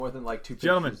more than like 2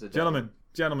 Gentlemen, pictures a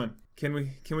day. can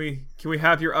we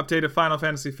have your update of Final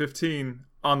Fantasy 15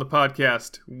 on the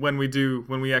podcast when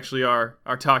we actually are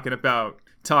talking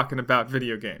about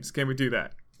video games? Can we do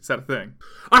that? Is that a thing?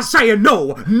 I say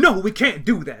no, we can't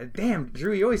do that. Damn,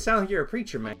 Drew, you always sound like you're a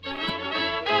preacher, man.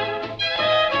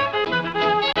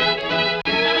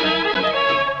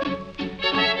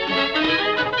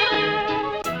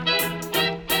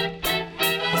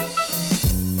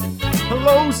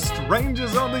 Hello,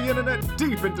 strangers on the internet,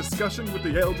 deep in discussion with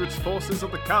the eldritch forces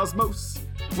of the cosmos.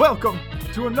 Welcome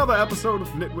to another episode of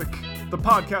Nitwick, the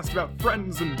podcast about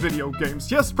friends and video games.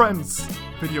 Yes, friends,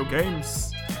 video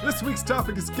games. This week's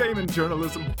topic is gaming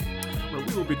journalism, where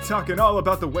we will be talking all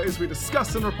about the ways we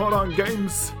discuss and report on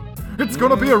games. It's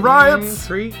gonna be a riot.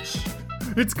 Preach.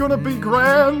 It's gonna be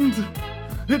grand.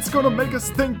 It's gonna make us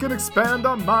think and expand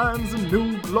our minds in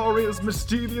new, glorious,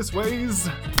 mischievous ways.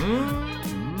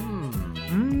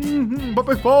 But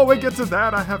before we get to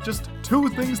that, I have just 2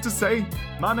 things to say.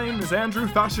 My name is Andrew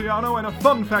Fasciano, and a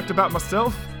fun fact about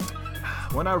myself.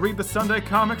 When I read the Sunday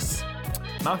comics,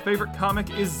 my favorite comic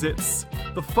is Zits,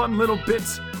 the fun little bit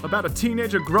about a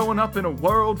teenager growing up in a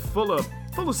world full of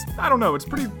I don't know, it's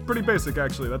pretty basic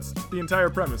actually. That's the entire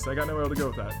premise. I got nowhere to go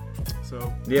with that.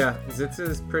 So Yeah, Zits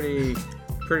is pretty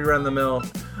run the mill.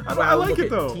 I like it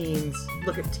though.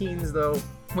 Look at teens though.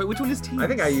 Wait, which one is teen? I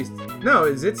think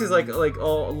Zits is like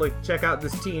check out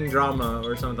this teen drama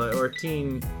or something, or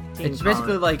teen. It's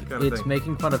basically like kind of it's thing.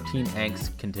 making fun of teen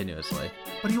angst continuously.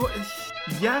 But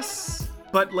yes,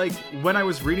 but like when I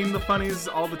was reading the funnies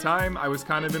all the time, I was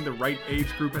kind of in the right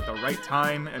age group at the right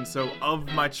time, and so of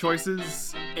my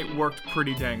choices, it worked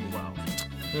pretty dang well.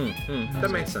 That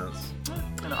makes sense.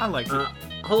 And I liked it.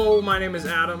 Hello, my name is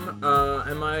Adam,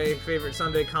 and my favorite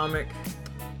Sunday comic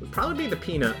would probably be the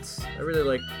Peanuts. I really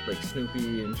like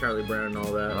Snoopy and Charlie Brown and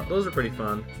all that. Those are pretty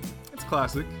fun. It's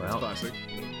classic. Well. It's classic.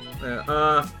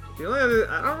 The only other,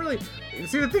 I don't really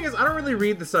see. The thing is, I don't really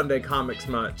read the Sunday comics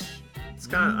much. It's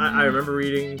kind of I remember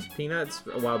reading Peanuts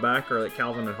a while back, or like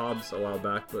Calvin and Hobbes a while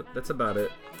back, but that's about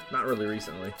it. Not really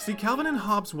recently. See, Calvin and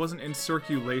Hobbes wasn't in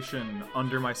circulation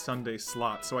under my Sunday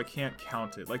slot, so I can't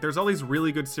count it. Like, there's all these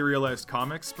really good serialized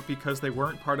comics, but because they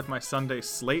weren't part of my Sunday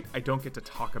slate, I don't get to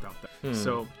talk about them.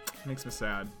 So, it makes me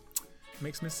sad.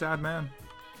 Makes me sad, man.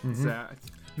 Sad.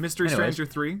 Mystery Anyways. Stranger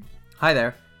 3. Hi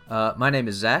there. My name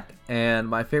is Zach, and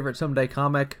my favorite Sunday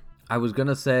comic, I was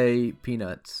gonna say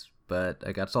Peanuts, but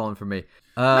I got stolen from me.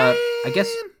 I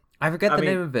guess I forget the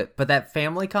name of it, but that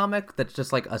family comic that's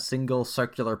just like a single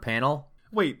circular panel.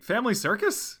 Wait, Family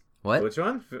Circus? What? Which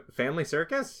one? Family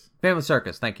Circus? Family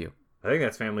Circus, thank you. I think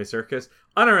that's Family Circus.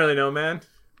 I don't really know, man.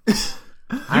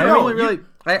 I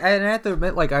have to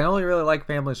admit, like, I only really like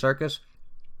Family Circus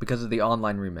because of the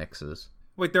online remixes.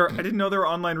 Wait, I didn't know there were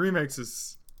online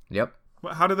remixes. Yep.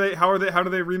 How do they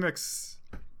remix?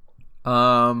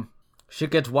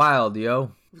 Shit gets wild,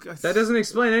 yo. That doesn't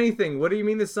explain anything. What do you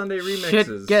mean the Sunday remixes?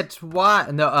 Shit gets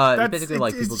wild. No, basically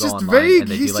like people it's go just online vague. and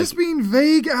they He's do like just being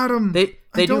vague, Adam. they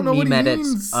I do don't know what meme he edits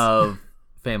means. of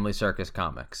Family Circus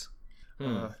comics.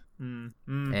 And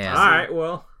Alright,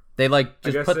 well. they like I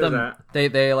just guess put there's them.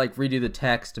 that. They like redo the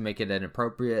text to make it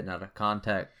inappropriate and out of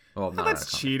context. Well, not out of That's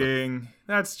context, cheating.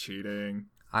 That's cheating.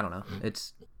 but I don't know.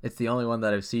 It's the only one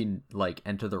that I've seen like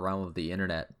enter the realm of the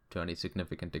internet to any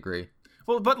significant degree.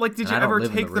 Well, but like, did And you I don't ever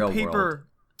live in take the the real paper? world.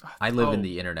 I live in Oh.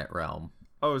 the internet realm.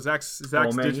 Oh, Zach's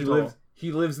Oh man, digital.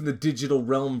 he lives in the digital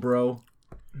realm, bro.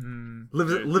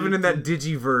 Living in that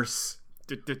digiverse.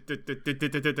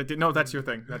 No, that's your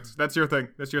thing. That's your thing.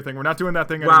 That's your thing. We're not doing that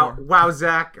thing anymore. Wow,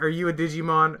 Zach, are you a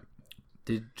Digimon?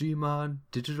 Digimon,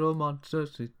 digital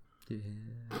monsters. Yeah.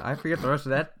 I forget the rest of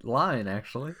that line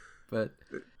actually, but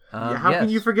How can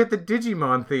yes. you forget the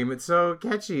Digimon theme? It's so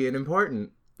catchy and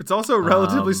important. It's also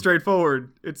relatively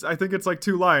straightforward. I think it's like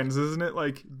 2 lines, isn't it?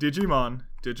 Like Digimon,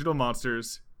 digital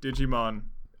monsters, Digimon.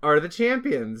 Are the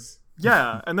champions?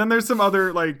 Yeah, and then there's some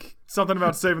other like something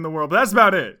about saving the world, but that's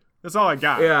about it. That's all I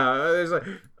got. Yeah, there's like,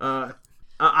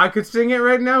 I could sing it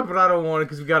right now, but I don't want it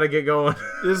because we gotta get going.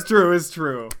 It's true. It's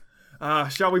true.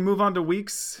 Shall we move on to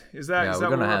weeks? Is that Yeah, is we're that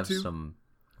gonna what we're have up to? some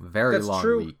very That's long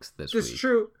true. weeks this That's week.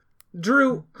 true.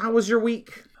 Drew, how was your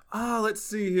week? Let's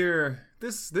see here.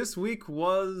 This week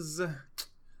was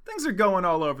things are going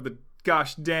all over the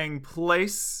gosh dang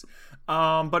place.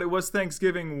 But it was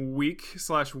Thanksgiving week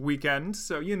 / weekend,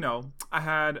 so you know, I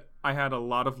had a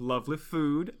lot of lovely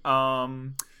food.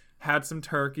 Had some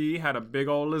turkey, had a big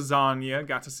old lasagna,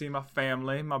 got to see my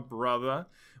family, my brother.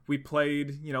 We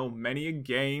played, you know, many a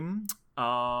game.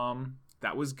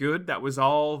 That was good. That was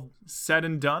all said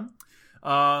and done.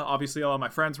 Obviously, all of my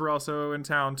friends were also in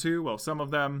town too. Well, some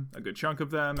of them, a good chunk of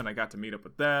them, and I got to meet up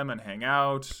with them and hang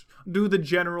out, do the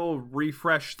general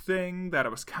refresh thing that I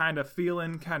was kind of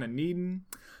feeling, kind of needing.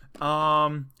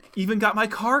 Even got my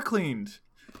car cleaned.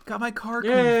 Got my car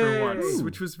cleaned for once,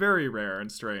 which was very rare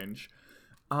and strange.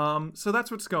 So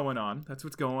that's what's going on. That's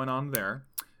what's going on there.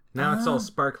 Now it's all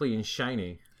sparkly and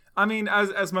shiny. I mean,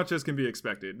 as much as can be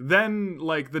expected. Then,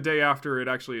 like, the day after, it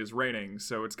actually is raining,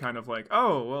 so it's kind of like,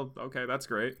 oh, well, okay, that's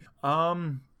great.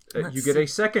 You get a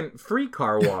second free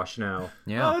car wash now.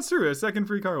 Yeah. Oh, that's true, a second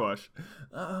free car wash.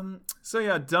 So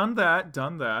yeah, done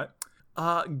that.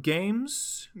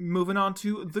 Games, moving on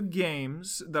to the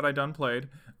games that I done played.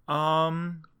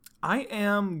 I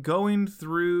am going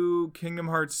through Kingdom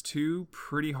Hearts 2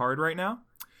 pretty hard right now.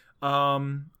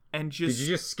 And just... Did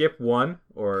you just skip one,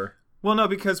 or... Well, no,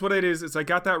 because what it is I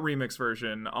got that remix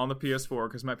version on the PS4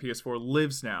 because my PS4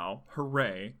 lives now.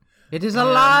 Hooray. It is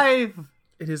alive!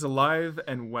 It is alive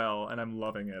and well, and I'm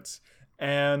loving it.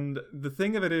 And the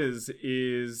thing of it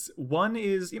is one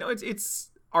is,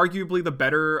 it's arguably the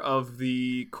better of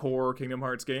the core Kingdom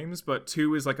Hearts games, but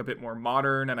 2 is like a bit more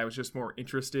modern, and I was just more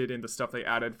interested in the stuff they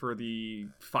added for the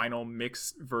final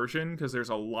mixed version because there's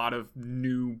a lot of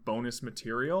new bonus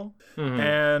material.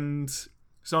 And...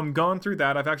 So I'm going through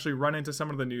that. I've actually run into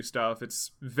some of the new stuff. It's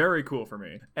very cool for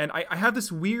me. And I have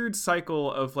this weird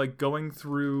cycle of like going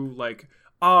through like,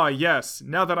 yes,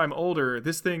 now that I'm older,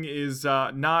 this thing is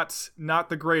not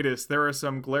the greatest. There are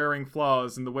some glaring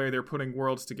flaws in the way they're putting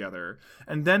worlds together.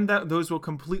 And then those will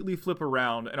completely flip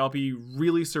around, and I'll be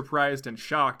really surprised and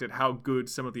shocked at how good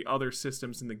some of the other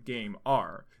systems in the game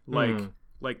are.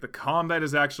 Like, the combat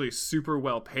is actually super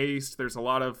well paced. There's a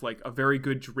lot of, like, a very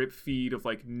good drip feed of,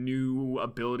 like, new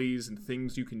abilities and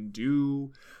things you can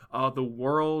do. The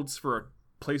worlds for a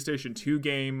PlayStation 2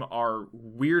 game are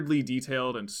weirdly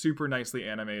detailed and super nicely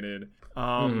animated.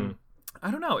 I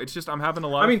don't know. It's just, I'm having a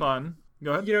lot of fun.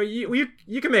 Go ahead.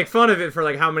 You can make fun of it for,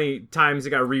 like, how many times it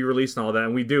got re-released and all that,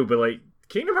 and we do, but, like,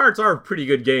 Kingdom Hearts are pretty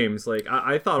good games. Like,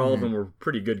 I thought all of them were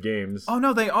pretty good games. Oh,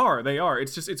 no, they are.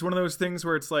 It's one of those things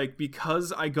where it's like,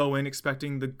 because I go in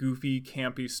expecting the goofy,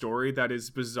 campy story that is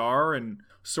bizarre and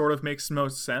sort of makes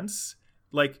most sense,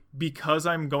 like, because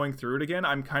I'm going through it again,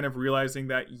 I'm kind of realizing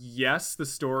that, yes, the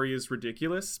story is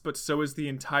ridiculous, but so is the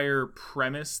entire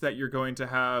premise that you're going to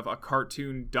have a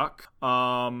cartoon duck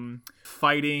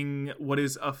fighting what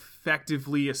is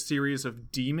effectively a series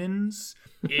of demons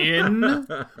in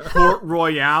Port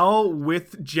Royale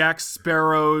with Jack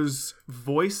Sparrow's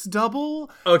voice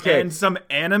double and some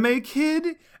anime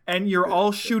kid, and you're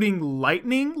all shooting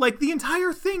lightning. Like, the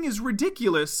entire thing is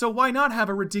ridiculous, so why not have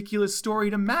a ridiculous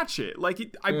story to match it?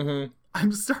 Like,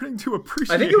 I'm starting to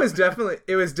appreciate I think it was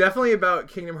definitely about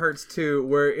Kingdom Hearts 2,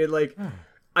 where it, like...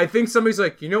 I think somebody's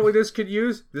like, you know what this could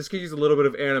use? This could use a little bit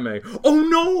of anime. Oh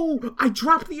no! I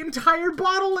dropped the entire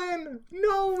bottle in!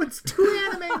 No, it's 2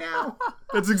 anime now!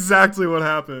 That's exactly what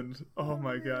happened. Oh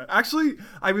my god. Actually,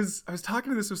 I was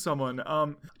talking to this with someone.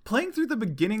 Playing through the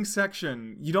beginning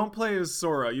section, you don't play as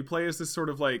Sora. You play as this sort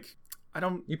of like...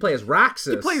 You play as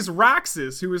Roxas. He plays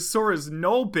Roxas, who is Sora's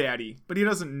no baddie, but he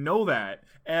doesn't know that.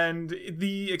 And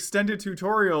the extended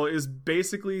tutorial is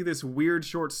basically this weird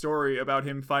short story about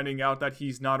him finding out that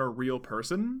he's not a real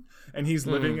person and he's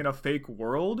living in a fake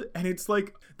world. And it's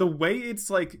like, the way it's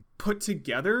like put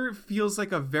together feels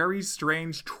like a very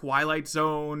strange Twilight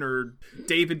Zone or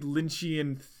David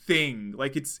Lynchian thing.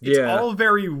 Like, it's all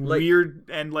very weird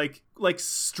and like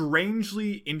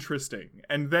strangely interesting.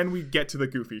 And then we get to the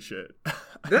goofy shit.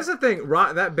 That's the thing.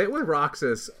 That bit with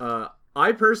Roxas,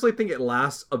 I personally think it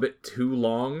lasts a bit too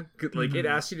long. Like, it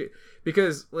asks you to...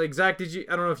 Because, like, Zach, I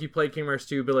don't know if you played Kingdom Hearts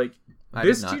 2, but, like,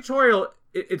 this tutorial,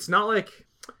 it's not like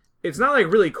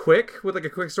really quick with, like, a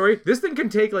quick story. This thing can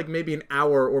take, like, maybe an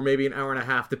hour or maybe an hour and a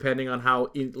half, depending on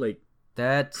how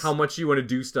much you want to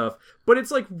do stuff. But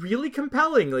it's, like, really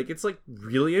compelling. Like, it's, like,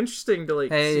 really interesting to,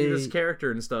 like, see this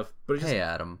character and stuff. But it's just... Hey,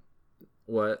 Adam.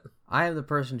 What? I am the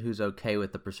person who's okay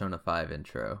with the Persona 5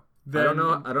 intro. I don't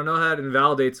know how it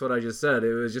invalidates what I just said.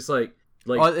 It was just like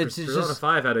Persona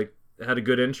 5 had a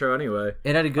good intro anyway.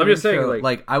 It had a good intro. I'm just saying,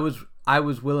 like I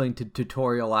was willing to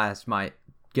tutorialize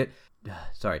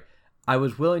I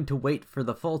was willing to wait for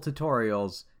the full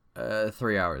tutorials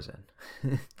 3 hours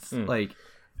in. It's like,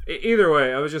 either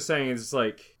way, I was just saying, it's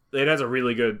like, it has a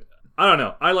really good... I don't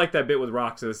know. I like that bit with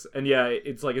Roxas. And yeah,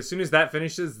 it's like, as soon as that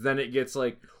finishes, then it gets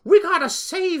like, we gotta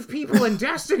save people in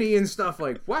Destiny and stuff.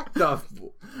 Like, what the...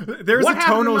 There's a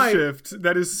tonal shift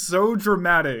that is so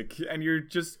dramatic, and you're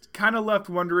just kind of left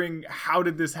wondering, how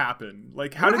did this happen?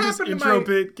 Like, how did this intro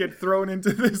bit get thrown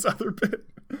into this other bit?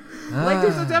 Like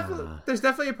there's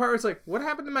definitely a part where it's like, what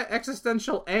happened to my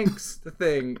existential angst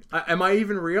thing? Am I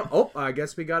even real? Oh, I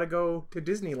guess we gotta go to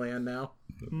Disneyland now.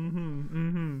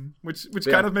 Which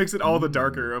kind of makes it all the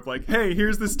darker of like, hey,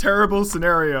 here's this terrible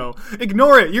scenario.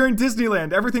 Ignore it. You're in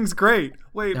Disneyland. Everything's great.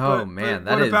 Wait,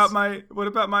 what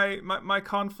about my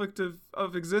conflict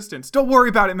of existence? Don't worry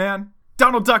about it, man.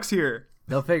 Donald Duck's here.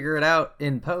 They'll figure it out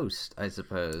in post, I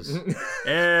suppose.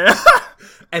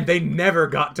 And they never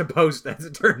got to post, as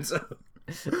it turns out.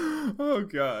 Oh,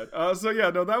 God.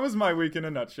 That was my week in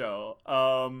a nutshell.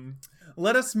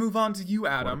 Let us move on to you,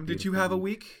 Adam. Did you have a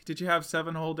week? Did you have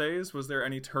 7 whole days? Was there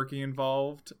any turkey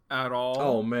involved at all?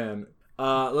 Oh, man.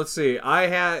 Let's see.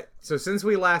 Since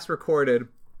we last recorded,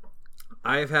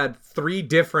 I've had 3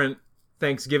 different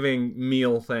Thanksgiving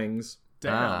meal things.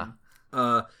 Damn.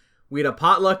 We had a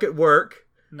potluck at work.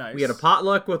 Nice. We had a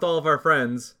potluck with all of our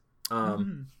friends.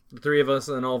 The 3 of us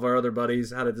and all of our other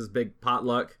buddies had this big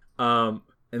potluck. And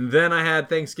then I had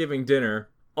Thanksgiving dinner.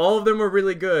 All of them were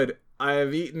really good. I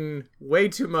have eaten way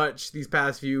too much these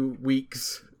past few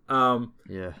weeks. Because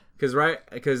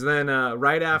then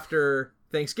right after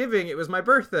Thanksgiving, it was my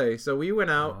birthday. So we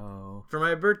went out for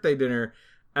my birthday dinner.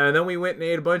 And then we went and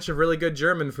ate a bunch of really good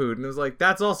German food. And it was like,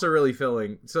 that's also really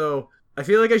filling. So I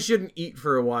feel like I shouldn't eat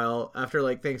for a while after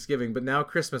like Thanksgiving. But now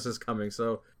Christmas is coming.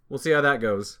 So we'll see how that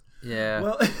goes. Yeah.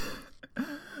 Well,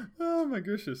 oh my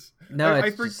gracious! No,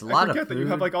 I forget that you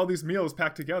have like all these meals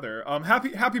packed together.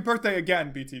 Happy birthday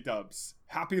again, BT Dubs.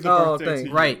 Happy birthday to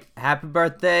you. Right, happy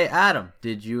birthday, Adam.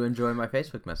 Did you enjoy my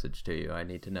Facebook message to you? I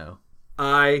need to know.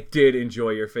 I did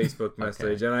enjoy your Facebook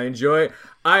message, and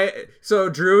So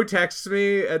Drew texts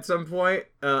me at some point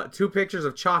 2 pictures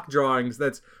of chalk drawings.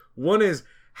 One is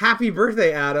happy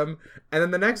birthday, Adam, and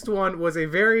then the next one was a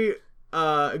very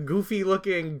goofy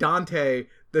looking Dante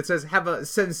that says have a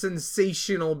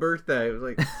sensational birthday. I was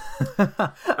like,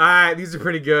 all right, these are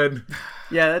pretty good.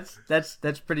 Yeah,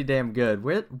 that's pretty damn good.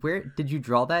 Where did you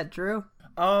draw that, Drew?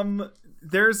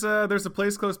 There's a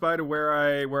place close by to where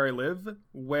I live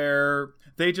where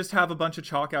they just have a bunch of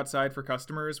chalk outside for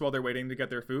customers while they're waiting to get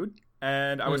their food.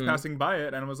 And I was passing by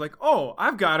it and I was like, oh,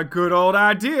 I've got a good old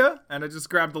idea. And I just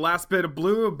grabbed the last bit of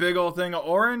blue, a big old thing of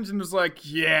orange, and was like,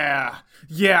 yeah,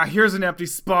 here's an empty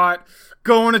spot.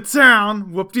 Going to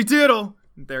town, whoop-de-diddle.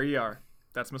 There you are.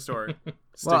 That's my story.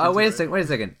 Well, wait a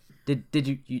second.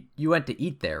 Did you went to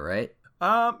eat there, right?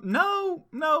 No,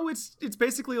 it's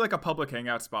basically like a public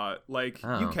hangout spot. Like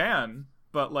you can,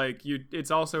 but like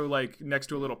it's also like next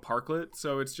to a little parklet,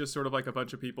 so it's just sort of like a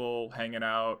bunch of people hanging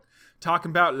out,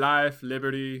 talking about life,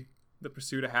 liberty, the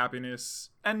pursuit of happiness,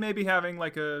 and maybe having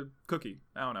like a cookie.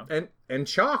 I don't know. And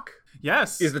chalk.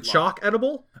 Yes. Is the chalk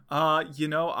edible?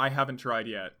 I haven't tried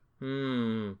yet.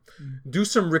 Do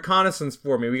some reconnaissance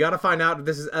for me. We got to find out if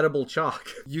this is edible chalk.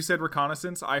 You said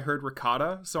reconnaissance. I heard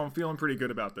ricotta, so I'm feeling pretty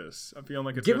good about this. I'm feeling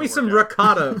like it's Give me some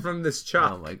ricotta from this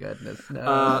chalk. Oh my goodness,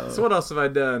 no. So what else have I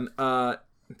done?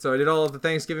 So I did all of the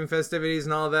Thanksgiving festivities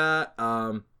and all of that.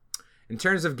 In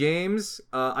terms of games,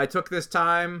 I took this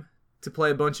time to play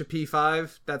a bunch of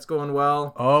P5. That's going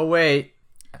well. Oh wait.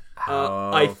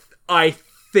 I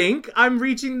think I'm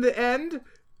reaching the end.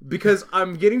 Because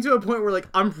I'm getting to a point where like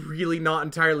I'm really not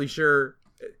entirely sure.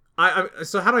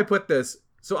 So how do I put this?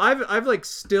 So I've like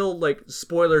still like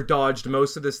spoiler dodged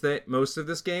most of this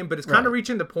game, but it's kind of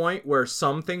reaching the point where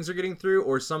some things are getting through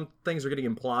or some things are getting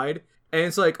implied, and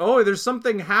it's like, oh, there's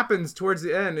something happens towards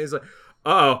the end. It's like,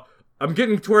 oh, I'm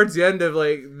getting towards the end of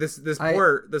like this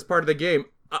part of the game.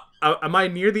 Am I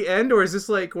near the end, or is this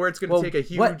like where it's going to take a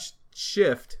huge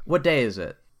shift? What day is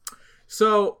it?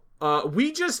 So.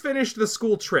 We just finished the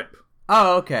school trip.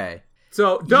 Oh, okay.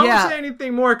 So don't say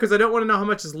anything more because I don't want to know how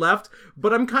much is left.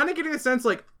 But I'm kind of getting the sense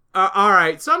like, all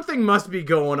right, something must be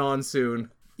going on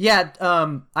soon. Yeah.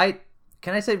 Can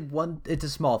I say one? It's a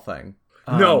small thing.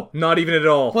 No, not even at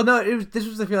all. Well, no. This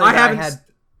was the feeling I had.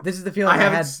 This is the feeling I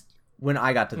had when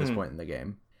I got to this point in the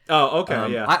game. Oh,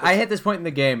 okay, yeah. I hit this point in the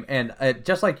game, and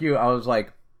just like you, I was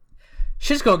like,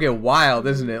 shit's gonna get wild,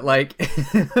 isn't it? Like,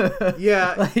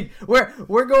 yeah, like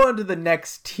we're going to the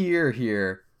next tier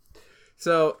here.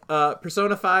 So,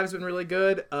 Persona 5's been really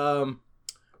good.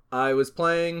 I was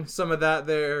playing some of that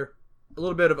there, a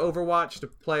little bit of Overwatch to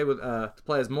play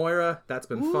as Moira. That's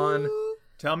been fun.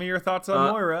 Tell me your thoughts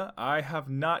on Moira. I have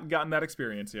not gotten that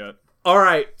experience yet. All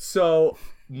right, so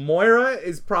Moira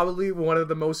is probably one of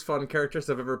the most fun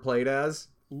characters I've ever played as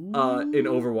in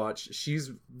Overwatch. She's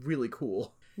really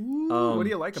cool. What do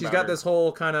you like about her? She's got this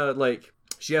whole kind of like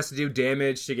she has to do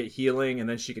damage to get healing, and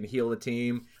then she can heal the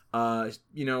team.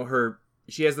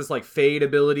 She has this like fade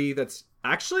ability that's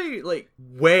actually like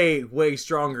way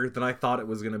stronger than I thought it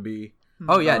was gonna be.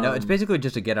 Oh yeah, no, it's basically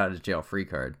just a get out of jail free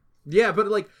card. Yeah, but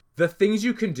like the things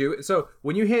you can do. So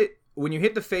when you hit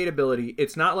the fade ability,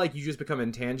 it's not like you just become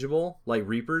intangible like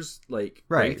Reaper's like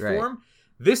right. form.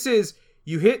 This is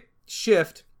you hit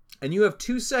shift and you have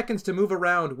 2 seconds to move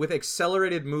around with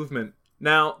accelerated movement.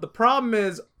 Now the problem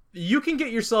is you can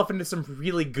get yourself into some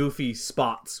really goofy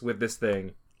spots with this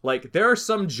thing. Like there are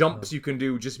some jumps you can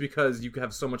do just because you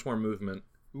have so much more movement.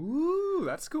 Ooh,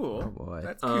 that's cool. Oh boy.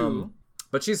 That's cool.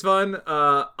 But she's fun.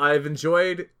 I've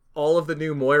enjoyed all of the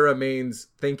new Moira mains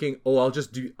thinking, oh, I'll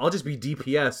just be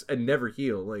DPS and never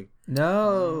heal. Like,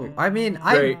 no, I mean,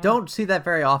 I don't see that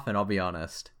very often, I'll be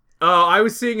honest. Oh, I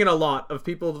was seeing it a lot of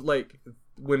people, like,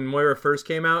 when Moira first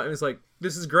came out, and it's like,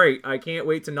 this is great. I can't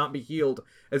wait to not be healed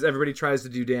as everybody tries to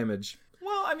do damage.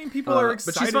 Well, I mean, people are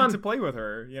excited to play with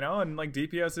her, you know? And, like,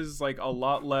 DPS is, like, a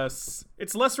lot less...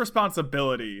 It's less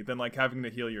responsibility than, like, having to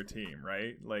heal your team,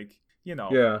 right? Like, you know.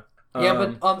 Yeah. Yeah,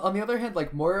 but on the other hand,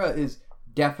 like, Moira is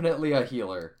definitely a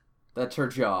healer. That's her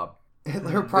job.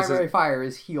 Her primary fire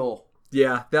is heal.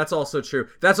 Yeah, that's also true.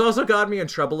 That's also got me in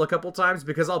trouble a couple times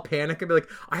because I'll panic and be like,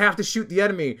 I have to shoot the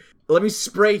enemy. Let me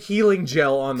spray healing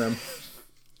gel on them.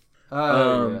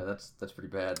 Yeah, that's pretty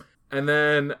bad. And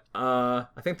then I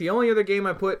think the only other game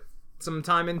I put some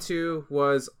time into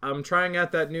was I'm trying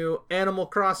out that new Animal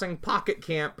Crossing Pocket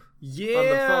Camp.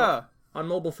 Yeah. On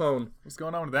mobile phone. What's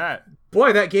going on with that?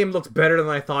 Boy, that game looks better than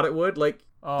I thought it would. Like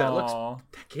that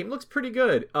game looks pretty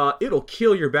good. It'll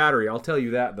kill your battery, I'll tell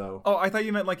you that though. Oh, I thought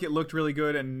you meant like it looked really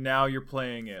good and now you're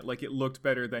playing it. Like it looked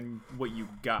better than what you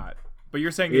got. But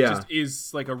you're saying it just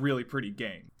is like a really pretty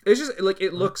game. It's just like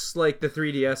it looks like the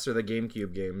 3DS or the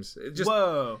GameCube games.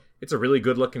 It's a really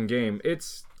good looking game.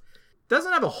 It's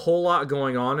doesn't have a whole lot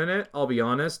going on in it, I'll be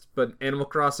honest, but Animal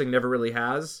Crossing never really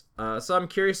has. So I'm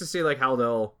curious to see like how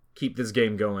they'll keep this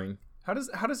game going. How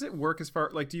does it work as far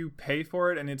like do you pay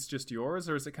for it and it's just yours,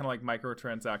 or is it kind of like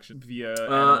microtransaction via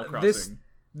Animal Crossing?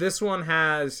 This one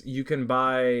has you can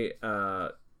buy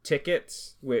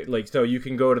tickets like so you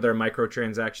can go to their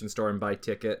microtransaction store and buy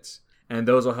tickets, and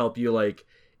those will help you like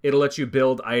it'll let you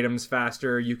build items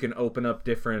faster. You can open up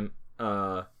different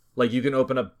like you can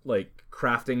open up like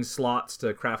crafting slots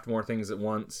to craft more things at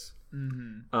once.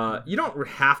 Mm-hmm. You don't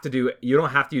have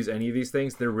to use any of these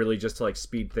things. They're really just to like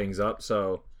speed things up.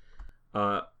 So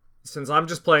since I'm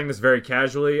just playing this very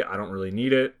casually, I don't really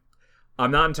need it.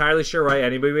 I'm not entirely sure why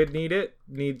anybody would need it.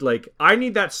 I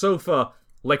need that sofa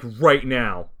like right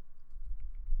now.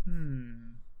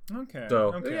 Okay.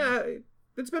 So yeah,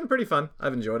 it's been pretty fun.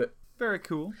 I've enjoyed it. Very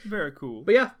cool. Very cool.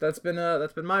 But yeah, that's been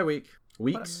my week.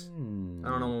 Weeks. I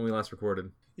don't know when we last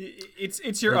recorded.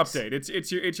 It's your update.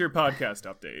 It's your podcast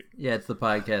update. Yeah, it's the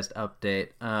podcast update.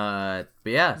 But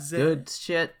yeah, good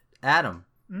shit, Adam.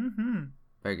 Mm-hmm.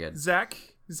 Very good. Zach,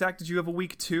 did you have a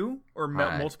week too, or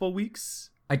multiple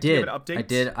weeks? I did. I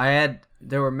did.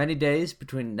 There were many days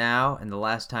between now and the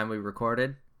last time we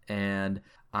recorded, and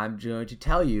I'm going to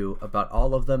tell you about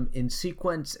all of them in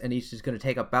sequence, and each is going to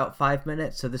take about 5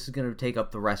 minutes, so this is going to take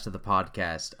up the rest of the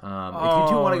podcast. If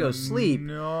you do want to go sleep,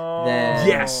 then...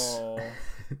 Yes!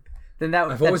 Then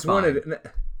I've always wanted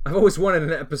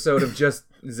an episode of just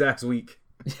Zach's week.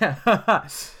 Yeah.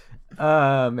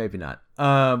 Maybe not.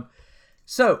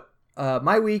 So,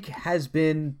 my week has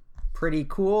been pretty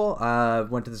cool.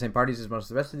 Went to the same parties as most of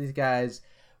the rest of these guys.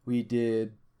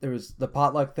 There was the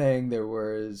potluck thing. There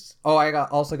was... Oh, I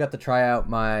also got to try out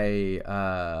my...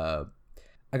 I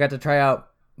got to try out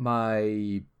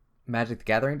my Magic the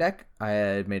Gathering deck. I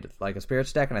had made like a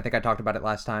Spirits deck, and I think I talked about it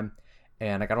last time.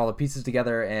 And I got all the pieces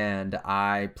together, and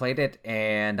I played it,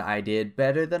 and I did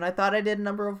better than I thought I did in a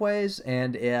number of ways.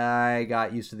 And I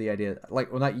got used to the idea...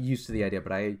 Like, well, not used to the idea,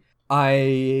 but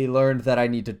I learned that I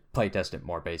need to play test it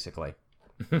more, basically.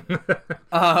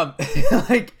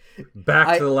 Like...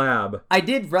 Back to the lab. I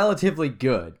did relatively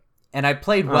good, and I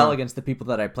played well against the people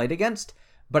that I played against,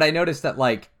 but I noticed that,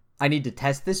 like, I need to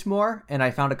test this more, and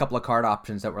I found a couple of card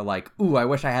options that were like, ooh, I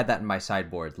wish I had that in my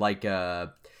sideboard. Like,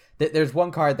 there's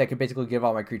one card that could basically give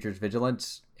all my creatures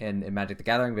Vigilance, and in Magic the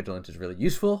Gathering, Vigilance is really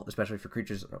useful, especially for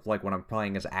creatures, like, when I'm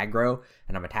playing as aggro,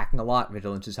 and I'm attacking a lot,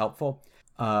 Vigilance is helpful.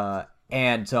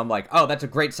 And so I'm like, oh, that's a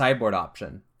great sideboard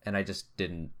option, and I just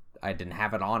didn't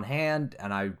have it on hand,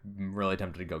 and I'm really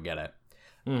tempted to go get it.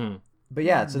 Mm-hmm. But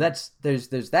yeah, so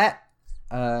there's that.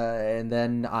 And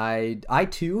then I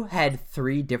too had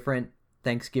 3 different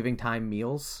Thanksgiving time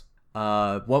meals.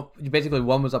 One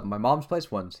was up at my mom's place,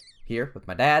 one's here with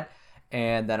my dad,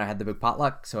 and then I had the big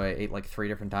potluck, so I ate like 3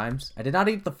 different times. I did not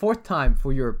eat the 4th time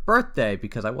for your birthday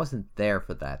because I wasn't there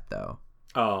for that, though.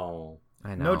 Oh.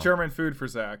 I know. No German food for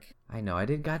Zach. I know, I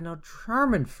didn't got no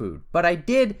German food, but I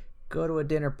did go to a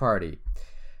dinner party.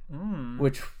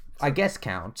 which I guess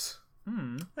counts.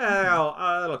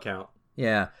 It'll count.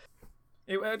 Yeah.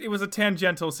 It was a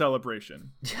tangential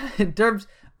celebration. In terms...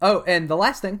 Oh, and the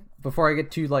last thing, before I get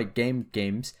to, like,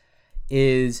 games,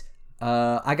 is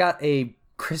I got a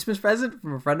Christmas present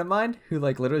from a friend of mine who,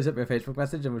 like, literally sent me a Facebook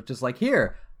message and was just like,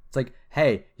 here. It's like,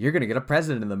 hey, you're going to get a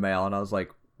present in the mail. And I was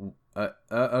like,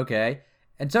 okay.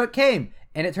 And so it came.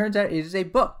 And it turns out it is a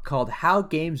book called How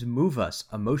Games Move Us,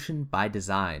 Emotion by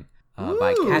Design,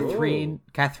 by Catherine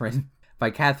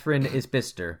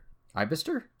Isbister.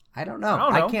 Ibister? I don't know.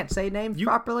 I can't say names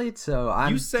properly, so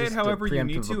I'm You say it however you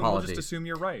need to, apology. and we'll just assume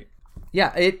you're right.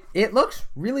 Yeah, it looks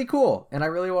really cool, and I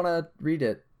really want to read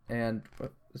it. And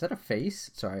is that a face?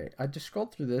 Sorry, I just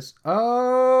scrolled through this.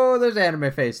 Oh, there's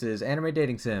anime faces, anime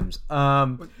dating sims.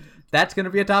 That's going to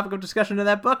be a topic of discussion in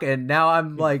that book, and now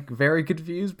I'm like very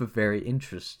confused but very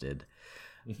interested.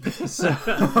 So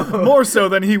more so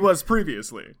than he was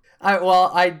previously.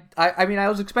 I mean, I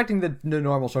was expecting the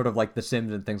normal sort of like The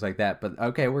Sims and things like that, but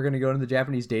okay, we're gonna go into the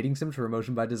Japanese dating sims for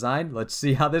Emotion by Design. Let's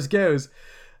see how this goes.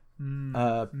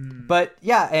 But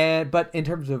yeah, but in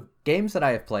terms of games that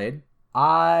I have played,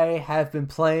 I have been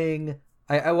playing.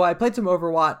 I played some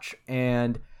Overwatch,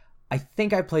 and I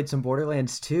think I played some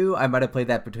Borderlands 2. I might have played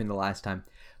that between the last time,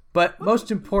 but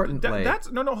most importantly,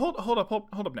 hold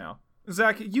up now.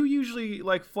 Zach, you usually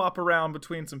like flop around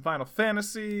between some Final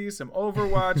Fantasy, some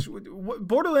Overwatch.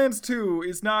 Borderlands 2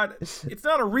 is not. It's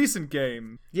not a recent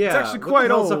game. Yeah, it's actually quite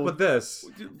old. What's up with this?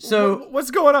 So what's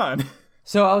going on?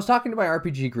 So I was talking to my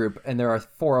RPG group, and there are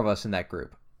 4 of us in that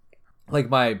group, like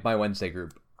my Wednesday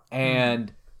group,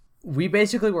 and we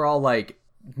basically were all like,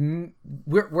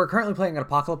 we're currently playing an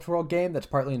Apocalypse World game that's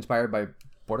partly inspired by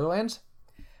Borderlands,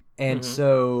 and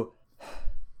so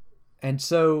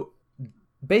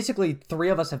basically 3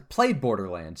 of us have played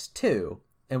Borderlands 2,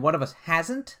 and one of us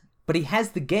hasn't, but he has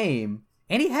the game,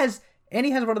 and he has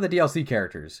one of the DLC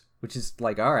characters, which is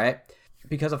like, all right,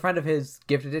 because a friend of his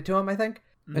gifted it to him, I think.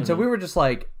 And so we were just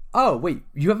like, oh, wait,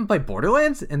 you haven't played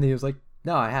Borderlands? And he was like,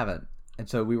 no, I haven't. And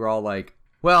so we were all like,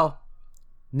 well,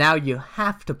 now you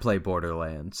have to play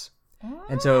Borderlands.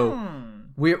 And so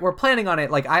we're planning on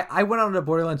it. Like, I went on to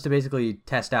Borderlands to basically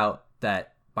test out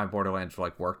that my Borderlands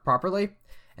like worked properly.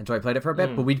 And so I played it for a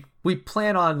bit, but we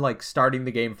plan on like starting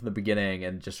the game from the beginning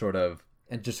and just sort of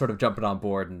jumping on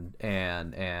board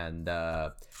and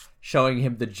showing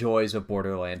him the joys of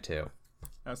Borderland 2.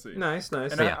 I see. Nice.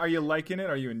 And yeah. Are you liking it?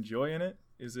 Are you enjoying it?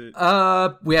 Is it?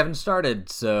 We haven't started,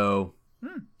 so.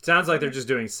 Sounds like they're just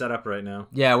doing setup right now.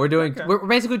 Yeah, we're doing. Okay. We're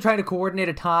basically trying to coordinate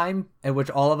a time at which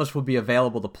all of us will be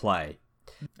available to play,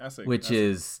 I see. which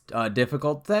is a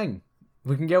difficult thing.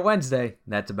 We can get Wednesday.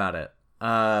 That's about it.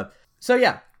 So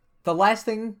yeah, the last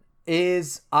thing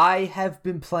is I have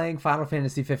been playing Final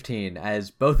Fantasy 15,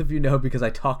 as both of you know because I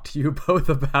talked to you both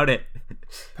about it.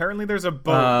 Apparently, there's a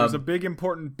boat. There's a big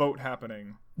important boat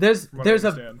happening. There's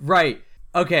a right.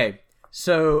 Okay,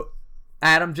 so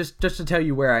Adam, just to tell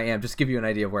you where I am, just give you an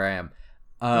idea of where I am.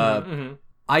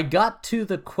 I got to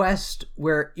the quest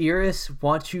where Iris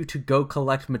wants you to go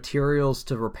collect materials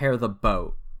to repair the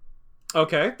boat.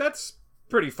 Okay, that's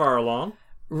pretty far along.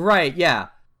 Right, yeah.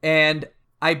 And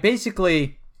I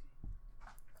basically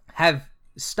have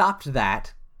stopped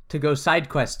that to go side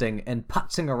questing and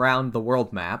putzing around the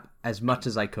world map as much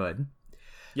as I could.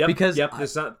 Yep. Because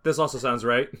this also sounds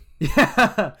right.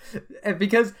 Yeah,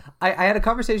 because I had a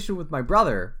conversation with my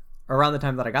brother around the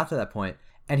time that I got to that point,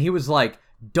 and he was like,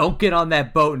 "Don't get on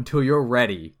that boat until you're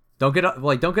ready. Don't get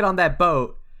on that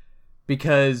boat,"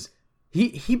 because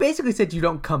he basically said you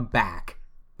don't come back.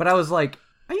 But I was like,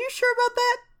 "Are you sure about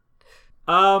that?"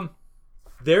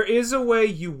 There is a way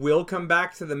you will come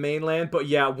back to the mainland, but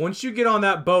yeah, once you get on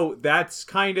that boat, that's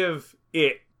kind of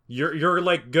it. You're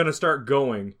like gonna start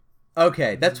going.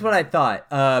 Okay, that's what I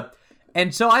thought.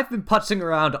 And so I've been putzing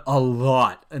around a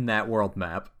lot in that world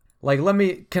map. Like, let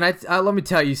me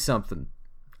tell you something.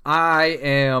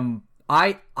 I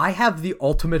have the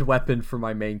ultimate weapon for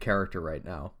my main character right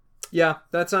now. Yeah,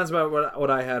 that sounds about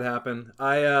what I had happen.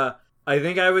 I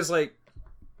think I was like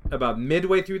about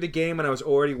midway through the game and I was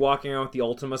already walking around with the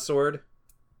Ultima sword.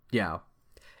 Yeah.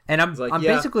 And I'm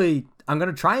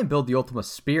gonna try and build the Ultima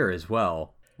spear as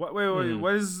well. Wait,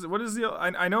 what is the?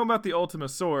 I know about the Ultima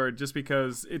sword just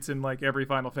because it's in like every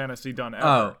Final Fantasy done ever.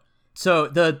 Oh, so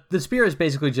the spear is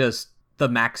basically just the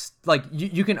max. Like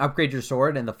you can upgrade your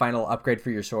sword, and the final upgrade for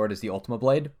your sword is the Ultima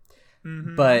blade.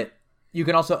 Mm-hmm. But you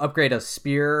can also upgrade a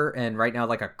spear, and right now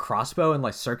like a crossbow and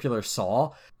like circular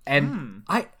saw. And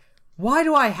why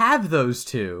do I have those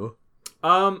two?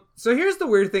 So here's the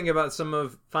weird thing about some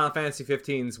of Final Fantasy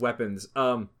 15's weapons.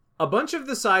 A bunch of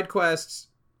the side quests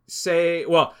say,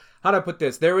 well, how do I put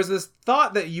this? There was this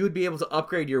thought that you would be able to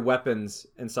upgrade your weapons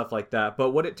and stuff like that, but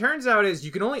what it turns out is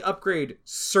you can only upgrade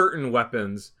certain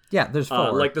weapons. Yeah, there's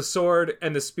 4. Like the sword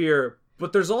and the spear,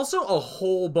 but there's also a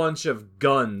whole bunch of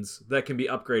guns that can be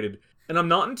upgraded, and I'm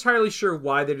not entirely sure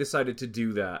why they decided to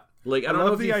do that. Like, I don't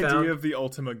know if the idea found... of the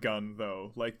Ultima gun,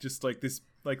 though. Like, just like this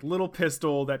like little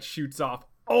pistol that shoots off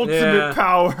ultimate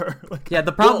power. Like, yeah,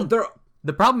 the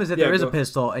problem is that there is a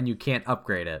pistol and you can't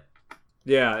upgrade it.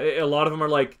 Yeah, a lot of them are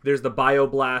like, there's the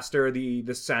bioblaster,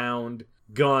 the sound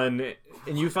gun,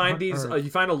 and you find these. You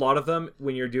find a lot of them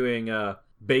when you're doing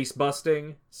base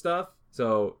busting stuff.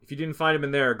 So if you didn't find them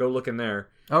in there, go look in there.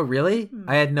 Oh, really?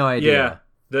 I had no idea.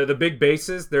 Yeah, the big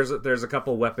bases. There's a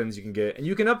couple weapons you can get, and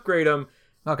you can upgrade them.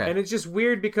 Okay. And it's just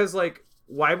weird because, like,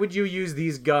 why would you use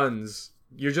these guns?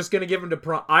 You're just gonna give them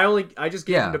to I just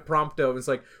gave them to Prompto. And it's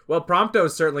like, well,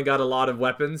 Prompto's certainly got a lot of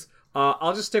weapons.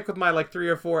 I'll just stick with my like 3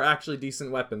 or 4 actually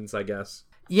decent weapons, I guess.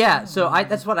 Yeah, so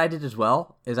that's what I did as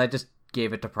well. Is I just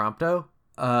gave it to Prompto,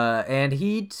 and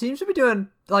he seems to be doing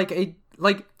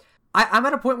I'm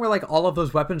at a point where like all of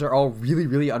those weapons are all really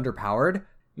really underpowered.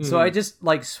 Mm-hmm. So I just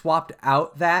like swapped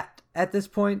out that at this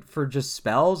point for just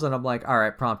spells, and I'm like, all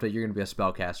right, Prompto, you're gonna be a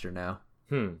spellcaster now.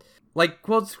 Like,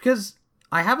 well, it's because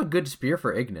I have a good spear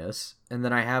for Ignis, and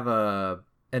then I have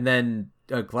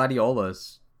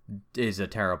Gladiolus is a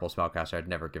terrible spellcaster. I'd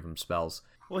never give him spells.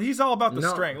 Well, he's all about the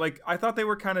strength. Like, I thought they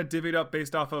were kind of divvied up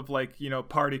based off of like, you know,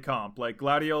 party comp. Like,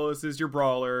 Gladiolus is your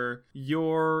brawler.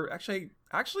 You're actually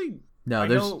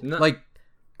no, like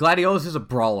Gladiolus is a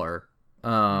brawler.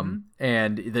 And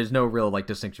there's no real like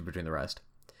distinction between the rest.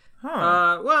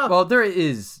 Well, there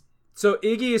is. So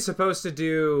Iggy is supposed to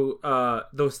do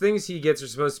those things he gets are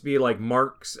supposed to be like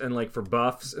marks and like for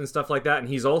buffs and stuff like that, and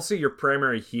he's also your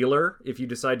primary healer if you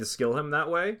decide to skill him that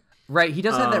way. Right, he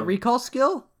does have that recall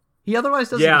skill. He otherwise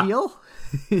doesn't heal.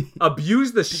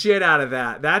 Abuse the shit out of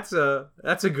that. That's a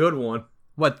good one.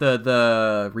 What,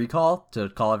 the recall to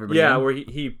call everybody? Yeah, in? where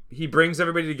he brings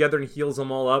everybody together and heals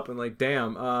them all up, and like,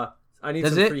 damn, I need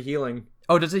free healing.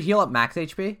 Oh, does it heal up max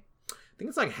HP?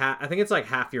 I think it's like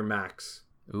half your max.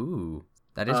 Ooh,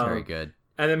 that is very good.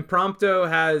 And then Prompto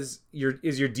is your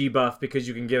debuff because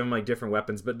you can give him like different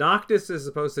weapons, but Noctis is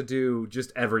supposed to do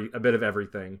just a bit of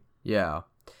everything. Yeah.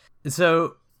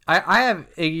 So I have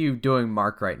Iggy doing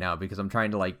Mark right now because I'm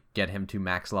trying to like get him to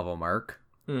max level Mark.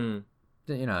 You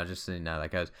know, just so you know how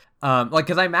that goes. Like,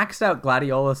 because I maxed out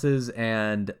Gladiolus's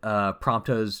and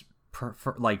Prompto's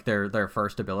like their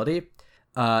first ability.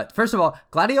 First of all,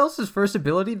 Gladiolus's first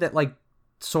ability, that like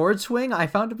sword swing, I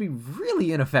found to be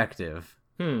really ineffective.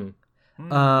 And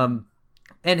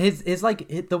his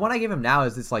like the one I gave him now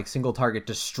is this like single target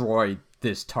destroy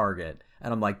this target,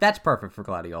 and I'm like, that's perfect for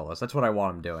Gladiolus. That's what I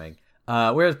want him doing.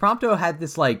 Whereas Prompto had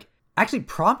this like, actually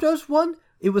Prompto's one,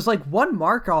 it was like one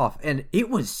mark off, and it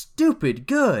was stupid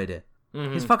good.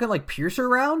 His fucking like piercer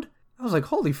round, I was like,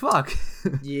 holy fuck.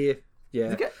 Yeah.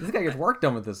 This guy gets work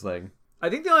done with this thing. I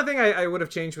think the only thing I would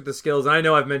have changed with the skills, and I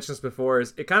know I've mentioned this before,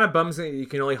 is it kind of bums me that you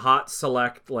can only hot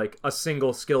select like a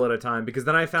single skill at a time, because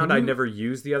then I found I never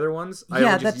used the other ones. I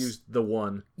only just used the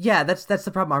one. Yeah, that's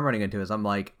the problem I'm running into, is I'm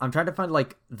trying to find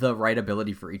like the right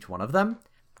ability for each one of them.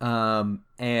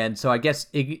 And so I guess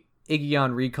Iggy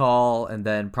on recall, and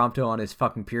then Prompto on his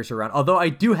fucking piercer round. Although I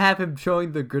do have him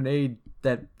showing the grenade,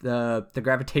 that the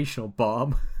gravitational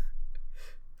bomb.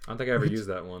 I don't think I ever used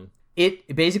that one.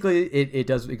 It basically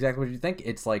does exactly what you think.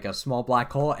 It's like a small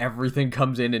black hole. Everything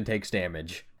comes in and takes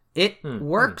damage. It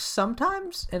works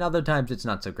sometimes, and other times it's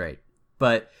not so great.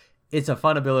 But it's a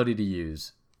fun ability to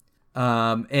use.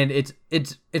 And it's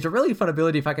a really fun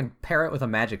ability if I can pair it with a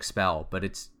magic spell, but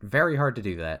it's very hard to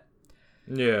do that.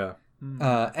 Yeah.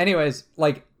 Anyways,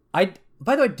 like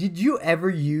by the way, did you ever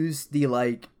use the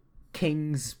like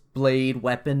King's Blade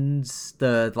weapons,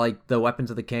 the weapons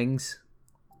of the kings?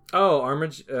 Oh,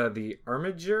 the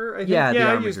Armiger, I think?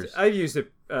 Yeah, I've used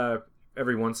it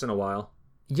every once in a while.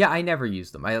 Yeah, I never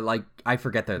used them. I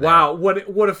forget they're there. Wow, what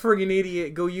a friggin'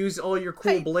 idiot. Go use all your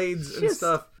cool blades and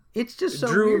stuff. It's just so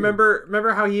Drew, weird.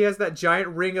 remember how he has that giant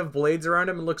ring of blades around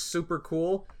him and looks super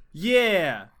cool?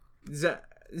 Yeah.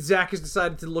 Zach has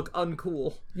decided to look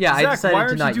uncool. Yeah, Zach, I decided why to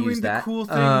aren't not you doing use the that. cool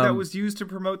thing that was used to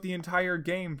promote the entire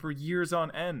game for years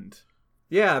on end?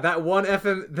 Yeah, that one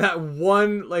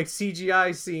like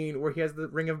CGI scene where he has the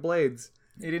ring of blades.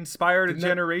 It inspired a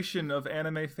generation of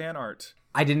anime fan art.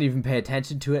 I didn't even pay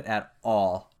attention to it at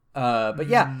all. But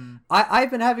yeah,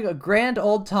 I've been having a grand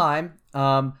old time.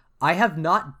 I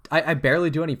barely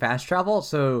do any fast travel,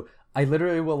 so I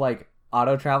literally will like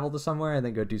auto travel to somewhere and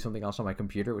then go do something else on my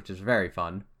computer, which is very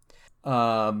fun.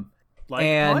 Like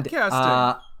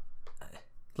podcasting.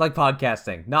 like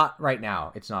podcasting. Not right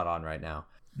now. It's not on right now.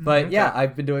 But yeah,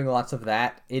 I've been doing lots of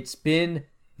that. It's been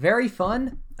very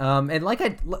fun. And like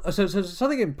so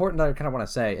something important that I kind of want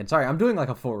to say. And sorry, I'm doing like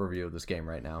a full review of this game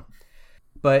right now.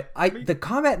 But the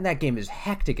combat in that game is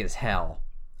hectic as hell.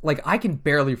 Like I can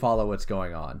barely follow what's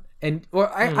going on, and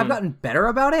I've gotten better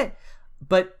about it.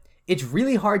 But it's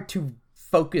really hard to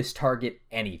focus target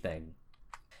anything.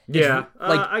 Yeah,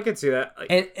 I can see that.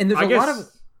 And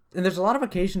there's a lot of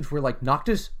occasions where like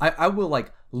Noctis, I will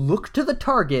like look to the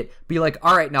target, be like,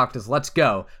 all right, Noctis, let's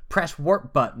go. Press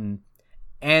warp button,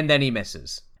 and then he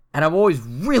misses. And I'm always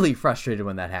really frustrated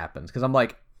when that happens because I'm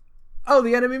like, oh,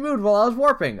 the enemy moved while I was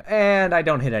warping, and I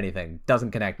don't hit anything, doesn't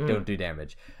connect, don't do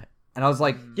damage. And I was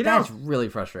like, that's really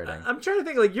frustrating. I'm trying to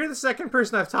think, like, you're the second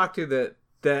person I've talked to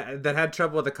that had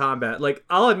trouble with the combat. Like,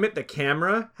 I'll admit the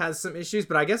camera has some issues,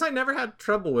 but I guess I never had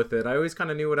trouble with it. I always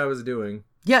kind of knew what I was doing.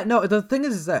 Yeah, no, the thing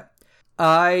is that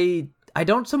I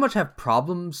don't so much have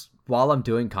problems while I'm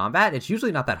doing combat. It's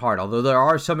usually not that hard, although there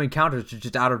are some encounters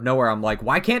just out of nowhere. I'm like,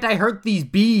 why can't I hurt these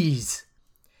bees?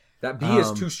 That bee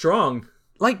is too strong.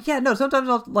 Like, yeah, no, sometimes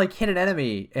I'll, like, hit an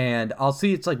enemy, and I'll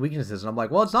see its, like, weaknesses, and I'm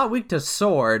like, well, it's not weak to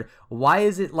sword. Why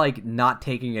is it, like, not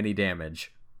taking any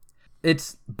damage?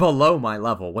 It's below my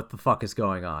level. What the fuck is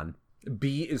going on?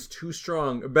 Bee is too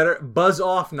strong. Better buzz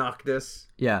off, Noctis.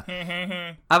 Yeah.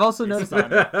 I've also noticed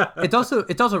that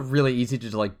it's also really easy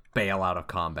to, like, bail out of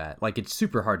combat. Like, it's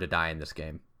super hard to die in this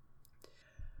game.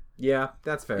 Yeah,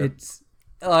 that's fair. It's...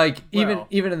 Like, even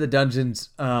in the dungeons,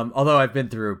 although I've been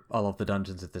through all of the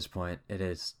dungeons at this point, it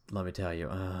is, let me tell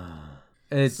you,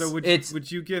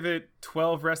 would you give it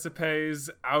 12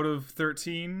 recipes out of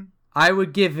 13? I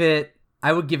would give it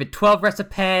 12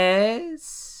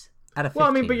 recipes out of 15. Well,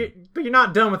 I mean, but you're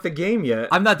not done with the game yet.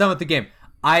 I'm not done with the game.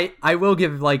 I will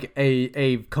give, like,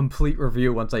 a complete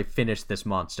review once I finish this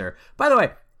monster. By the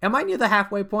way, am I near the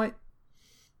halfway point?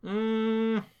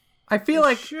 I feel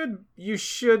like you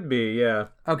should be, yeah.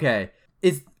 Okay.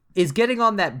 Is getting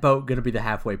on that boat going to be the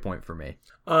halfway point for me?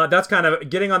 That's kind of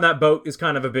getting on that boat is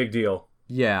kind of a big deal.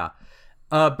 Yeah.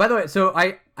 By the way, so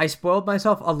I spoiled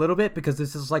myself a little bit because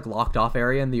this is like locked off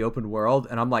area in the open world,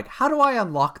 and I'm like, how do I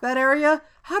unlock that area?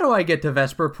 How do I get to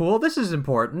Vesper Pool? This is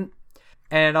important.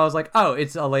 And I was like, oh,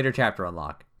 it's a later chapter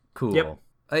unlock. Cool. Yep.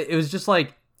 It was just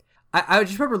like, I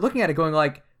just remember looking at it going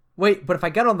like, wait, but if I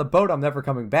get on the boat, I'm never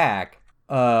coming back.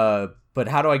 But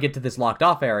how do I get to this locked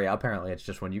off area? Apparently it's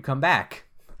just when you come back.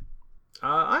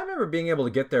 I remember being able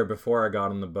to get there before I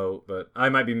got on the boat, but I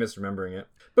might be misremembering it.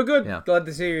 But good. Yeah. Glad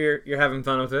to see you're having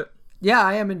fun with it. Yeah,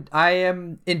 I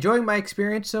am enjoying my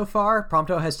experience so far.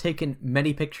 Prompto has taken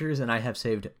many pictures, and I have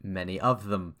saved many of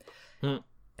them.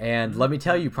 And let me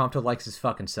tell you, Prompto likes his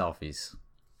fucking selfies.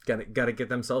 Gotta get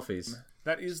them selfies.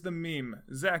 That is the meme.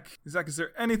 Zach, is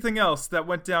there anything else that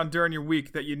went down during your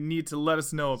week that you need to let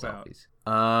us know about? Selfies.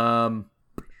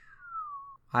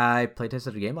 I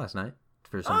playtested a game last night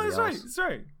for somebody else.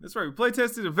 That's right. We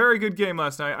playtested a very good game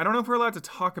last night. I don't know if we're allowed to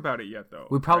talk about it yet, though.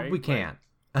 We probably can't.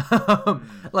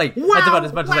 Like, that's about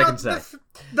as much as I can say.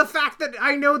 The fact that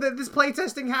I know that this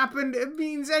playtesting happened, it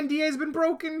means NDA's been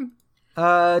broken.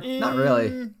 Not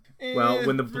really. Well,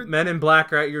 when the men in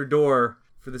black are at your door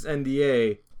for this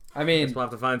NDA, I mean, we'll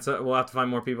have to find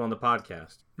more people on the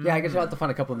podcast. Yeah, I guess we'll have to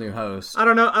find a couple new hosts. I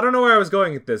don't know where I was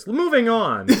going with this. Moving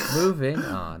on.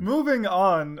 Moving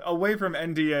on away from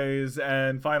NDAs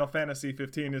and Final Fantasy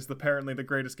 15 is apparently the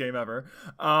greatest game ever.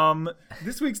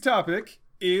 This week's topic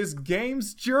is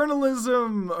games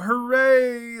journalism.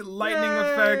 Hooray! Lightning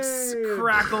effects,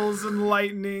 crackles and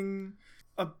lightning,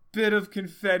 a bit of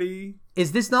confetti.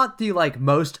 Is this not the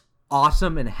most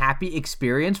awesome and happy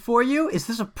experience for you? Is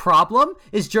this a problem?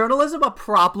 Is journalism a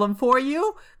problem for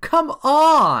you? Come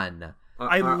on.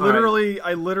 I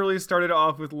literally started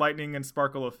off with lightning and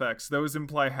sparkle effects. Those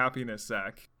imply happiness,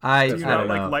 Zach. Do you not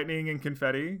like lightning and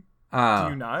confetti? Do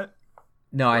you not?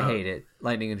 No, I hate it.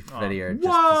 Lightning and confetti are just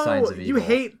the signs of evil.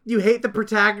 You hate the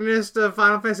protagonist of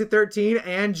Final Fantasy 13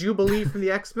 and Jubilee from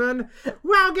the X-Men?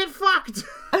 Well, get fucked.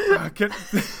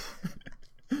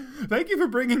 Thank you for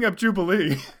bringing up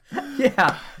Jubilee.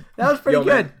 Yeah, that was pretty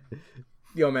good.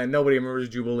 Man, nobody remembers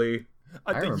Jubilee.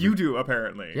 You do,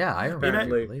 apparently. Yeah, I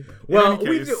remember. Well,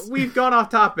 we've gone off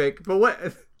topic, but what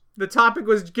the topic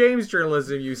was games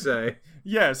journalism, you say?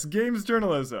 Yes, games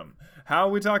journalism. How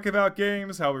we talk about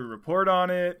games, how we report on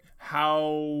it, how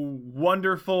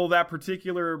wonderful that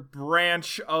particular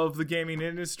branch of the gaming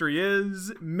industry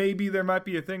is. Maybe there might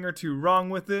be a thing or two wrong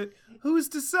with it. Who's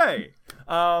to say?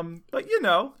 But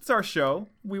it's our show.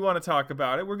 We want to talk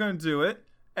about it. We're going to do it.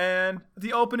 And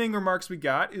the opening remarks we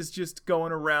got is just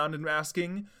going around and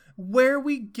asking where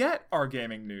we get our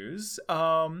gaming news.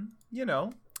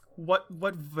 what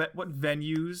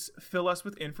venues fill us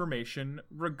with information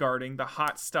regarding the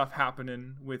hot stuff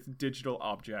happening with digital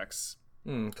objects.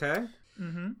 Okay.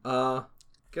 Mm-hmm.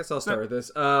 Guess I'll start with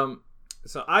this.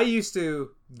 So I used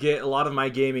to get a lot of my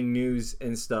gaming news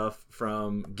and stuff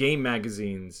from game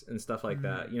magazines and stuff like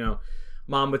that. You know,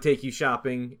 Mom would take you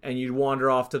shopping and you'd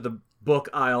wander off to the book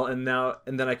aisle, and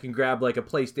then I can grab like a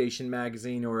PlayStation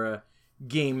magazine or a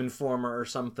Game Informer or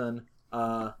something.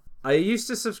 I used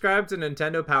to subscribe to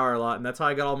Nintendo Power a lot, and that's how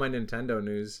I got all my Nintendo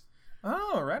news.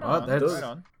 Oh, right on. Right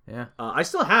on. Yeah. I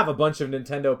still have a bunch of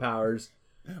Nintendo Powers.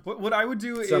 What I would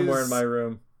do somewhere is, in my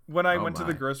room. When I went to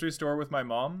the grocery store with my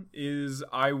mom, is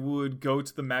I would go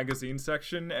to the magazine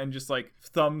section and just like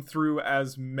thumb through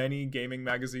as many gaming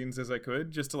magazines as I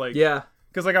could, just to like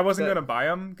because like I wasn't gonna buy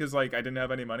them because like I didn't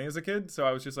have any money as a kid, so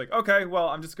I was just like, okay, well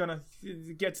I'm just gonna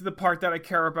get to the part that I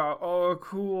care about. Oh,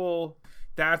 cool,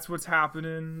 that's what's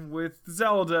happening with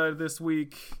Zelda this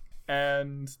week,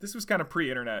 and this was kind of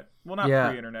pre-internet. Well, not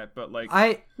pre-internet, but like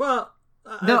I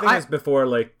think it's before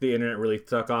like the internet really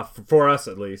took off for us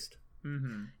at least.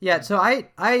 Mm-hmm. Yeah, so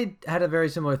I had a very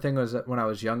similar thing when I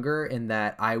was younger, in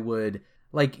that I would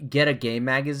like get a game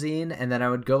magazine and then I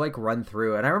would go like run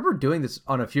through, and I remember doing this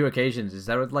on a few occasions, is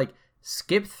that I would like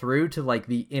skip through to like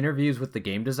the interviews with the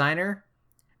game designer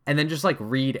and then just like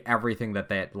read everything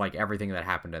that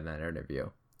happened in that interview.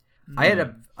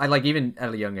 I like even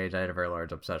at a young age I had a very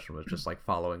large obsession with just like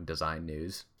following design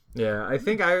news. Yeah, I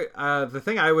think the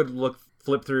thing I would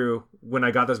flip through when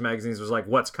I got those magazines was like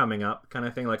what's coming up kind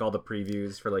of thing, like all the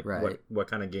previews for like what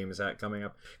kind of game is that coming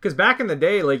up, because back in the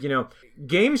day, like, you know,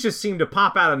 games just seemed to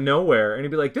pop out of nowhere and it'd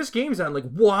be like, this game's out,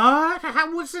 like, what,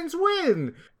 how, since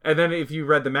when? And then if you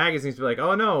read the magazines, you'd be like,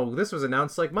 oh no, this was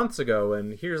announced like months ago,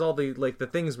 and here's all the like the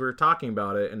things we were talking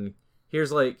about it, and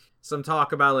here's like some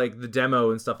talk about like the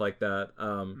demo and stuff like that.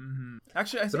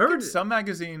 Actually, I think in some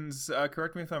magazines,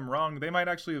 correct me if I'm wrong, they might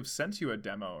actually have sent you a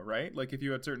demo, right? Like if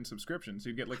you had certain subscriptions,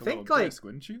 you'd get like a little disc,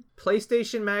 wouldn't you?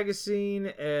 PlayStation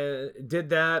Magazine did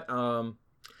that. I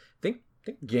think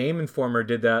Game Informer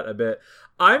did that a bit.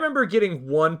 I remember getting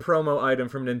one promo item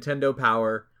from Nintendo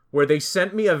Power where they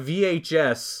sent me a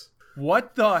VHS.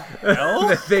 What the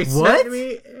hell? They sent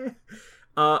me.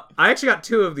 I actually got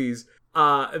two of these.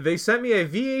 They sent me a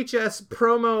VHS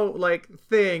promo like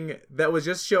thing that was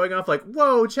just showing off like,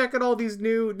 whoa, check out all these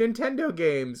new Nintendo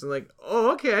games. And like,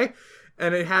 oh, okay.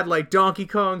 And it had like Donkey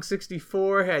Kong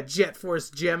 64, had Jet Force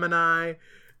Gemini.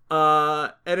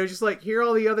 And it was just like, here are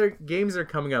all the other games that are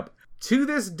coming up. To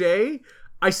this day,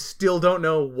 I still don't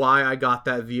know why I got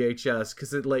that VHS,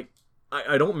 because it like,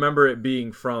 I don't remember it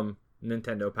being from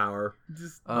Nintendo Power.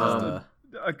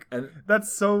 And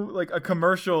that's so like a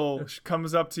commercial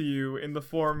comes up to you in the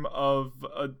form of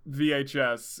a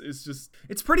VHS.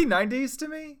 It's pretty 90s to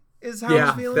me, is how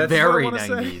I'm feeling. That's very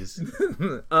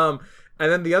 90s.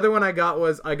 And then the other one I got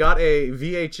a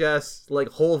VHS like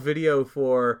whole video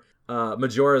for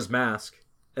Majora's Mask,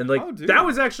 and like that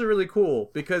was actually really cool,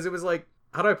 because it was like,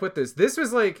 how do I put this? This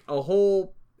was like a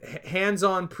whole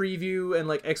hands-on preview and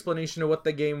like explanation of what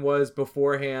the game was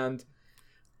beforehand.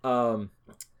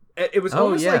 It was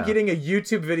almost like getting a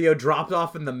YouTube video dropped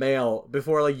off in the mail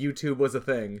before like YouTube was a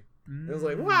thing. It was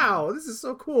like, wow, this is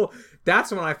so cool.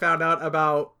 That's when I found out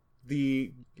about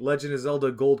the Legend of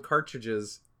Zelda gold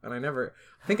cartridges, and I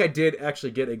think I did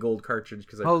actually get a gold cartridge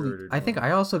because I pre-ordered one. I think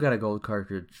I also got a gold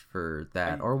cartridge for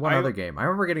that, or one other game. I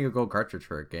remember getting a gold cartridge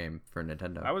for a game for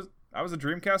Nintendo. I was a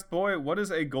Dreamcast boy. What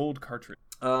is a gold cartridge?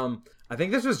 I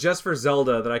think this was just for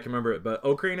Zelda that I can remember it, but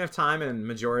Ocarina of Time and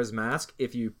Majora's Mask,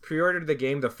 if you pre-ordered the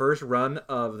game, the first run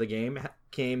of the game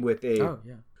came with a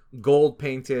gold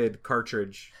painted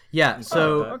cartridge. Yeah,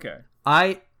 so okay.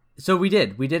 We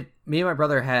did. Me and my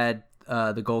brother had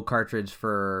the gold cartridge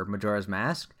for Majora's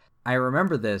Mask. I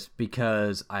remember this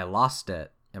because I lost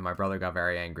it, and my brother got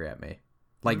very angry at me.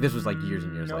 Like, this was like years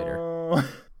and years later.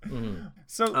 Mm-hmm.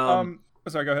 So,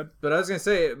 sorry, go ahead. But I was going to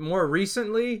say, more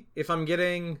recently, if I'm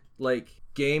getting, like,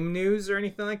 game news or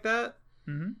anything like that,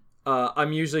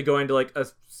 I'm usually going to, like, a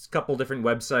couple different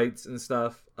websites and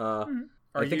stuff. I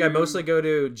think I mostly go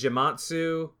to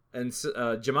Gematsu, and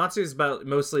Gematsu is about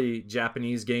mostly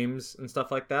Japanese games and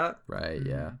stuff like that. Right,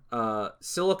 yeah.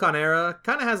 Silicon Era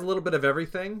kind of has a little bit of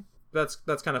everything. That's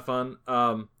kind of fun.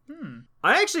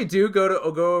 I actually do go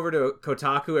over to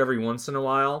Kotaku every once in a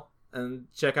while and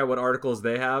check out what articles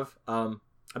they have. I'm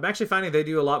actually finding they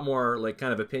do a lot more like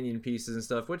kind of opinion pieces and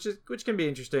stuff, which can be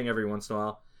interesting every once in a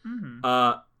while.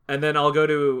 And then I'll go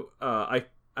to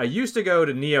I used to go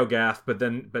to NeoGAF,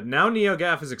 but now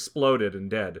NeoGAF has exploded and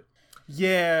dead.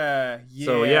 Yeah.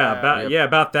 So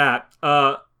about that.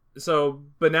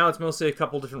 but now it's mostly a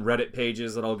couple different Reddit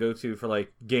pages that I'll go to for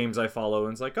like games I follow,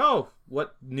 and it's like, oh,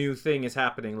 what new thing is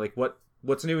happening? Like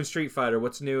what's new in Street Fighter?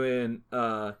 What's new in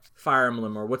Fire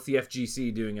Emblem? Or what's the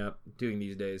FGC doing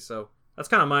these days? So that's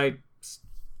kind of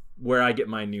where I get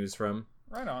my news from.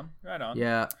 Right on.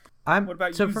 Yeah. What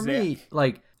about so you, for Zach? me,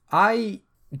 like, I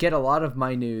get a lot of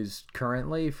my news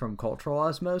currently from cultural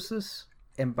osmosis.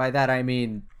 And by that, I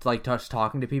mean, like, just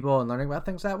talking to people and learning about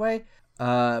things that way.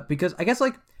 Because I guess,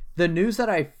 like, the news that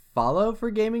I follow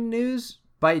for gaming news,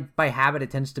 by habit, it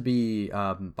tends to be,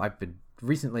 I've been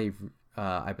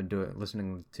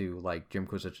listening to, like, Jim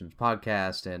Quisichen's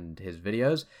podcast and his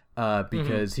videos,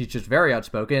 because he's just very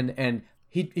outspoken. And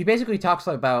he basically talks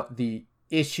about the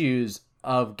issues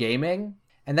of gaming,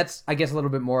 and that's, I guess, a little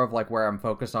bit more of like where I'm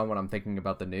focused on when I'm thinking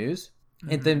about the news.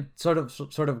 And then sort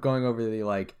of going over the,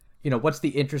 like, you know, what's the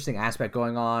interesting aspect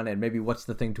going on, and maybe what's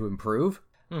the thing to improve.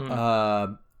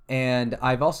 And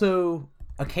I've also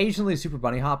occasionally Super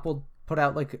Bunny Hop will put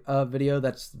out like a video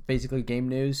that's basically game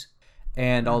news,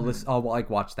 and I'll like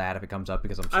watch that if it comes up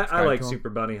because I'm subscribed I like to him. Super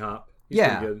Bunny Hop. He's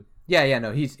Yeah. pretty good. Yeah,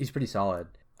 no, he's pretty solid.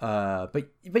 But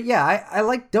yeah, I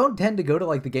like don't tend to go to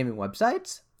like the gaming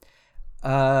websites,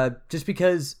 just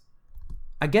because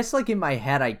I guess like in my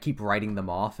head I keep writing them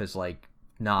off as like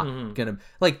not gonna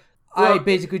like. Well, I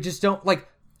basically just don't like.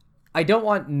 I don't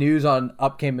want news on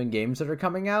upcoming games that are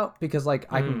coming out because like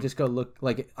I can just go look,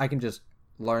 like I can just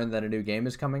learn that a new game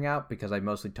is coming out because I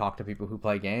mostly talk to people who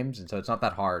play games, and so it's not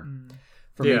that hard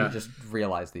for me to just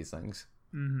realize these things.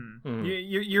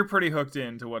 You're pretty hooked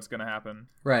into what's going to happen,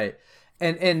 right?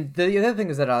 And the other thing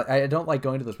is that I don't like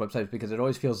going to those websites because it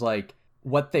always feels like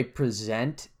what they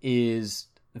present is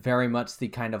very much the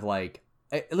kind of like,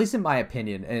 at least in my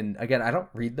opinion, and again, I don't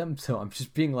read them, so I'm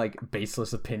just being like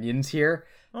baseless opinions here.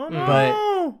 Oh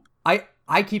no! But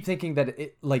I keep thinking that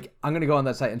it, like, I'm gonna go on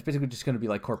that site and it's basically just gonna be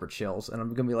like corporate shills, and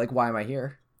I'm gonna be like, why am I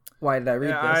here? Why did I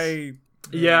read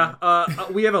this? We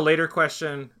have a later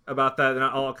question about that, and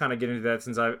I'll kind of get into that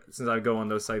since I go on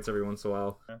those sites every once in a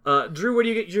while. Drew, where do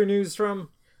you get your news from?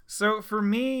 So for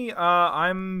me,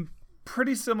 I'm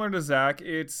pretty similar to Zach.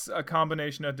 It's a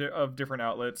combination of different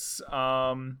outlets.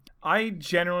 I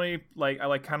generally like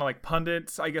kind of like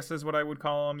pundits, I guess is what I would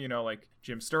call them. You know, like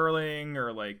Jim Sterling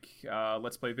or like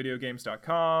Let's Play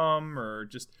Videogames.com or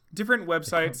just different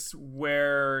websites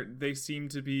where they seem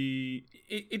to be.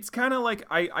 It's kind of like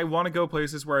I want to go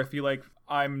places where I feel like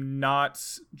I'm not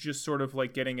just sort of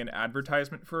like getting an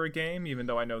advertisement for a game, even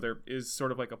though I know there is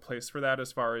sort of like a place for that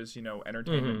as far as, you know,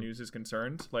 entertainment news is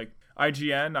concerned. Like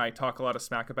IGN, I talk a lot of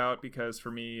smack about because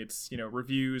for me it's, you know,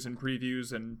 reviews and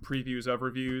previews of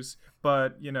reviews.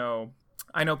 But, you know,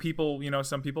 I know people, you know,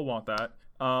 some people want that.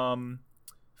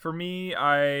 For me,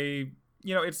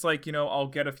 you know, it's like, you know, I'll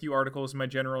get a few articles in my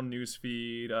general news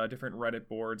feed, different Reddit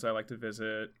boards I like to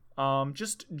visit.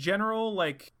 Just general,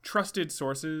 like, trusted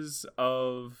sources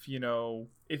of, you know,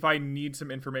 if I need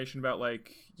some information about,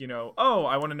 like, you know, oh,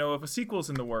 I want to know if a sequel's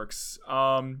in the works.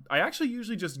 I actually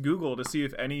usually just Google to see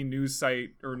if any news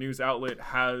site or news outlet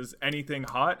has anything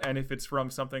hot and if it's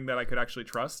from something that I could actually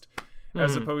trust.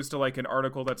 As opposed to like an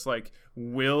article that's like,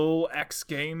 will X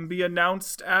game be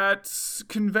announced at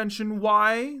Convention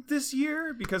Y this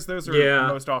year? Because those are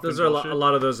most often those are a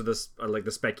lot of those are like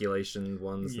the speculation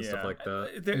ones and stuff like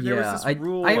that. There was this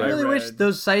rule I really wish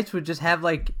those sites would just have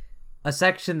like a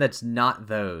section that's not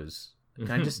those.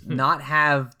 Kind of just not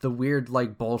have the weird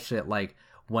like bullshit like,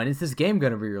 when is this game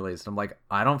going to be released? I'm like,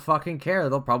 I don't fucking care.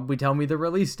 They'll probably tell me the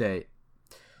release date.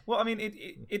 Well, I mean,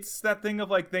 it's that thing of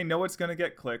like they know it's gonna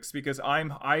get clicks because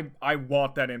I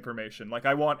want that information. Like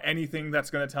I want anything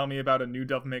that's gonna tell me about a new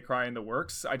Devil May Cry in the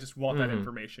works. I just want that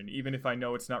information, even if I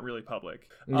know it's not really public.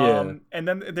 Yeah. And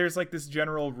then there's like this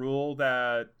general rule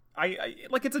that I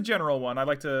like. It's a general one. I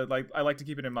like to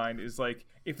keep it in mind. Is like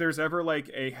if there's ever like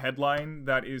a headline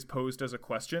that is posed as a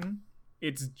question,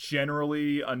 it's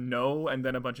generally a no and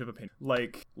then a bunch of opinions.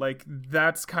 Like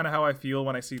that's kind of how I feel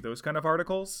when I see those kind of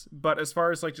articles. But as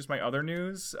far as like just my other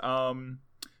news,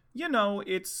 you know,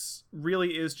 it's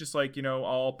really is just like, you know,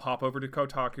 I'll pop over to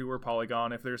Kotaku or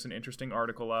Polygon if there's an interesting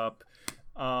article up.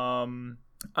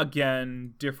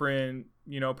 Again, different,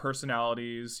 you know,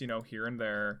 personalities, you know, here and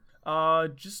there.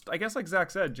 Just I guess like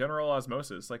Zach said, general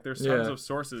osmosis. Like there's tons of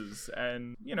sources,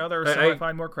 and you know there are some I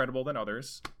find more credible than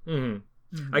others.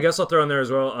 I guess I'll throw in there as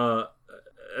well.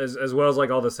 As well as like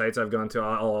all the sites I've gone to,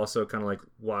 I'll also kind of like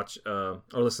watch or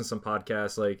listen to some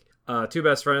podcasts. Like two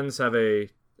best friends have a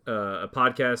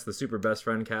podcast, the Super Best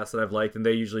Friend Cast, that I've liked, and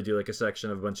they usually do like a section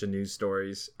of a bunch of news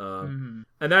stories. And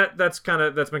that's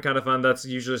been kind of fun. That's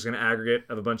usually just an aggregate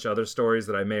of a bunch of other stories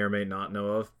that I may or may not know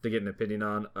of to get an opinion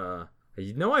on.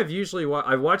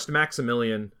 I've watched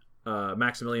Maximilian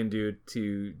Dude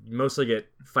to mostly get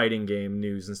fighting game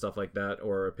news and stuff like that,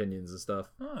 or opinions and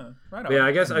stuff. Oh, right on. But yeah,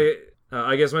 I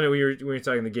guess when we were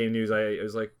talking the game news, I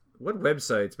was like, what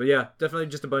websites? But yeah, definitely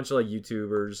just a bunch of like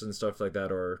YouTubers and stuff like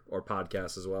that, or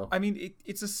podcasts as well. I mean,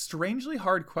 it's a strangely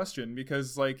hard question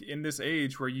because like in this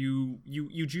age where you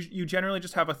generally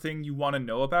just have a thing you want to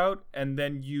know about, and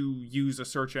then you use a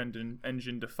search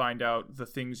engine to find out the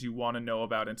things you want to know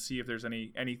about and see if there's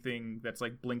anything that's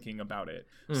like blinking about it.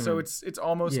 Mm-hmm. So it's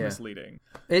almost misleading.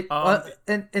 And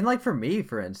like for me,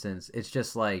 for instance, it's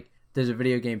just like there's a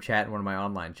video game chat in one of my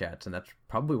online chats, and that's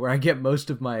probably where I get most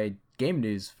of my game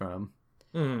news from.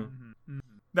 Mm-hmm.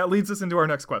 That leads us into our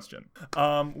next question,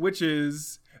 which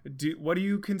is, what do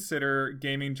you consider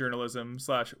gaming journalism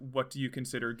 / what do you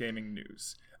consider gaming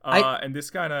news? And this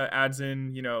kind of adds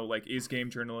in, like, is game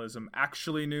journalism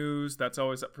actually news? That's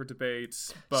always up for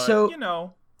debates. But,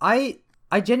 I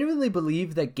genuinely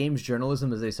believe that games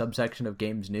journalism is a subsection of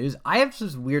games news. I have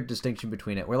this weird distinction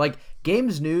between it, where, like,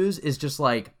 games news is just,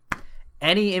 like,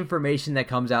 any information that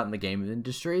comes out in the game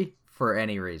industry for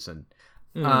any reason.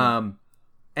 And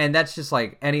that's just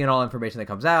like any and all information that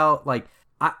comes out. Like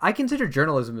I consider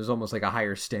journalism as almost like a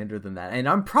higher standard than that, and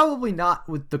I'm probably not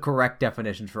with the correct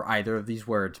definitions for either of these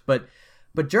words, but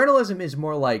journalism is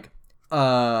more like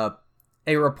a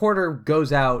reporter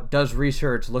goes out, does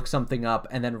research, looks something up,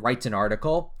 and then writes an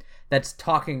article that's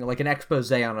talking like an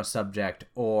expose on a subject,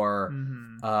 or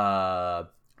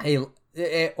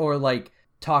or like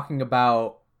talking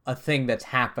about a thing that's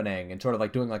happening and sort of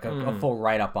like doing like a full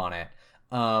write-up on it.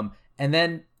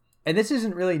 And this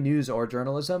isn't really news or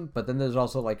journalism, but then there's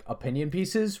also like opinion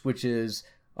pieces, which is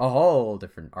a whole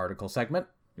different article segment.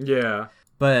 Yeah.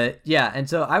 But yeah, and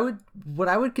so what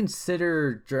I would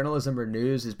consider journalism or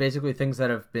news is basically things that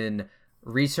have been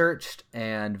researched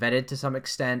and vetted to some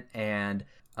extent and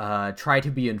try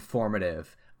to be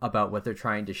informative about what they're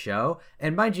trying to show.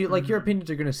 And mind you, like your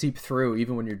opinions are going to seep through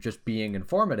even when you're just being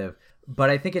informative. But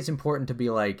I think it's important to be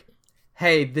like,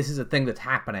 hey, this is a thing that's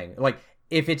happening. Like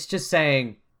if it's just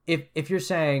saying, if you're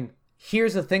saying,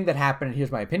 here's a thing that happened and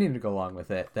here's my opinion to go along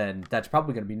with it, then that's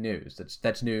probably going to be news.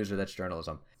 That's news or that's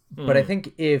journalism. But I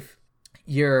think if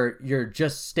you're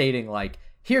just stating like,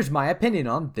 here's my opinion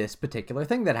on this particular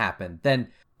thing that happened, then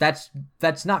that's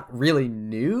not really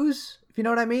news, if you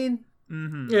know what I mean.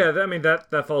 Mm-hmm. Yeah, I mean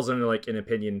that falls under like an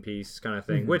opinion piece kind of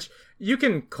thing, which you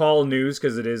can call news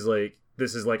because it is like,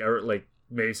 this is like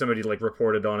maybe somebody like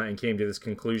reported on it and came to this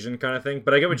conclusion kind of thing.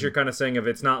 But I get what you're kind of saying. If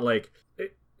it's not like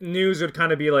news would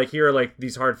kind of be like, here are like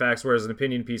these hard facts, whereas an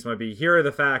opinion piece might be, here are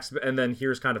the facts, and then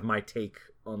here's kind of my take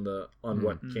on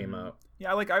what came out.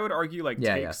 Yeah, like I would argue like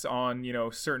takes on,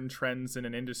 certain trends in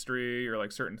an industry or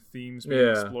like certain themes being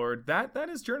explored. That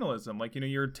is journalism. Like,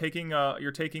 you're taking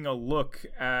a look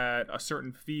at a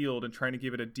certain field and trying to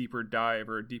give it a deeper dive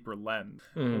or a deeper lens.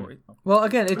 Well,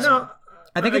 again,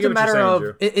 I think it's a matter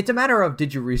of it's a matter of,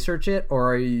 did you research it,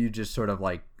 or are you just sort of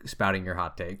like spouting your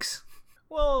hot takes?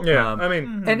 Well, yeah, I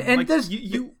mean, and like there's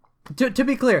to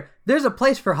be clear, there's a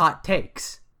place for hot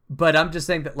takes, but I'm just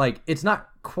saying that like it's not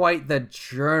quite the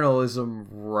journalism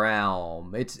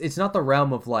realm. It's not the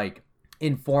realm of like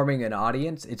informing an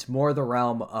audience. It's more the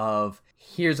realm of,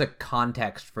 here's a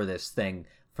context for this thing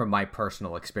from my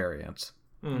personal experience.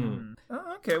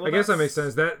 Okay, well, I guess that makes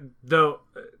sense.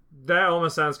 That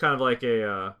almost sounds kind of like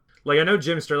a like, I know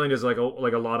Jim Sterling does like a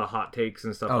lot of hot takes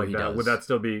and stuff like that. Does. Would that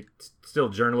still be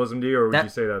journalism to you, or would you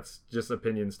say that's just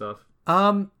opinion stuff?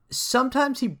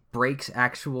 Sometimes he breaks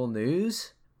actual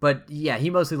news, but yeah, he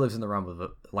mostly lives in the realm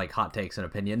of like hot takes and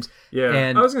opinions. Yeah,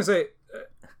 and I was gonna say,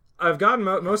 I've gotten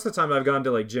most of the time I've gone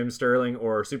to like Jim Sterling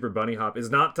or Super Bunny Hop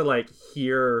is not to like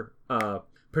hear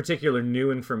particular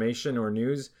new information or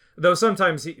news, though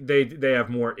sometimes they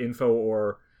have more info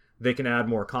or they can add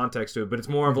more context to it, but it's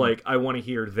more of like, I want to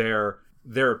hear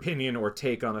their opinion or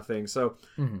take on a thing. So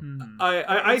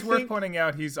I it's worth pointing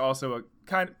out he's also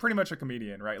pretty much a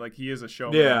comedian, right? Like he is a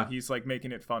showman. Yeah. He's like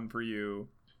making it fun for you.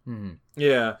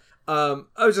 Yeah. I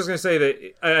was just gonna say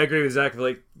that I agree with Zach.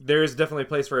 Like there is definitely a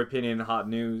place for opinion, hot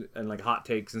news, and like hot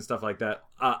takes and stuff like that.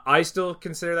 I still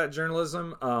consider that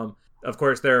journalism. Of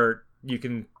course, you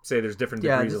can say there's different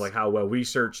degrees of like how well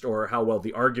researched or how well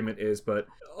the argument is, but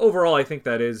overall, I think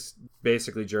that is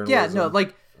basically journalism. Yeah, no,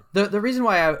 like the reason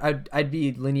why I'd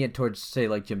be lenient towards say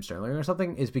like Jim Sterling or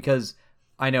something is because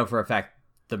I know for a fact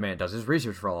the man does his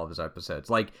research for all of his episodes.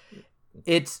 Like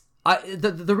it's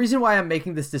the reason why I'm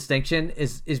making this distinction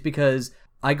is because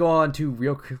I go on to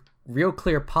Real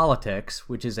Clear Politics,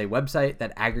 which is a website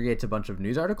that aggregates a bunch of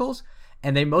news articles,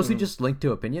 and they mostly just link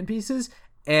to opinion pieces.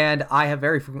 And I have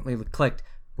very frequently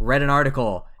read an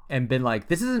article and been like,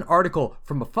 this is an article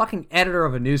from a fucking editor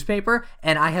of a newspaper,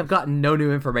 and I have gotten no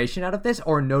new information out of this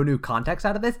or no new context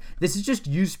out of this. This is just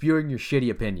you spewing your shitty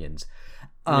opinions.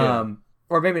 Or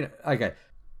maybe, okay,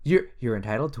 you're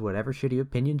entitled to whatever shitty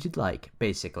opinions you'd like,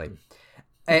 basically.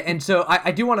 And so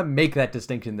I do want to make that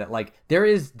distinction that, like, there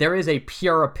is a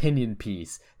pure opinion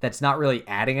piece that's not really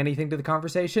adding anything to the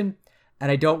conversation,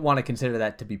 and I don't want to consider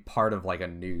that to be part of, like, a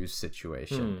news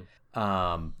situation.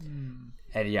 And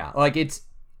yeah, like, it's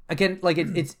again, like,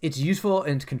 it's useful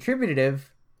and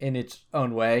contributive in its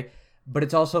own way, but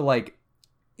it's also like,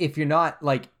 if you're not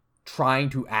like trying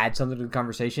to add something to the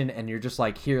conversation and you're just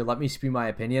like, here, let me spew my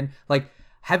opinion, like,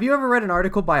 have you ever read an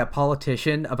article by a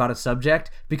politician about a subject?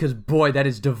 Because boy, that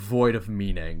is devoid of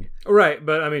meaning. Right,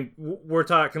 but I mean, we're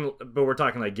talking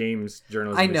like games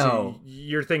journalism. I know. So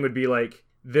your thing would be like,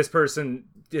 this person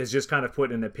has just kind of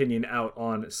put an opinion out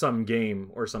on some game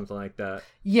or something like that.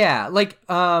 Yeah, like,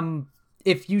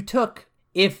 if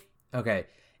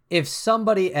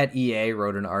somebody at EA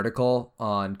wrote an article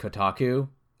on Kotaku,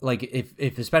 like,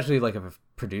 if especially like if a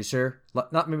producer,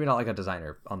 maybe not like a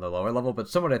designer on the lower level, but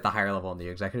someone at the higher level on the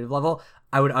executive level,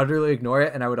 I would utterly ignore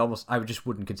it, and I just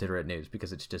wouldn't consider it news,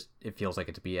 because it feels like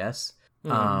it's BS.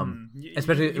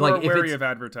 Especially you like are if wary it's of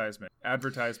advertisement.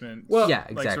 Well, yeah,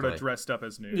 exactly. Like, sort of dressed up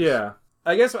as news. Yeah,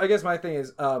 I guess my thing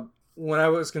is, when I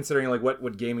was considering like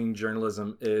what gaming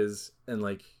journalism is and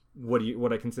like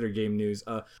what I consider game news,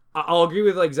 I'll agree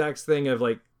with like Zach's thing of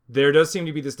like, there does seem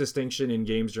to be this distinction in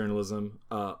games journalism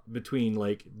between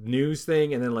like news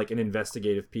thing and then like an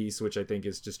investigative piece, which I think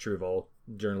is just true of all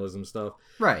journalism stuff.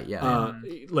 Right. Yeah.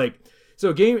 Like,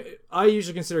 so I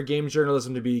usually consider games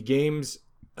journalism to be games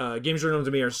journalism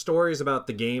to me are stories about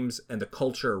the games and the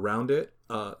culture around it.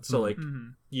 So like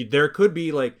there could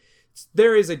be like,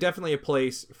 there is definitely a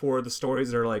place for the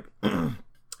stories that are like,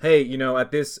 hey, you know,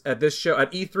 at this show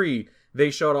at E3, they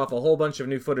showed off a whole bunch of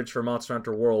new footage for Monster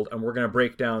Hunter World, and we're going to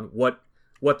break down what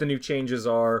the new changes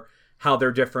are, how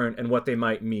they're different, and what they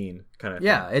might mean, kind of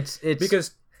yeah, thing. It's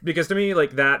because to me,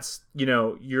 like, that's, you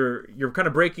know, you're kind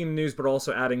of breaking the news, but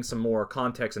also adding some more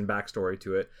context and backstory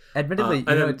to it. Admittedly,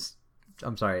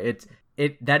 I'm sorry,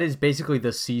 that is basically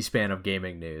the C-SPAN of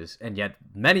gaming news, and yet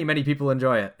many people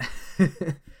enjoy it.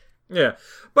 Yeah,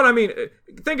 but I mean,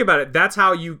 think about it. That's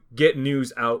how you get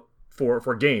news out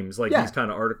for games, like these kind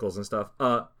of articles and stuff.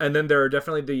 And then there are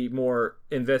definitely the more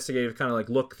investigative kind of like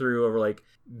look through over like,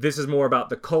 this is more about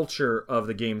the culture of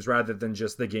the games rather than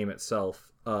just the game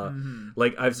itself.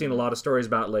 Like, I've seen a lot of stories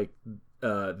about like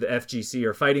the FGC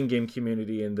or fighting game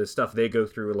community and the stuff they go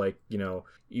through, like, you know,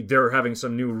 they're having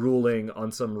some new ruling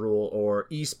on some rule, or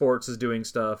esports is doing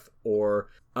stuff, or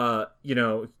you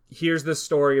know, here's this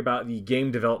story about the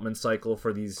game development cycle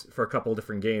for a couple of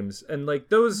different games. And like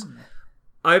those,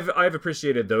 I've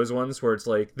appreciated those ones where it's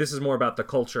like, this is more about the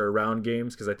culture around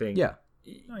games, because I think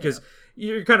because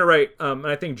you're kind of right, and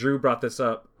I think Drew brought this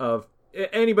up, of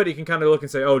anybody can kind of look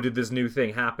and say, oh, did this new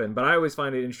thing happen? But I always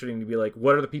find it interesting to be like,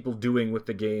 what are the people doing with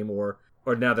the game, or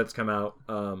now that's come out.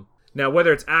 Now,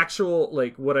 whether it's actual,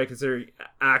 like what I consider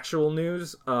actual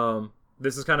news,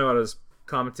 this is kind of what I was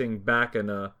commenting back, and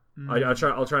I'll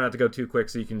try not to go too quick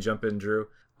so you can jump in, Drew.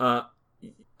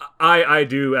 I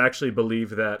do actually believe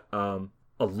that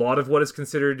a lot of what is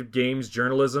considered games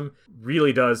journalism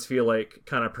really does feel like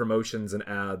kind of promotions and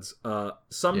ads.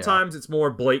 Sometimes it's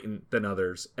more blatant than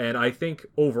others, and I think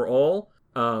overall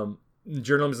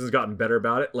journalism has gotten better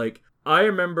about it. Like, I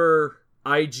remember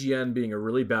IGN being a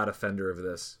really bad offender of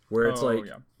this, where it's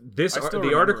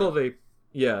the article they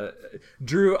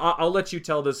Drew, I'll let you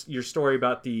tell your story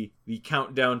about the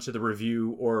countdown to the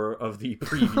review or of the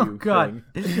preview thing.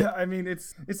 Yeah, I mean,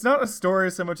 it's not a story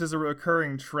so much as a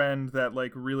recurring trend that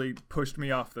like really pushed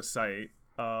me off the site.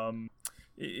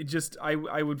 It just,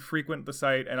 I would frequent the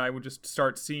site and I would just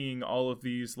start seeing all of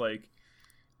these, like,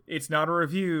 it's not a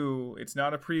review, it's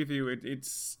not a preview,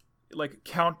 it's like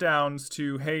countdowns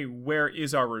to, hey, where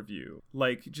is our review?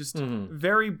 Like, just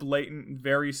very blatant,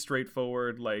 very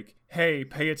straightforward, like, hey,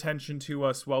 pay attention to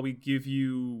us while we give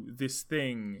you this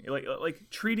thing. Like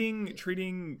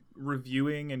treating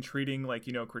reviewing and treating, like,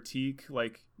 you know, critique,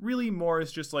 like, really more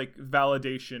as just like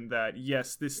validation that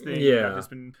yes, this thing has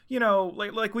been, you know,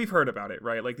 like we've heard about it,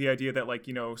 right? Like the idea that, like,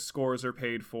 you know, scores are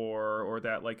paid for, or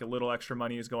that like a little extra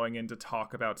money is going in to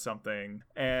talk about something.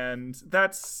 And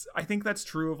I think that's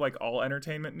true of like all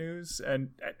entertainment news. And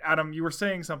Adam, you were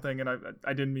saying something, and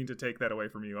I didn't mean to take that away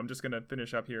from you. I'm just gonna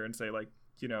finish up here and say, like,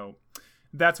 you know,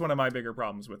 that's one of my bigger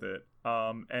problems with it.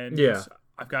 I'm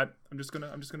just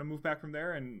gonna move back from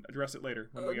there and address it later.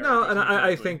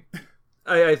 I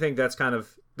think that's kind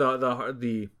of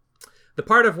the the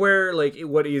part of where like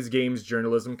what is games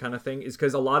journalism kind of thing is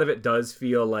because a lot of it does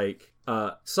feel like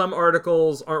some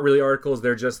articles aren't really articles,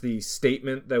 they're just the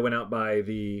statement that went out by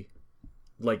the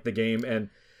game. And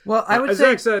well, I would as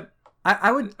say Zach said,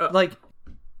 I would like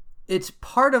it's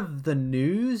part of the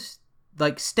news.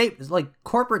 Like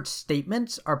corporate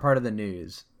statements are part of the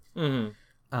news. Mm-hmm.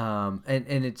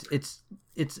 And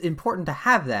it's important to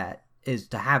have that, is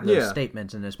to have those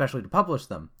statements, and especially to publish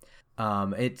them.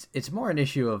 It's more an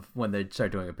issue of when they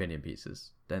start doing opinion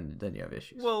pieces, then you have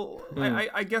issues. Well,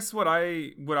 I guess what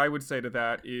I would say to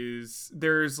that is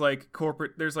there's like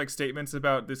statements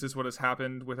about this is what has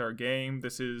happened with our game.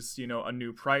 This is, a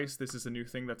new price. This is a new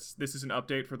thing. This is an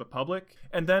update for the public.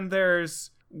 And then there's,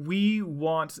 we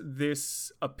want this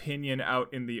opinion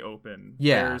out in the open.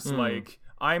 Yeah. There's like,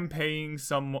 I'm paying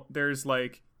there's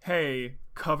like, hey,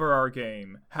 cover our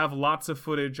game. Have lots of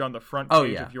footage on the front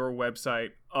page of your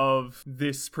website of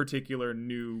this particular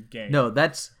new game. No,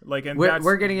 that's like, and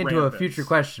we're getting into a future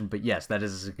question, but yes, that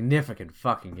is a significant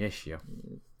fucking issue.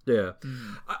 Yeah.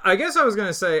 I guess I was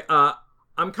gonna say, I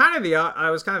was kind of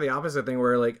the opposite thing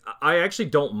where like I actually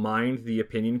don't mind the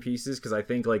opinion pieces because I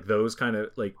think like those kind of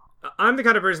like I'm the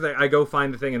kind of person that I go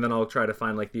find the thing and then I'll try to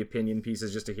find like the opinion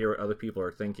pieces just to hear what other people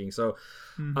are thinking. So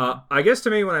I guess to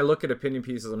me when I look at opinion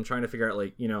pieces, I'm trying to figure out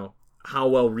like, how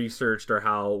well researched or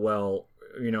how well,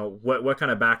 what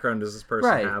kind of background does this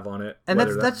person have on it. And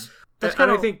that's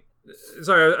kind of, I think,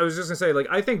 sorry, I was just gonna say like,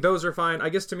 I think those are fine. I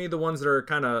guess to me, the ones that are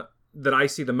kind of, that I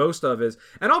see the most of is,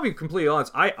 and I'll be completely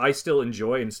honest, I still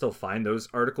enjoy and still find those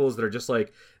articles that are just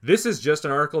like, this is just an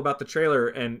article about the trailer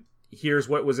and here's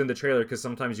what was in the trailer, because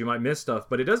sometimes you might miss stuff,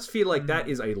 but it does feel like that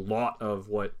is a lot of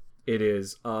what it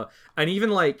is. And even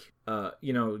like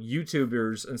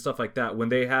YouTubers and stuff like that, when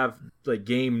they have like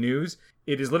game news,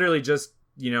 it is literally just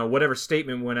whatever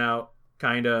statement went out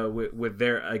kind of with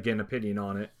their again opinion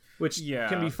on it, which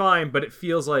can be fine, but it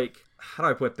feels like, how do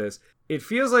I put this, it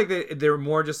feels like they're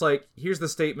more just like, here's the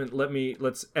statement,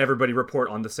 let's everybody report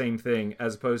on the same thing,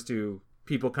 as opposed to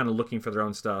people kind of looking for their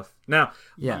own stuff. Now,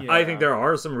 I think there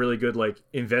are some really good like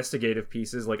investigative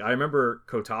pieces. Like I remember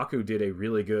Kotaku did a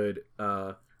really good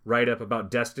write-up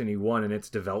about Destiny 1 and its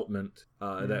development.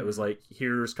 That was like,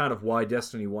 here's kind of why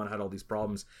Destiny 1 had all these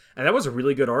problems. And that was a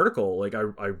really good article. Like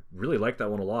I really liked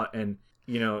that one a lot. And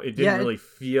it didn't really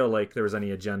feel like there was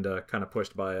any agenda kind of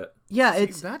pushed by it. Yeah,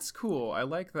 that's cool. I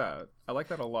like that. I like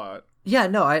that a lot. Yeah,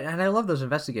 no, I love those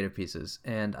investigative pieces,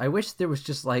 and I wish there was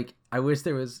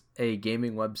a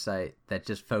gaming website that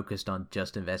just focused on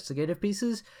just investigative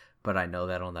pieces, but I know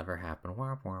that'll never happen.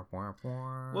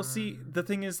 Well, see, the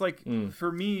thing is, like,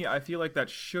 for me, I feel like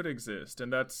that should exist,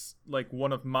 and that's like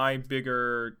one of my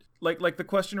bigger, like the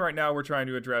question right now we're trying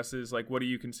to address is like, what do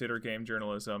you consider game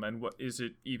journalism, and what is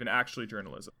it even actually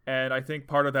journalism? And I think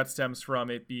part of that stems from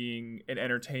it being an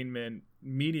entertainment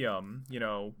medium,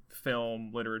 film,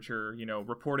 literature,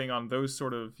 reporting on those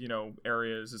sort of,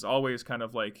 areas is always kind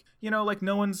of like, like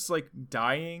no one's like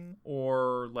dying,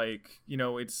 or like,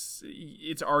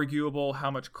 it's arguable how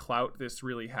much clout this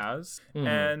really has.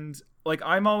 And like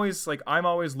I'm always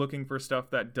looking for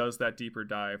stuff that does that deeper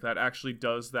dive, that actually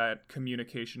does that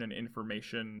communication and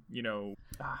information,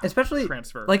 especially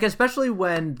transfer. Like especially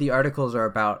when the articles are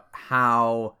about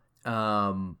how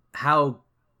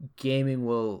gaming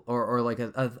will, or like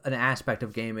an aspect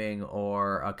of gaming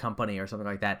or a company or something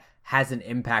like that has an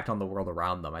impact on the world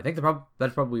around them. I think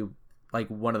that's probably like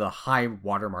one of the high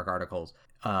watermark articles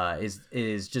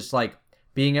is just like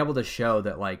being able to show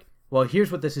that like, well,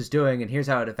 here's what this is doing and here's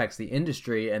how it affects the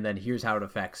industry, and then here's how it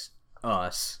affects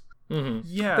us.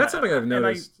 Yeah, that's something I've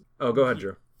noticed. Go ahead,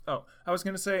 Drew. I was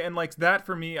gonna say, and like that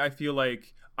for me, I feel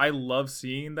like I love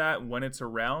seeing that when it's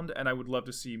around, and I would love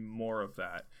to see more of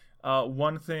that.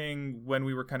 One thing when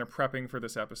we were kind of prepping for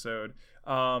this episode,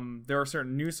 there are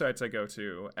certain news sites I go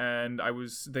to, and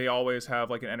they always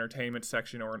have like an entertainment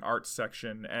section or an arts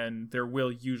section, and there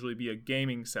will usually be a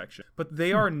gaming section, but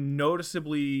they are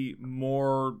noticeably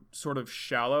more sort of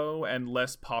shallow and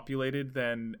less populated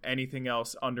than anything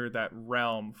else under that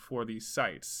realm for these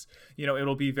sites.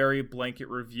 It'll be very blanket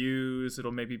reviews,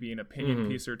 it'll maybe be an opinion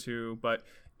piece or two, but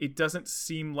it doesn't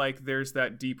seem like there's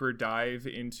that deeper dive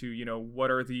into, what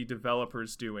are the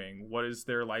developers doing? What is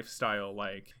their lifestyle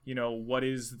like? What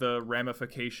is the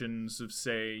ramifications of,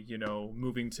 say,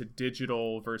 moving to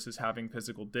digital versus having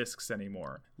physical discs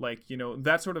anymore? Like,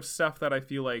 that sort of stuff that I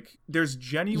feel like there's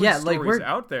genuine stories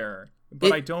out there,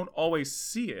 but I don't always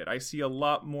see it. I see a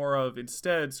lot more of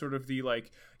instead sort of the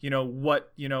like,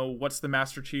 what's the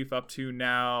Master Chief up to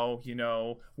now?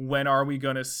 When are we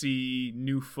going to see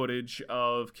new footage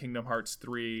of Kingdom Hearts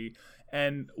 3?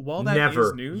 And while that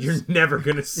is news, you're never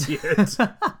gonna see it.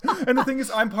 And the thing is,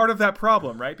 I'm part of that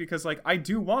problem, right? Because like I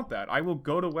do want that. I will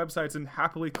go to websites and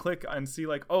happily click and see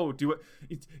like, oh,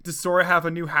 does Sora have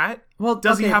a new hat? Well,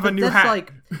 does he have a new hat?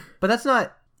 But that's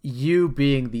not you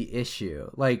being the issue.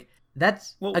 Like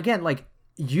again, like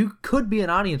you could be an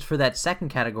audience for that second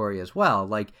category as well.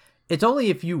 Like it's only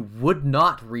if you would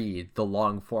not read the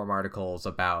long form articles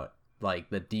about like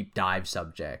the deep dive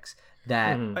subjects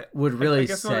that would really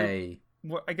say.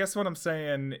 I guess what I'm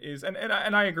saying is, and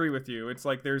I agree with you. It's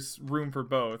like there's room for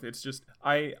both. It's just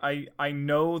I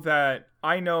know that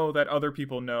other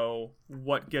people know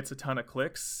what gets a ton of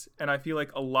clicks, and I feel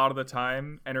like a lot of the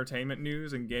time, entertainment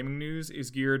news and gaming news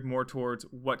is geared more towards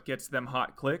what gets them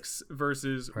hot clicks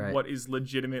versus what is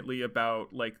legitimately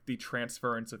about like the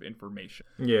transference of information.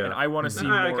 Yeah, and I want to see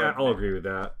more. I'll agree with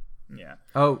that. Yeah.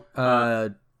 Oh, I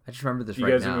just remembered this right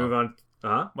now. You guys move on.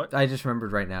 What? I just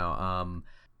remembered right now.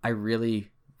 I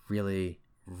really, really,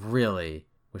 really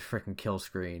wish frickin'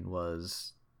 Killscreen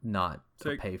was not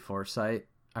a pay-for site.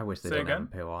 I wish they didn't have a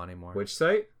paywall anymore. Which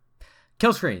site?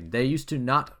 Killscreen. They used to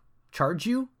not charge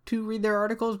you to read their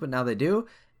articles, but now they do.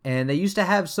 And they used to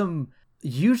have some...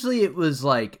 Usually it was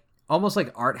like almost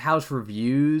like art house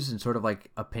reviews and sort of like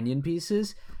opinion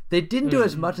pieces. They didn't do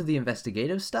as much of the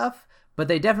investigative stuff, but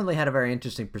they definitely had a very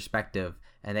interesting perspective,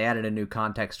 and they added a new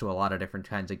context to a lot of different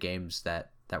kinds of games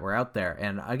that were out there.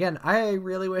 And again, I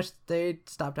really wish they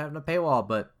stopped having a paywall,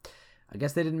 but I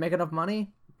guess they didn't make enough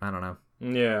money. I don't know.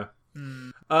 Yeah.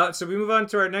 So we move on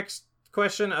to our next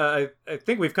question. I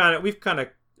think we've kind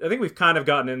of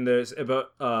gotten in this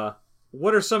about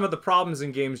what are some of the problems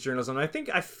in games journalism. I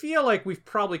feel like we've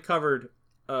probably covered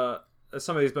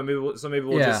some of these, but maybe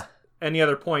we'll just any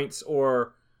other points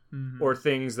or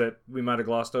things that we might have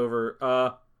glossed over.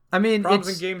 I mean, problems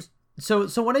in games. So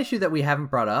one issue that we haven't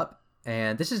brought up,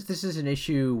 and this is an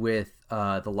issue with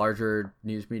the larger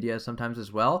news media sometimes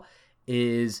as well,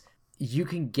 is you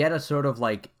can get a sort of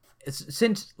like,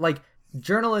 since like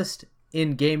journalists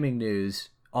in gaming news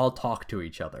all talk to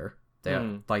each other.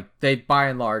 They by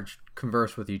and large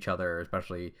converse with each other,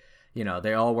 especially,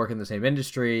 they all work in the same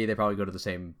industry. They probably go to the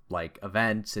same like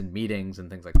events and meetings and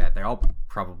things like that. They all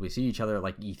probably see each other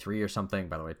like E3 or something.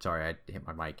 By the way, sorry, I hit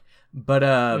my mic. But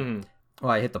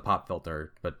well, I hit the pop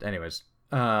filter. But anyways,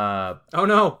 oh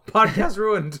no, podcast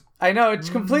ruined. I know, it's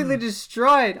completely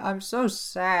destroyed. I'm so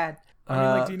sad.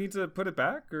 I mean, do you need to put it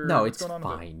back? Or no, what's it's going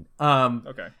on fine.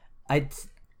 Okay.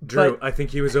 Drew, I think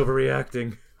he was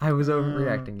overreacting. I was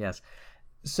overreacting, yes.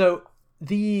 So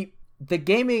the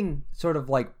gaming sort of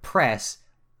like press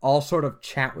all sort of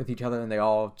chat with each other, and they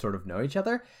all sort of know each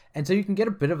other. And so you can get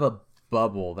a bit of a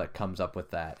bubble that comes up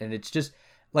with that. And it's just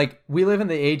like, we live in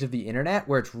the age of the internet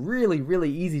where it's really,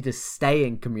 really easy to stay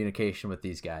in communication with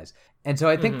these guys. And so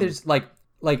I think there's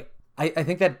I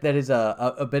think that is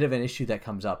a bit of an issue that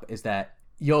comes up, is that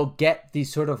you'll get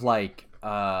these sort of like,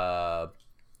 I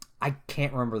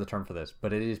can't remember the term for this,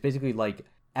 but it is basically like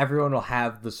everyone will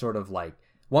have the sort of like,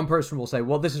 one person will say,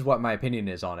 well, this is what my opinion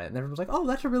is on it. And everyone's like, oh,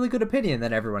 that's a really good opinion.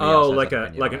 Then everyone else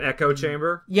has like an echo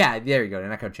chamber? Yeah, there you go,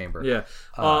 an echo chamber. Yeah.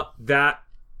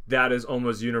 That is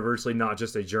almost universally not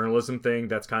just a journalism thing.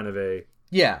 That's kind of an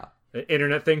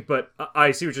internet thing. But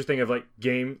I see what you're thinking of, like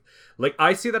game. Like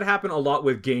I see that happen a lot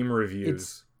with game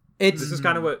reviews. This is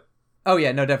kind of what. Oh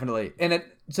yeah, no, definitely. And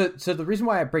so the reason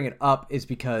why I bring it up is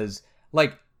because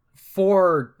like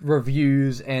for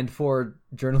reviews and for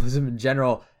journalism in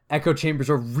general, echo chambers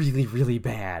are really, really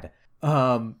bad.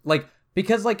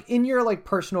 Because like in your like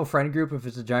personal friend group, if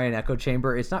it's a giant echo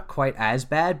chamber, it's not quite as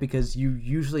bad because you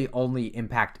usually only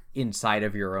impact inside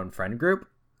of your own friend group.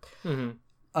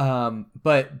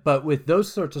 But with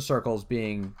those sorts of circles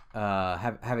being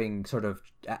having sort of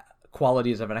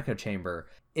qualities of an echo chamber,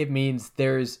 it means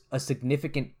there's a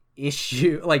significant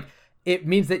issue. Like it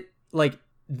means that like,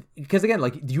 because again,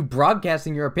 like you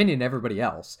broadcasting your opinion to everybody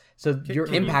else, so your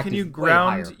impact. Can you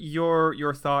ground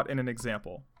your thought in an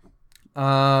example?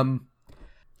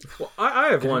 Well, I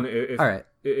have one. All right.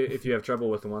 If you have trouble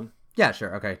with the one. Yeah,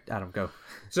 sure. Okay, Adam, go.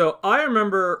 So I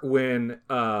remember when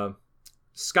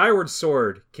Skyward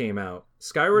Sword came out.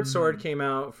 Skyward Sword came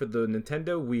out for the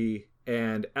Nintendo Wii,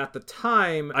 and at the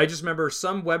time, I just remember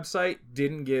some website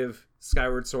didn't give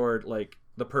Skyward Sword like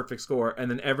the perfect score, and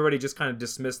then everybody just kind of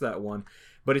dismissed that one.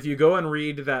 But if you go and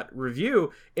read that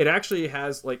review, it actually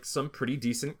has like some pretty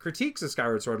decent critiques of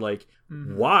Skyward Sword. Like,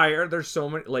 why are there so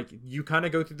many? Like, you kind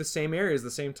of go through the same areas at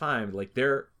the same time. Like,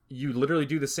 you literally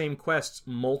do the same quests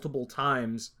multiple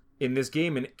times in this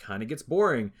game, and it kind of gets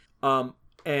boring.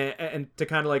 And to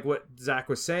kind of like what Zach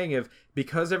was saying,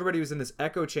 because everybody was in this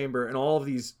echo chamber and all of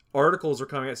these articles were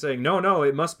coming out saying, no,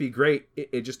 it must be great.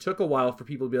 It just took a while for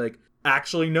people to be like,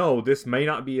 actually, no, this may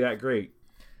not be that great.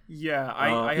 Yeah,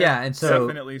 I and so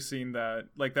definitely seen that.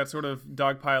 Like that sort of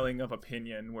dogpiling of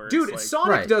opinion where dude, it's like,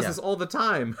 Sonic does this all the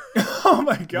time. Oh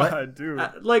my god, dude.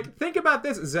 Like think about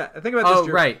this, Zach. Think about this.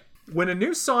 Oh, right. When a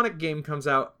new Sonic game comes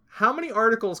out, how many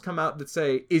articles come out that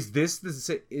say, is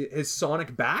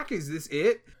Sonic back? Is this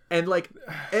it? And like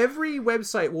every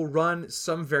website will run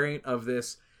some variant of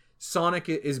this. Sonic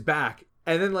is back,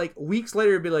 and then like weeks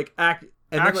later it'd be like,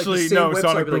 actually, no,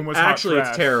 Sonic Boom was actually hot it's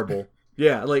trash. terrible.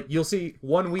 Yeah, like you'll see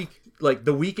 1 week, like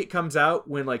the week it comes out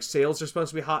when like sales are supposed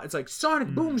to be hot, it's like Sonic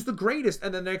Boom's the greatest,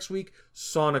 and the next week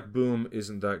Sonic Boom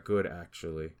isn't that good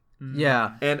actually.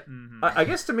 Yeah. And I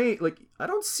guess to me, like I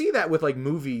don't see that with like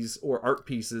movies or art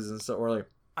pieces and stuff, or like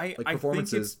I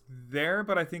performances. think it's there,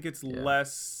 but I think it's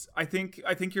less. I think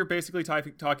you're basically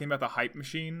talking about the hype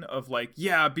machine of like,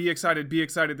 yeah, be excited,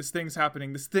 this thing's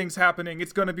happening,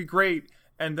 it's gonna be great,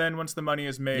 and then once the money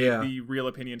is made, the real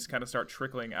opinions kind of start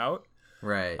trickling out.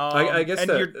 Right. I guess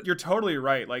and you're totally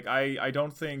right. Like I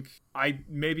don't think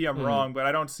maybe I'm wrong, but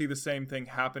I don't see the same thing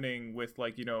happening with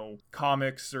like, you know,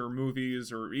 comics or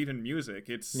movies or even music.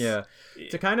 It's to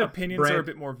kind of opinions are a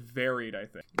bit more varied, I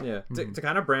think. Yeah. To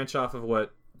kind of branch off of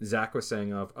what Zach was saying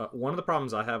one of the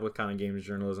problems I have with kind of games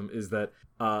journalism is that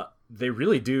they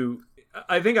really do.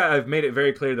 I think I've made it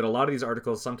very clear that a lot of these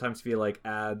articles sometimes feel like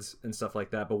ads and stuff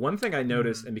like that. But one thing I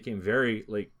noticed and became very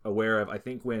like aware of, I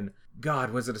think when,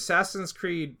 God, was it Assassin's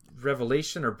Creed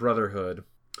Revelation or Brotherhood?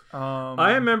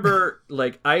 I remember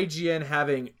like IGN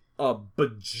having a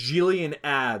bajillion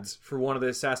ads for one of the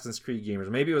Assassin's Creed games.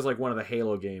 Maybe it was like one of the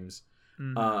Halo games.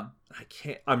 I'm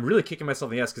really kicking myself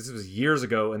in the ass because this was years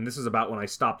ago, and this was about when I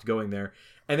stopped going there.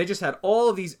 And they just had all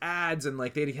of these ads, and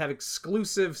like they'd have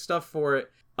exclusive stuff for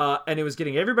it. And it was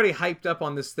getting everybody hyped up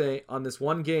on this thing, on this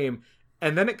one game,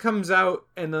 and then it comes out,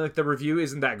 and then like the review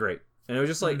isn't that great, and it was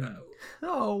just like,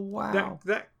 oh wow,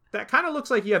 that kind of looks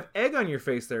like you have egg on your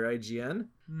face there, IGN.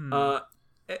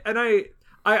 And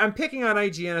I'm picking on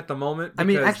IGN at the moment.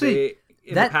 Because actually,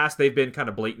 in the past they've been kind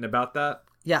of blatant about that.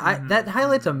 Yeah, that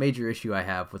highlights a major issue I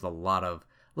have with a lot of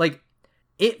like.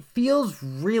 It feels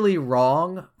really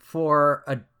wrong for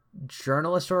a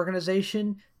journalist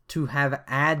organization to have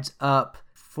ads up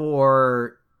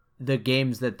for the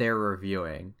games that they're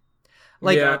reviewing.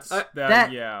 Like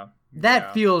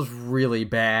that feels really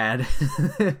bad.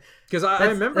 Because I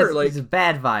remember like it's a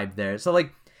bad vibe there. So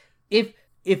like if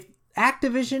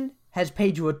Activision has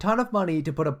paid you a ton of money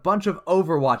to put a bunch of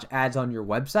Overwatch ads on your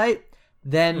website,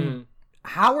 then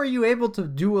how are you able to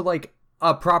do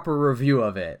a proper review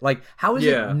of it? Like, how is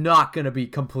it not going to be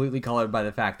completely colored by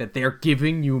the fact that they're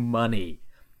giving you money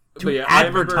to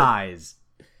advertise?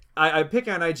 I pick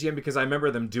on IGN because I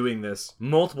remember them doing this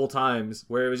multiple times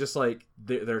where it was just like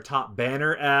their top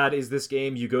banner ad is this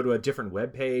game. You go to a different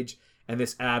web page and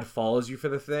this ad follows you for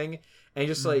the thing. And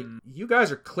just like, you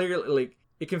guys are clearly like,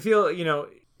 it can feel, you know,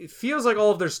 it feels like all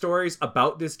of their stories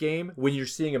about this game when you're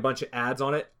seeing a bunch of ads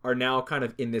on it are now kind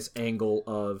of in this angle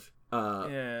of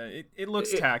it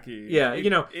looks tacky. Yeah, you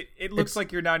know, it looks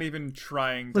like you're not even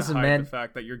trying to hide the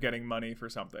fact that you're getting money for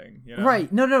something. You know? Right?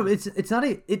 No, it's not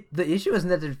the issue isn't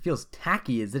that it feels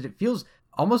tacky; is that it feels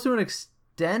almost to an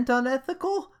extent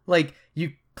unethical. Like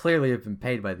you clearly have been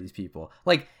paid by these people.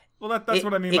 Like, well, that's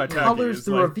what I mean by tacky. It colors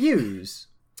the reviews.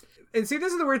 And see,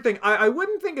 this is the weird thing. I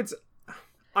wouldn't think it's.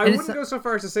 I wouldn't go so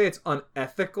far as to say it's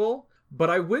unethical. But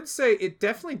I would say it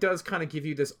definitely does kind of give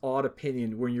you this odd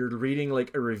opinion when you're reading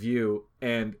like a review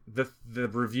and the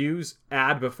review's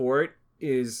ad before it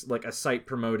is like a site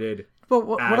promoted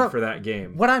ad for that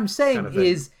game. What I'm saying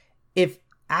is if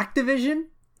Activision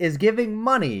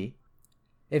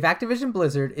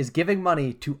Blizzard is giving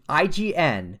money to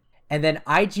IGN and then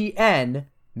IGN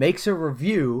makes a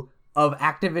review of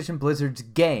Activision Blizzard's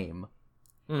game,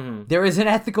 there is an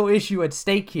ethical issue at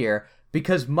stake here.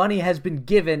 Because money has been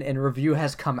given and review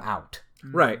has come out.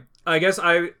 Right. I guess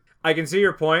I can see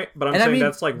your point, but I'm saying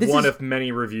that's like one of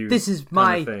many reviews. This is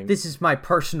my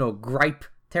personal gripe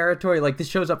territory. Like this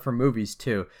shows up for movies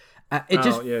too. It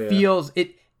just feels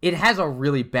it has a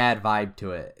really bad vibe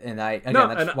to it, and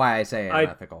that's why I say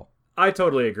unethical. I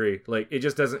totally agree. Like it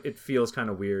just doesn't. It feels kind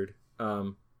of weird.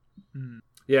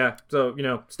 Yeah. So you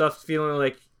know, stuff feeling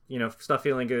like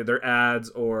they're ads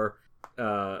or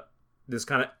this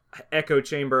kind of echo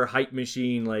chamber hype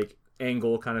machine like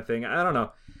angle kind of thing. I don't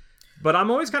know, but I'm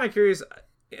always kind of curious,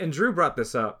 and Drew brought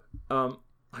this up.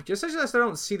 I guess I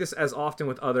don't see this as often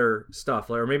with other stuff,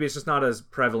 or maybe it's just not as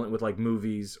prevalent with like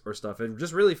movies or stuff. It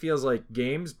just really feels like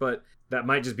games, but that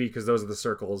might just be because those are the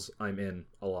circles I'm in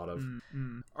a lot of.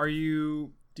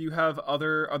 Do you have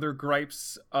other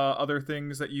gripes, other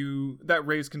things that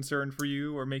raise concern for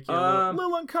you or make you a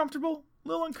little uncomfortable? A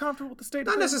little uncomfortable with the state of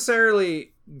things? Not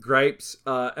necessarily gripes,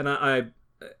 and I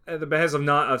at the behest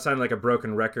of sounding like a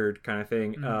broken record kind of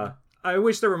thing. I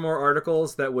wish there were more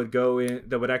articles that would go in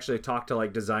that would actually talk to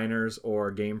like designers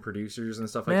or game producers and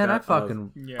stuff like that.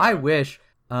 I wish.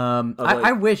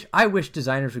 I wish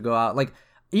designers would go out. Like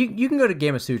you can go to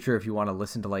Game of Sutra if you want to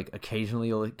listen to like occasionally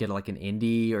you'll get like an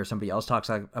indie or somebody else talks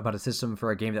like, about a system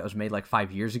for a game that was made like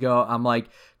 5 years ago. I'm like,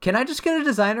 can I just get a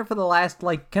designer for the last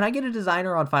can I get a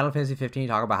designer on Final Fantasy 15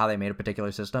 talk about how they made a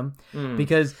particular system?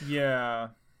 Because that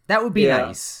would be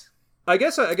nice. I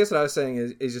guess what I was saying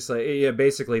is just like,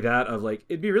 basically that of like,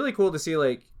 it'd be really cool to see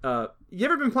like, you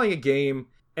ever been playing a game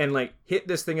and like hit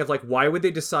this thing of like, why would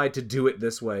they decide to do it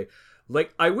this way?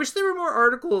 Like, I wish there were more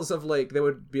articles of like, that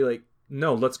would be like,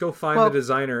 no, let's go find the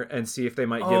designer and see if they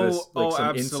might give us like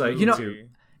some insight into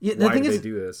why they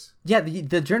do this. Yeah,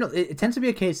 the journal, it tends to be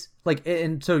a case like,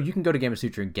 and so you can go to Game of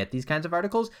Sutra and get these kinds of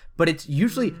articles, but it's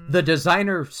usually the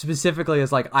designer specifically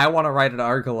is like, I want to write an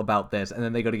article about this, and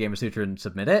then they go to Game of Sutra and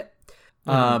submit it.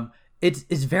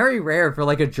 It's very rare for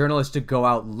like a journalist to go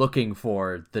out looking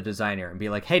for the designer and be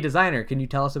like, hey designer, can you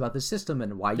tell us about this system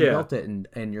and why you built it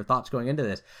and your thoughts going into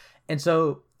this? And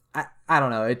so I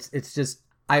don't know, it's just,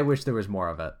 I wish there was more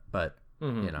of it, but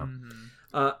you know.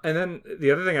 And then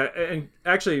the other thing, and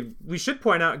actually we should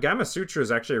point out, Gamma Sutra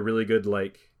is actually a really good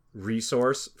like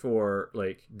resource for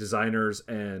like designers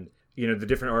and the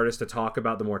different artists to talk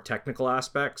about the more technical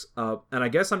aspects. And I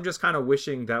guess I'm just kind of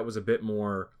wishing that was a bit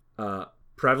more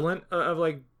prevalent of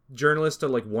like journalists to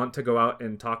like want to go out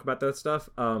and talk about that stuff.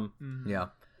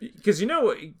 Because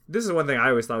this is one thing I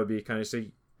always thought would be kind of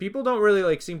see, people don't really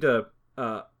like seem to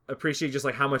appreciate just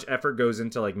like how much effort goes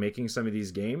into like making some of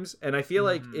these games, and I feel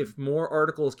like if more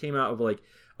articles came out of like,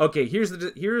 okay, here's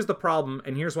the problem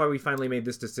and here's why we finally made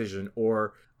this decision,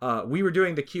 or we were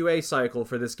doing the QA cycle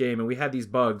for this game and we had these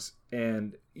bugs,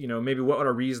 and maybe what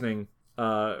our reasoning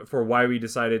for why we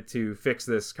decided to fix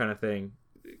this kind of thing,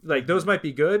 like those might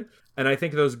be good, and I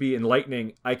think those would be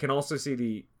enlightening. I can also see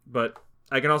the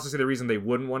reason they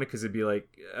wouldn't want it, because it'd be like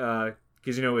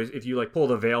because if you like pull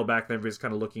the veil back, then everybody's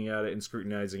kind of looking at it and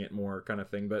scrutinizing it more, kind of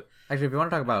thing. But actually, if you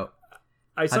want to talk about,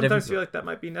 I sometimes feel like that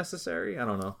might be necessary. I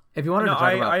don't know. If you want to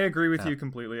talk about, I agree with you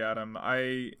completely, Adam.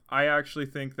 I actually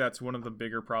think that's one of the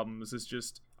bigger problems. Is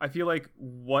just I feel like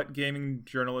what gaming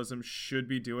journalism should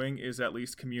be doing is at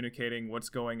least communicating what's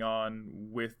going on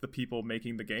with the people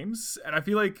making the games. And I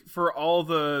feel like for all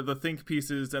the think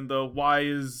pieces and the why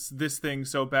is this thing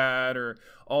so bad or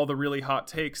all the really hot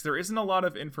takes, there isn't a lot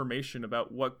of information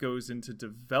about what goes into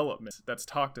development that's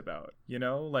talked about.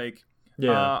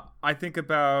 I think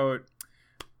about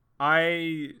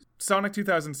Sonic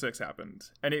 2006 happened,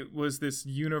 and it was this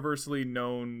universally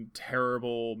known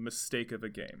terrible mistake of a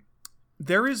game.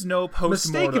 There is no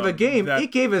post-mortem. Mistake of a game?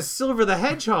 It gave us Silver the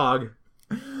Hedgehog.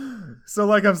 So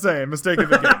like I'm saying, mistake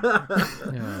of a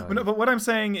game. But what I'm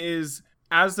saying is,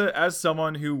 as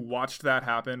someone who watched that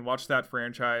happen, watched that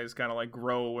franchise kind of like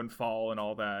grow and fall and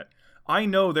all that, I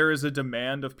know there is a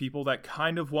demand of people that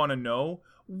kind of want to know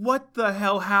what the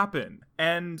hell happened.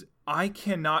 And I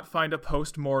cannot find a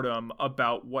post-mortem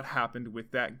about what happened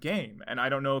with that game. And I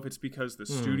don't know if it's because the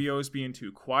studio's being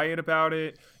too quiet about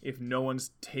it, if no one's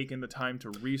taken the time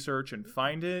to research and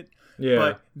find it. Yeah.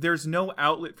 But there's no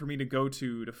outlet for me to go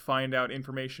to find out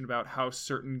information about how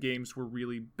certain games were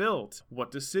really built,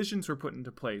 what decisions were put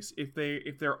into place. If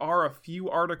there are a few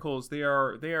articles, they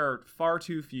are far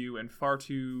too few and far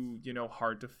too,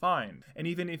 hard to find. And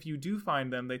even if you do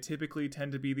find them, they typically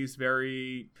tend to be these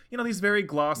very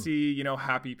glossy,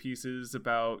 happy pieces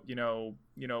about,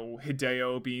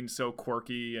 Hideo being so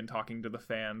quirky and talking to the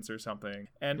fans or something.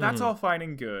 And that's all fine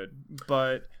and good.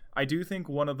 But I do think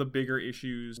one of the bigger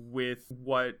issues with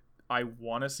what I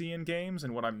want to see in games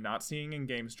and what I'm not seeing in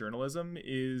games journalism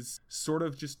is sort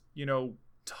of just,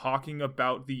 talking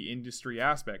about the industry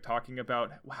aspect, talking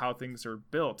about how things are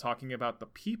built, talking about the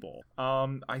people.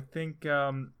 I think...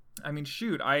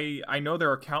 I know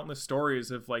there are countless stories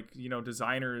of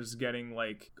designers getting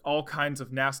all kinds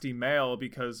of nasty mail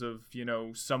because of,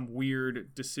 some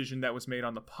weird decision that was made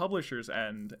on the publisher's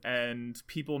end, and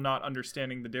people not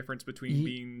understanding the difference between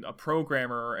being a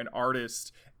programmer, an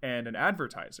artist, and an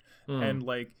advertiser. And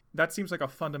like that seems like a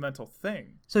fundamental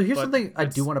thing. So here's something I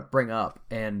do want to bring up,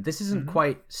 and this isn't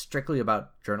quite strictly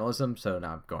about journalism, so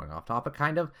now I'm going off topic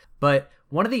kind of, but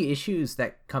one of the issues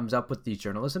that comes up with these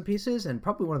journalism pieces, and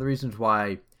probably one of the reasons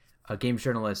why games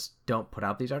journalists don't put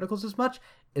out these articles as much,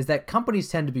 is that companies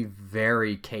tend to be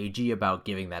very cagey about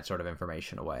giving that sort of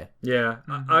information away. Yeah,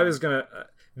 I was gonna.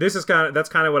 That's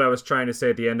kind of what I was trying to say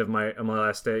at the end of my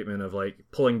last statement of like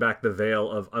pulling back the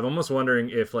veil of. I'm almost wondering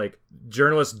if like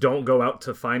journalists don't go out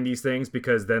to find these things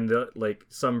because then the like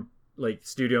some like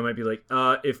studio might be like,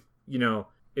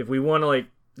 if we want to like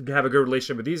have a good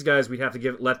relationship with these guys, we'd have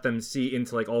to let them see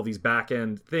into like all these back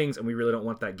end things, and we really don't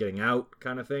want that getting out,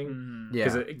 kind of thing.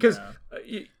 Because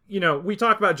we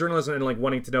talk about journalism and like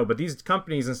wanting to know, but these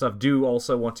companies and stuff do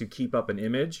also want to keep up an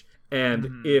image,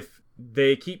 and if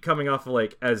they keep coming off of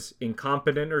like as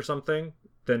incompetent or something,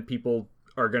 then people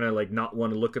are gonna like not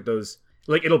want to look at those.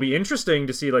 Like it'll be interesting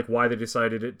to see like why they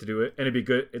decided to do it, and it'd be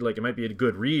good. It might be a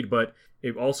good read, but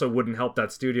it also wouldn't help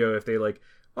that studio if they like,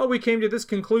 oh, we came to this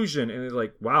conclusion, and it's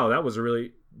like, wow, that was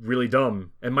really, really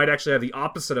dumb, and might actually have the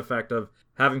opposite effect of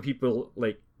having people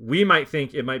like we might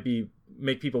think it might be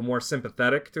make people more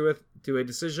sympathetic to a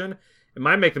decision. It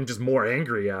might make them just more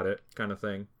angry at it, kind of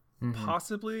thing.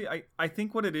 Possibly. I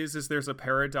think what it is there's a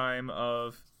paradigm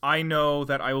of I know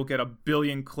that I will get 1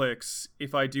 billion clicks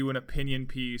if I do an opinion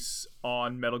piece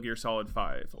on Metal Gear Solid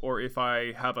 5, or if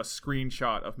I have a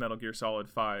screenshot of Metal Gear Solid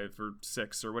 5 or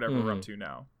 6 or whatever we're up to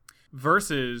now.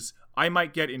 Versus I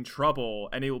might get in trouble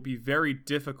and it will be very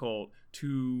difficult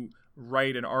to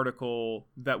write an article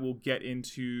that will get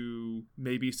into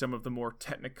maybe some of the more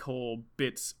technical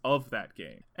bits of that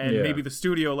game. And maybe the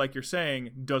studio, like you're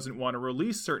saying, doesn't want to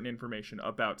release certain information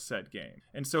about said game.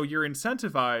 And so you're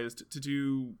incentivized to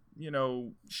do,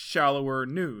 shallower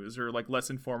news or like less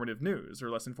informative news or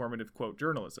less informative quote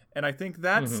journalism. And I think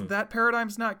that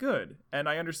paradigm's not good. And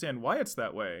I understand why it's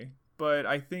that way. But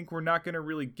I think we're not going to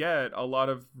really get a lot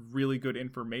of really good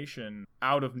information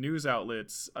out of news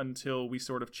outlets until we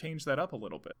sort of change that up a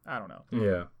little bit. I don't know.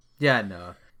 Yeah. Yeah,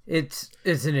 no. It's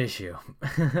an issue.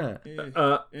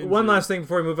 One last thing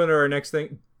before we move on to our next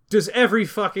thing. Does every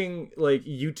fucking like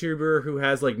YouTuber who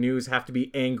has like news have to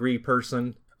be angry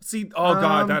person? See,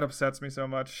 God, that upsets me so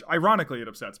much. Ironically, it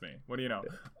upsets me. What do you know?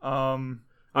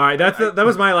 All right, that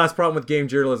was my last problem with game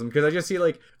journalism, because I just see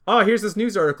like, oh, here's this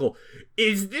news article.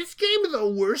 Is this game the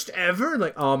worst ever?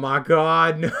 Like, oh my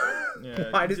god, no.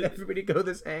 Why does everybody go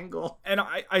this angle? And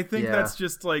I think that's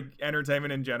just like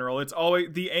entertainment in general. It's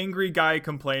always the angry guy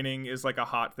complaining is like a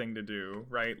hot thing to do,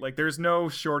 right? Like there's no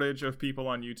shortage of people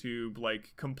on YouTube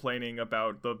like complaining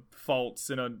about the faults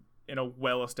in a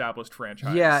well-established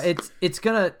franchise. Yeah, it's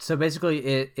gonna, so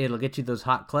basically it'll get you those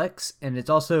hot clicks, and it's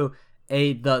also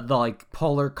the like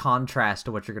polar contrast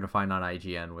to what you're gonna find on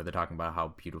IGN, where they're talking about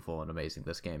how beautiful and amazing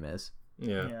this game is.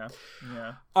 Yeah.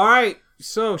 All right,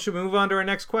 so should we move on to our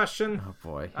next question? Oh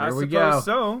boy, I we go. suppose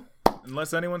so.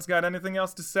 Unless anyone's got anything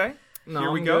else to say,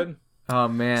 here we go. Good. Oh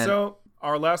man. So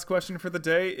our last question for the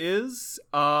day is,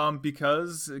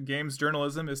 because games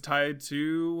journalism is tied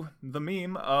to the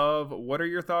meme of what are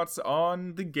your thoughts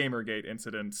on the Gamergate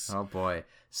incidents? Oh boy.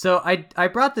 So I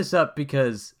brought this up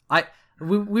because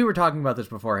we were talking about this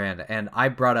beforehand, and I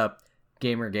brought up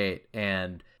Gamergate,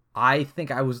 and I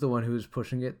think I was the one who was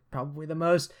pushing it probably the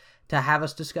most to have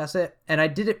us discuss it. And I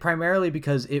did it primarily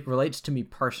because it relates to me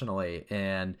personally,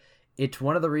 and it's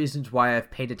one of the reasons why I've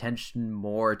paid attention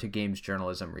more to games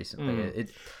journalism recently.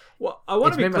 Well, I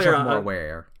want to be clear more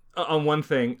aware on one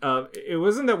thing. It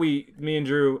wasn't that me and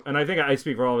Drew, and I think I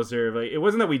speak for all of us here, like, it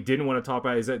wasn't that we didn't want to talk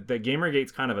about it, is that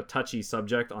Gamergate's kind of a touchy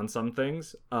subject on some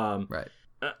things. Right.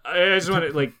 I just want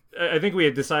to, like, I think we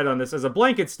had decided on this as a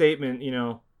blanket statement,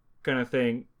 kind of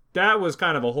thing. That was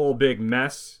kind of a whole big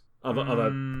mess of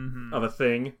a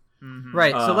thing. Mm-hmm.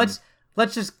 Right. So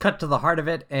let's just cut to the heart of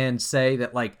it and say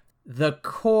that, like, the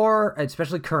core,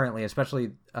 especially currently,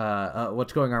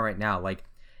 what's going on right now, like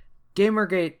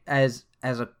Gamergate as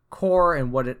a core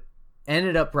and what it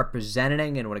ended up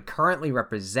representing and what it currently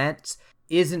represents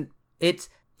it's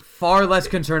far less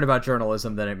concerned about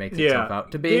journalism than it makes itself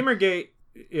out to be. Gamergate,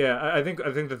 I think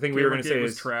the thing we were going to say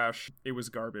was is trash. It was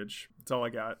garbage. That's all I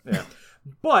got. Yeah.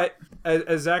 But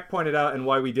as Zach pointed out, and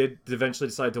why we did eventually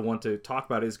decide to want to talk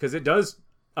about it, is because it does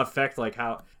affect like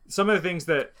how some of the things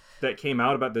that came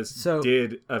out about this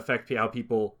did affect how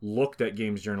people looked at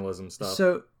games journalism stuff.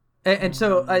 So I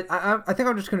think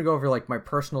I'm just going to go over like my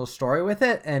personal story with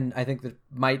it, and I think that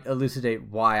might elucidate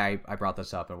why I brought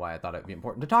this up and why I thought it'd be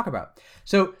important to talk about.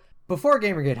 So before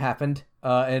Gamergate happened,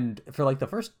 and for like the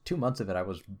first 2 months of it, I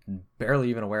was barely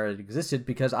even aware it existed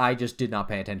because I just did not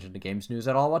pay attention to games news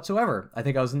at all whatsoever. I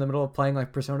think I was in the middle of playing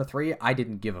like Persona 3. I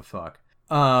didn't give a fuck.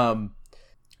 And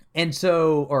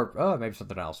so, or maybe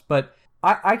something else. But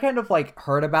I kind of like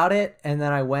heard about it, and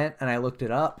then I went and I looked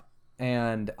it up,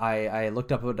 and I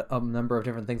looked up a number of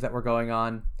different things that were going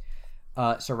on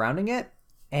surrounding it,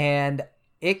 and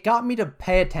it got me to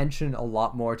pay attention a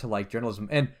lot more to like journalism.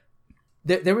 And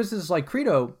there was this like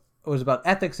credo, it was about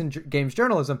ethics in games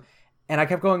journalism, and I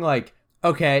kept going like,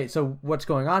 okay, so what's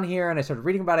going on here? And I started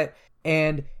reading about it,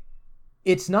 and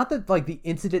it's not that like the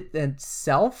incident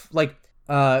itself, like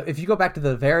if you go back to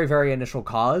the very, very initial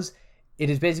cause,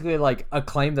 it is basically like a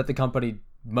claim that the company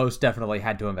most definitely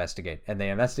had to investigate, and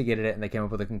they investigated it and they came up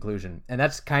with a conclusion, and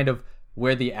that's kind of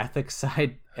where the ethics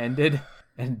side ended,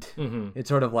 and it's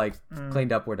sort of like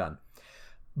cleaned up, we're done.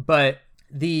 But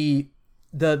the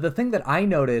thing that I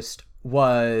noticed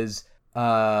was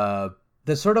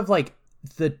the sort of like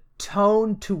the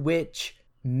tone to which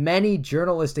many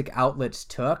journalistic outlets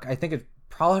took. I think it's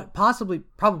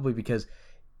probably because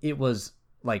it was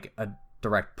like a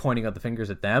direct pointing of the fingers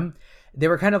at them. They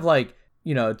were kind of like,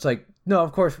 it's like, no,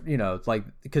 of course, it's like,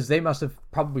 because they must have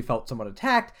probably felt somewhat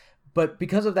attacked, but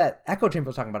because of that echo chamber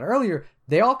I was talking about earlier,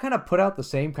 they all kind of put out the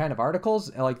same kind of articles.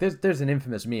 And like there's an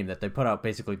infamous meme that they put out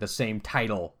basically the same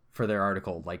title for their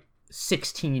article, like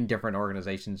 16 different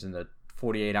organizations in the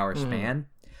 48-hour span.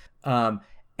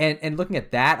 And looking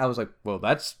at that, I was like,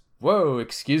 whoa,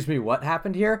 excuse me, what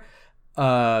happened here?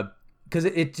 Because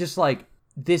it just like,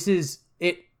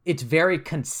 it's very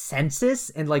consensus,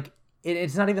 and like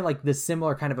it's not even like the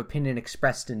similar kind of opinion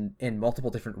expressed in multiple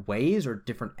different ways or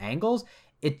different angles.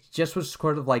 It just was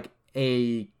sort of like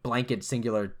a blanket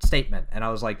singular statement. And I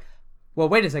was like, well,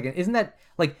 wait a second, isn't that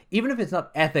like, even if it's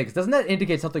not ethics, doesn't that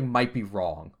indicate something might be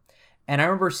wrong? And I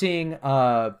remember seeing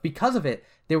because of it,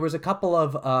 there was a couple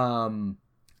of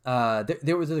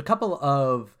there was a couple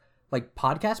of like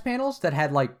podcast panels that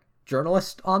had like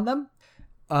journalists on them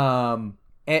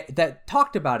that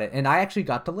talked about it, and I actually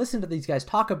got to listen to these guys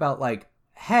talk about like,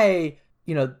 hey,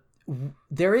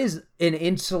 there is an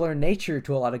insular nature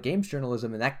to a lot of games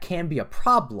journalism, and that can be a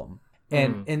problem.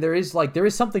 And there is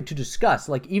something to discuss.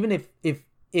 Like, even if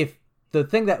the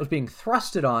thing that was being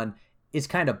thrusted on is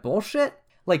kind of bullshit,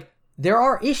 like there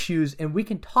are issues, and we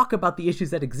can talk about the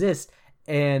issues that exist.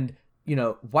 And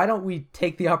why don't we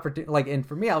take the opportunity? Like, and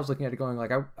for me, I was looking at it going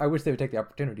like, I wish they would take the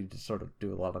opportunity to sort of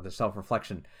do a lot of the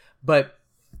self-reflection. But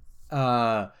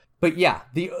yeah,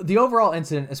 the overall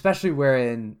incident, especially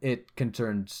wherein it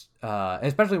concerns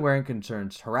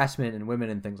harassment and women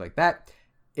and things like that,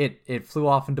 it flew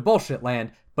off into bullshit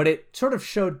land. But it sort of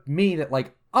showed me that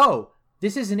like, oh,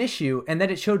 this is an issue. And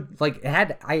then it showed like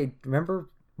I remember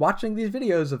watching these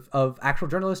videos of actual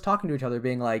journalists talking to each other,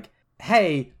 being like,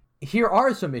 hey, here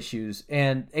are some issues.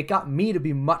 And it got me to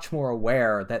be much more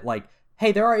aware that like,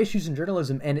 hey, there are issues in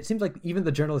journalism, and it seems like even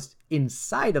the journalists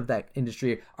inside of that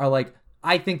industry are like,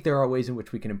 I think there are ways in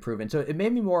which we can improve. And so it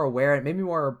made me more aware. It made me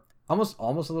more, almost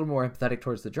a little more empathetic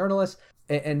towards the journalists,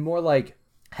 and more like,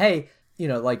 hey,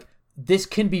 like this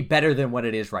can be better than what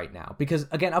it is right now. Because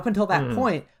again, up until that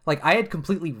point, like I had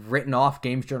completely written off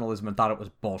games journalism and thought it was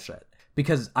bullshit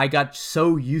because I got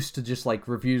so used to just like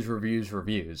reviews.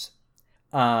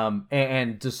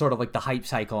 And just sort of like the hype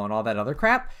cycle and all that other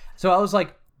crap. So I was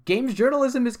like, games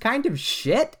journalism is kind of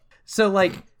shit. So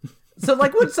like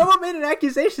when someone made an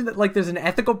accusation that like there's an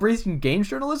ethical breach in games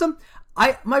journalism,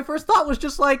 my first thought was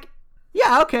just like,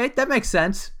 yeah, okay, that makes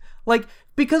sense. Like,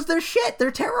 because they're shit,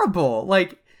 they're terrible.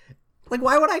 Like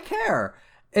why would I care?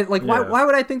 And like, why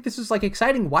would I think this is like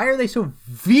exciting? Why are they so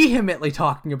vehemently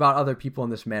talking about other people in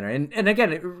this manner? And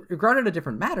again, it grounded a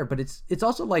different matter, but it's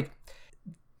also like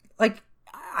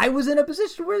I was in a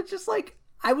position where it's just like,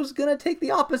 I was going to take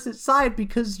the opposite side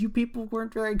because you people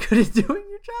weren't very good at doing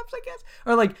your jobs, I guess.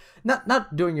 Or like,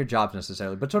 not doing your jobs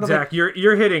necessarily, but sort of Zach, like,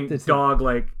 you're hitting dog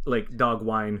like dog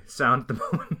whine sound at the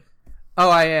moment. Oh,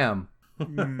 I am.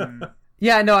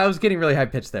 Yeah, no, I was getting really high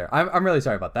pitched there. I'm really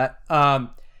sorry about that.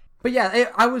 But yeah,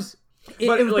 it was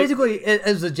like, basically, it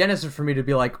was a genesis for me to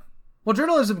be like, well,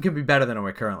 journalism can be better than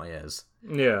it currently is.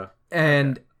 Yeah.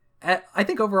 And I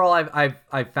think overall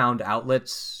I've found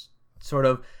outlets sort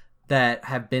of that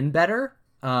have been better.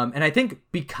 And I think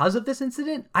because of this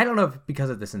incident, I don't know if because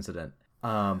of this incident,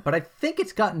 but I think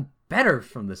it's gotten better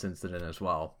from this incident as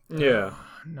well. Yeah.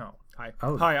 No.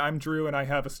 Hi, I'm Drew, and I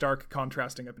have a stark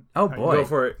contrasting opinion. Oh boy. Go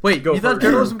for it. Wait, you thought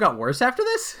journalism got worse after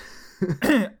this?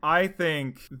 I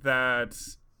think that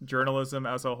journalism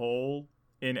as a whole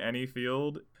in any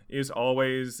field is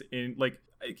always in like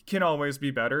it can always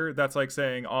be better. That's like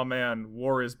saying, oh man,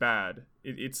 war is bad.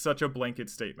 It's such a blanket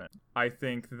statement. I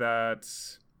think that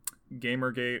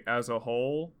Gamergate as a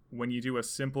whole, when you do a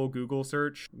simple Google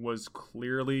search, was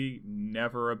clearly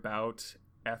never about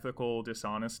ethical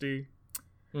dishonesty.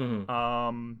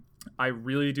 I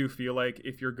really do feel like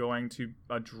if you're going to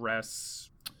address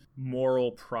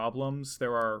moral problems,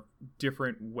 there are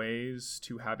different ways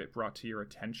to have it brought to your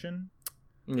attention.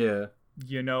 Yeah.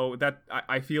 You know, that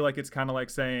I feel like it's kind of like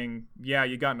saying, yeah,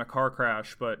 you got in a car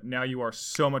crash, but now you are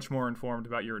so much more informed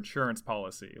about your insurance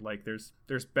policy. Like there's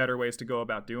better ways to go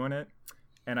about doing it.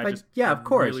 And I of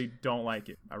course, really don't like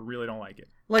it. I really don't like it.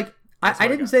 Like I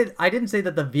didn't say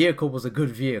that the vehicle was a good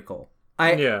vehicle.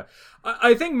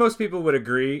 I think most people would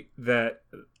agree that,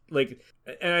 like,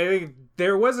 and I think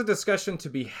there was a discussion to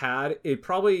be had.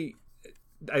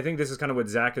 I think this is kind of what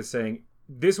Zach is saying.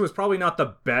 This was probably not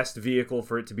the best vehicle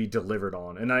for it to be delivered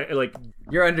on. And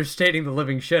you're understating the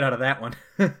living shit out of that one.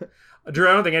 Drew,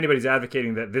 I don't think anybody's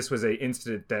advocating that this was a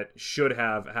incident that should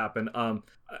have happened.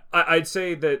 I'd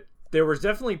say that there was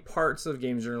definitely parts of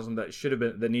games journalism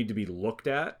that need to be looked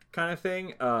at, kind of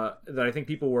thing, that I think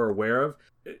people were aware of.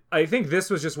 I think this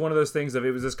was just one of those things of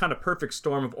it was this kind of perfect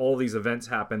storm of all these events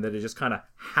happened that it just kind of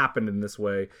happened in this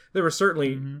way. There were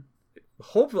certainly,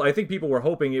 hopefully, I think people were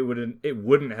hoping it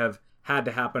wouldn't have had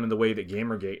to happen in the way that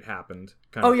Gamergate happened.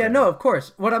 No, of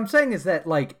course. What I'm saying is that,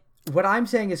 like,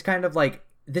 kind of like,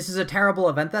 this is a terrible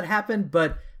event that happened,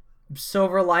 but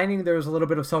silver lining, there was a little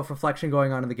bit of self-reflection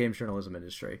going on in the games journalism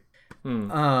industry.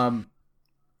 And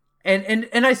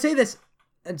I say this,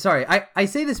 and sorry, I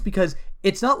say this because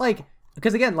it's not like,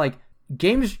 because again, like,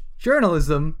 games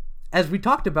journalism, as we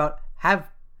talked about, have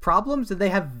problems and they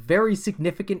have very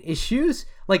significant issues.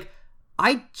 Like,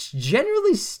 I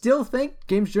generally still think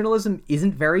games journalism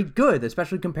isn't very good,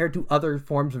 especially compared to other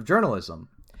forms of journalism.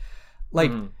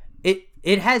 Like,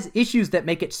 it has issues that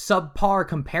make it subpar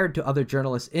compared to other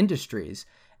journalist industries.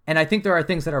 And I think there are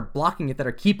things that are blocking it, that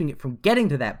are keeping it from getting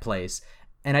to that place.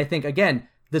 And I think, again,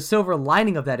 the silver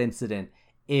lining of that incident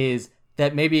is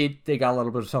that maybe they got a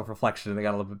little bit of self-reflection and they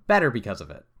got a little bit better because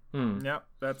of it. Yeah,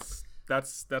 that's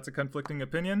a conflicting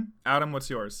opinion. Adam, what's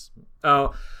yours? I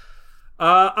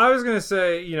was going to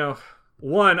say,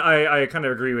 one, I kind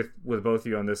of agree with both of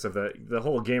you on this, of the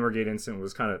whole Gamergate incident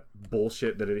was kind of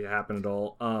bullshit that it happened at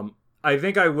all. I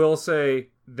think I will say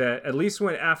that at least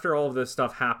after all of this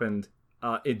stuff happened,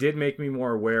 it did make me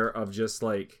more aware of just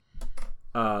like,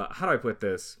 how do I put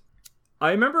this? I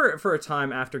remember for a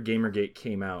time after Gamergate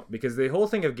came out, because the whole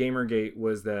thing of Gamergate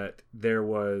was that there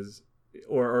was,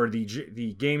 or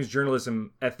the games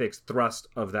journalism ethics thrust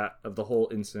of the whole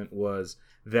incident was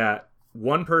that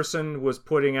one person was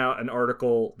putting out an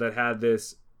article that had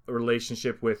this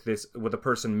relationship with a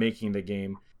person making the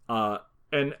game.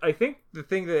 And I think the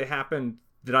thing that happened,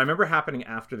 that I remember happening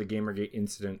after the Gamergate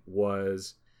incident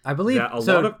was, I believe that a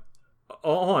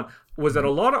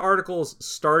lot of articles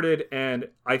started, and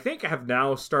I think have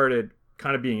now started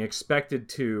kind of being expected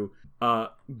to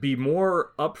be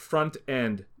more upfront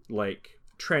and like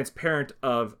transparent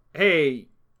of, hey,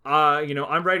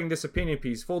 I'm writing this opinion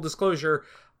piece. Full disclosure,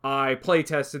 I play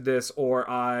tested this, or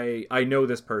I know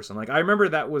this person. Like, I remember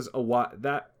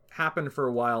that happened for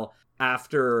a while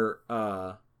after,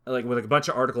 like with a bunch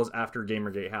of articles after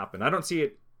Gamergate happened. I don't see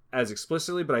it as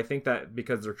explicitly, but I think that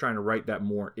because they're trying to write that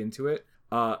more into it.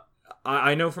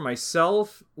 I know for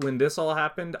myself, when this all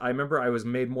happened, I remember I was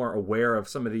made more aware of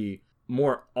some of the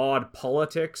more odd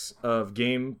politics of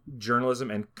game journalism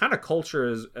and kind of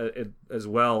culture as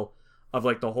well, of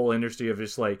like the whole industry of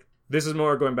just like, this is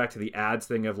more going back to the ads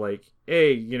thing of like,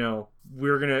 hey,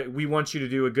 we want you to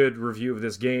do a good review of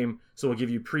this game, so we'll give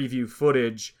you preview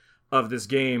footage of this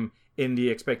game in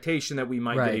the expectation that we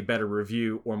might get a better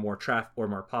review or more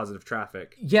positive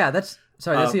traffic. Yeah, that's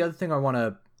the other thing I want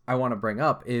to bring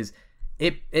up is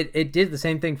it did the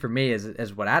same thing for me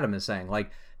as what Adam is saying.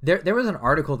 Like, there was an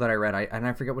article that I read, and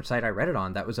I forget which site I read it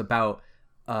on, that was about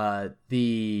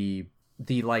the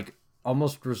like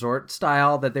almost resort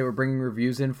style that they were bringing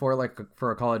reviews in for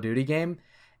a Call of Duty game,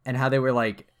 and how they were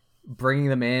like bringing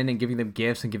them in and giving them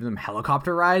gifts and giving them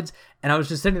helicopter rides. And I was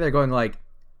just sitting there going like,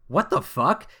 what the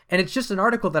fuck? And it's just an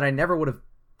article that I never would have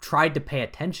tried to pay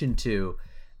attention to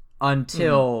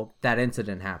until that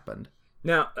incident happened.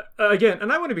 Now, again,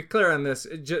 and I want to be clear on this,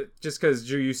 just because,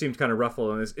 Drew, you seemed kind of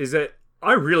ruffled on this, is that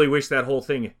I really wish that whole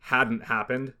thing hadn't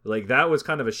happened. Like, that was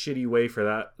kind of a shitty way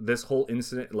for this whole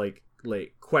incident, like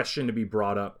question to be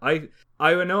brought up. I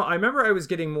know, I remember I was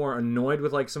getting more annoyed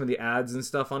with like some of the ads and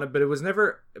stuff on it, but it was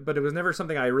never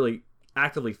something I really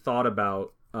actively thought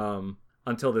about.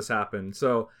 until this happened.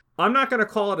 So I'm not going to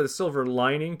call it a silver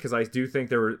lining because I do think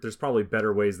there's probably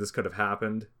better ways this could have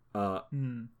happened.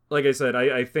 Like I said,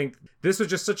 I think this was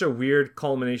just such a weird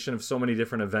culmination of so many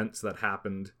different events that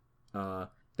happened that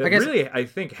really, I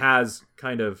think, has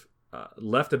kind of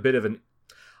left a bit of an...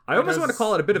 I almost want to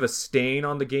call it a bit of a stain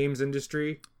on the games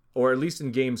industry, or at least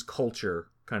in games culture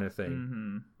kind of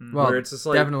thing. Well, where it's just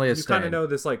like, definitely a you kind of stain. know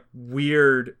this like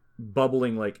weird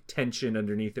bubbling like tension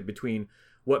underneath it between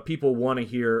what people want to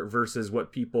hear versus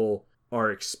what people are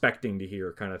expecting to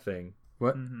hear kind of thing.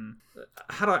 What?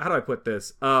 How do I put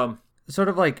this? Sort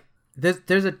of like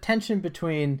there's a tension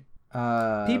between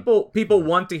People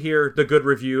want to hear the good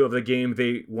review of the game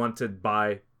they want to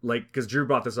buy, like, because Drew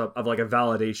brought this up, of like a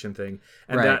validation thing,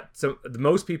 and Right. that, so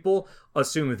most people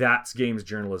assume that's games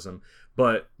journalism,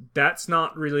 but that's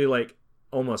not really like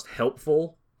almost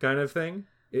helpful kind of thing.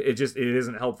 It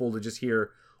isn't helpful to just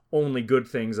hear only good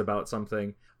things about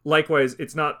something. Likewise,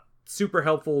 it's not super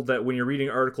helpful that when you're reading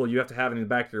an article, you have to have it in the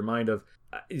back of your mind of,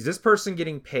 is this person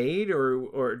getting paid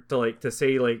or to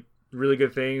say like really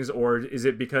good things, or is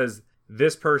it because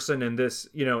this person and this,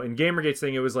 in Gamergate's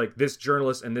thing, it was like this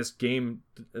journalist and this game,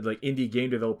 like indie game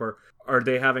developer, are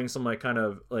they having some like kind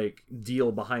of like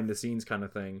deal behind the scenes kind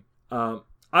of thing?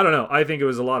 I don't know. I think it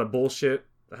was a lot of bullshit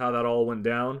how that all went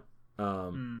down.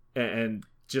 And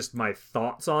just my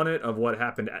thoughts on it of what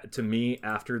happened to me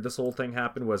after this whole thing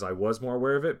happened was I was more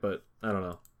aware of it, but I don't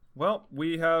know. Well,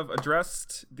 we have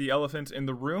addressed the elephant in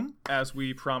the room as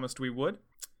we promised we would.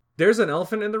 There's an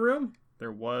elephant in the room?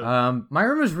 There was. my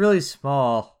room is really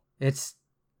small. It's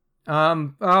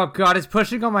oh god, it's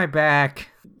pushing on my back.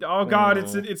 Oh god,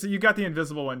 it's you got the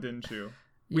invisible one, didn't you?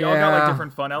 We all got like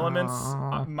different fun elements.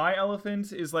 My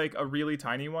elephant is like a really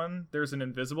tiny one. There's an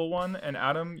invisible one, and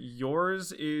Adam,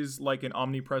 yours is like an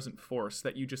omnipresent force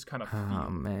that you just kind of feel. Oh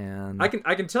man. I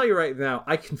can tell you right now,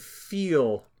 I can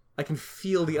feel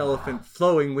the elephant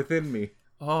flowing within me.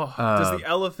 Oh, does the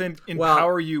elephant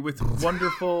empower you with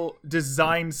wonderful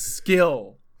design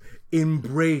skill?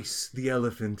 Embrace the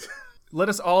elephant. Let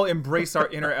us all embrace our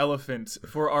inner elephant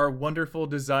for our wonderful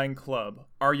design club.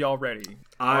 Are y'all ready?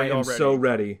 I am so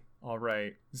ready. All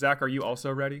right. Zach, are you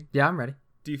also ready? Yeah, I'm ready.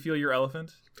 Do you feel your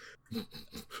elephant?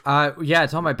 Yeah,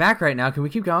 it's on my back right now. Can we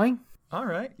keep going? All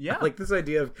right. Yeah. I like this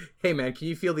idea of, hey man, can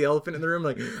you feel the elephant in the room?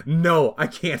 Like, no, I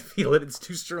can't feel it. It's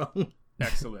too strong.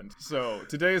 Excellent. So,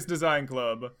 today's design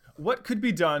club. What could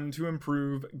be done to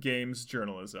improve games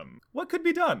journalism? What could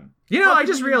be done? I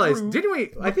just realized, improve didn't we?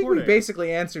 I think we reporting?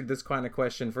 basically answered this kind of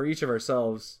question for each of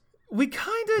ourselves. We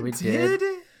kind of We did.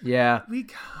 did. Yeah. We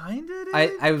kind of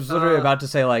did. I was literally about to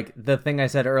say, like, the thing I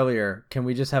said earlier, can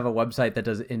we just have a website that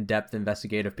does in-depth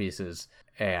investigative pieces?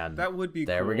 And That would be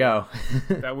there cool. we go.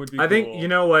 That would be I think, cool. you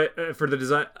know what, for the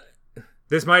design,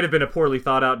 this might have been a poorly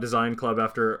thought out design club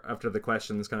after the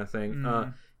questions kind of thing.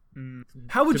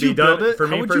 How would to be you build done- it? for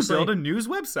How me would you personally- build a news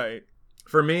website?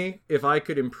 For me, if I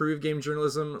could improve game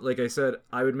journalism, like I said,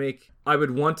 I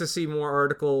would want to see more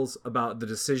articles about the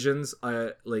decisions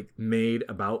I made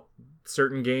about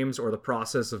certain games or the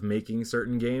process of making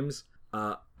certain games.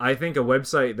 I think a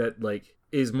website that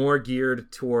is more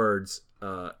geared towards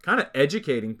kind of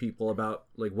educating people about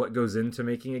what goes into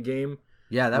making a game,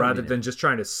 Yeah, that would rather be than just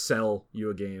trying to sell you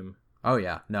a game. Oh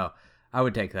yeah, no, I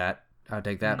would take that. I would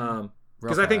take that.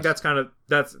 Because I think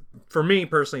that's for me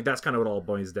personally, that's kind of what it all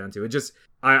boils down to. It just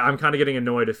I'm kind of getting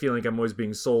annoyed at feeling like I'm always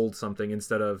being sold something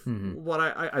instead of what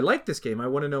I like this game. I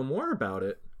want to know more about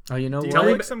it. Oh, you know Do you what?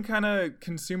 think some kind of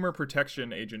consumer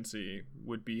protection agency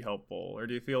would be helpful? Or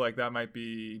do you feel like that might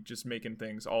be just making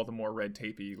things all the more red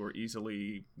tapey or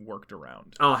easily worked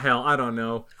around? Oh hell, I don't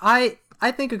know. I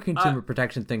think a consumer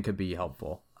protection thing could be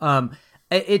helpful.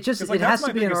 It just 'Cause, it has that's to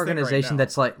my be an biggest thing right organization now.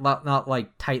 that's not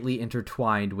like tightly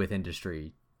intertwined with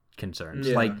industry concerns.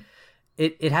 Yeah. Like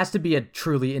it has to be a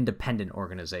truly independent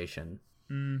organization.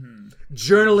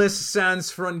 Journalists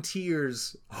Sans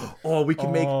Frontiers. Oh, we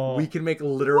can make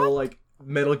literal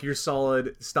Metal Gear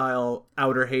Solid style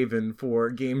outer haven for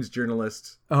games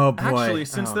journalists. Oh boy! Actually,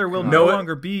 since there will God. no No, it-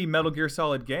 longer be Metal Gear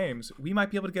Solid games, we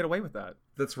might be able to get away with that.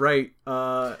 That's right.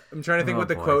 I'm trying to think Oh, what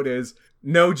the boy. quote is.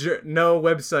 No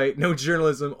website, no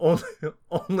journalism,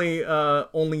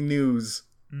 only news.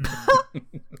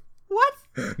 What?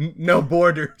 No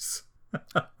borders.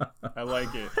 I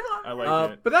like it. I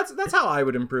like it. But that's how I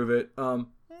would improve it.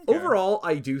 Overall,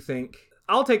 I do think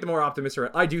I'll take the more optimistic.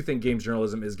 I do think games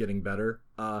journalism is getting better.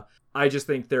 I just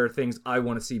think there are things I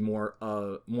want to see more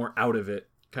out of it,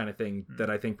 kind of thing that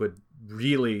I think would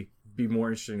really be more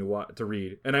interesting to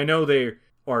read. And I know they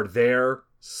are there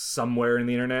somewhere in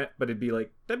the internet, but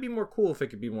that'd be more cool if it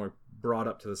could be more brought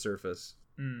up to the surface.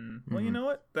 Well, you know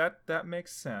what? That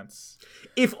makes sense.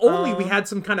 If only we had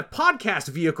some kind of podcast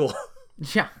vehicle.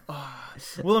 Yeah.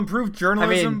 We'll improve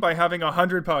journalism by having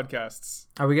 100 podcasts.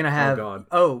 Are we gonna have? God.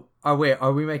 Are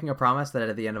we making a promise that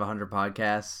at the end of 100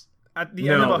 podcasts? At the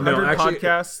end of 100 actually,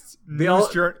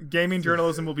 podcasts, gaming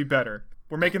journalism will be better.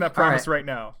 We're making that promise right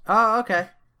now. Oh, okay.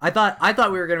 I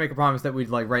thought we were gonna make a promise that we'd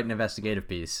like write an investigative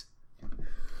piece.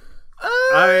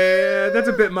 That's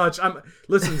a bit much.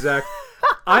 Listen, Zach.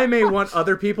 I may want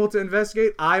other people to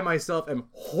investigate. I myself am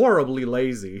horribly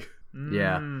lazy.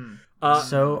 Yeah.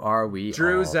 So are we.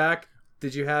 Drew, all. Zach,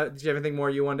 did you have anything more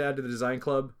you wanted to add to the design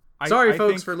club? Sorry,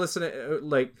 folks, for listening.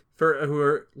 For who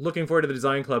are looking forward to the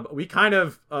design club, we kind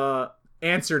of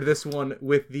answered this one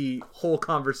with the whole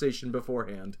conversation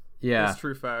beforehand. Yeah, that's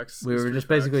true facts. We were just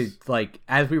basically like,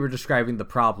 as we were describing the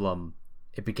problem,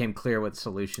 it became clear what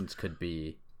solutions could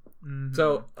be. Mm-hmm.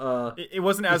 So it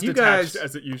wasn't as detached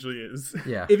as it usually is.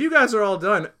 Yeah. If you guys are all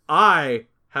done, I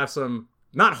have some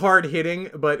not hard hitting,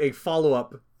 but a follow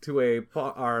up to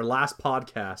our last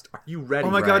podcast. Are you ready?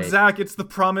 Oh my God, Zach! It's the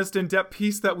promised in-depth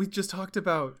piece that we just talked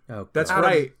about. Oh, that's Adam,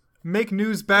 right. Make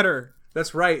news better.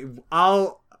 That's right.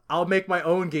 I'll make my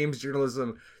own games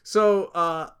journalism.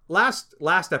 So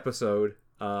last episode,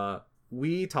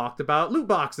 we talked about loot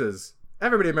boxes.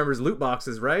 Everybody remembers loot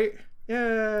boxes, right?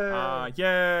 Yeah.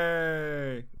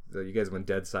 Yay! So you guys went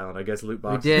dead silent. I guess loot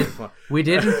boxes. We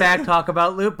did in fact talk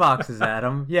about loot boxes,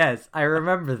 Adam. Yes, I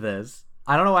remember this.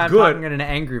 I don't know why I'm Good. talking in an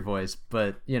angry voice,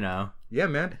 but you know. Yeah,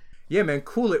 man.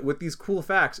 Cool it with these cool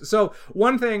facts. So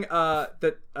one thing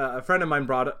that a friend of mine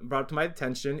brought to my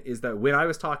attention is that when I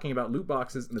was talking about loot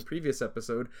boxes in the previous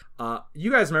episode,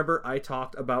 you guys remember I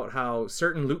talked about how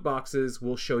certain loot boxes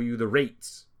will show you the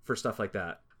rates for stuff like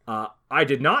that. I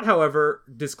did not, however,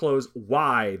 disclose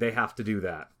why they have to do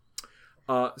that.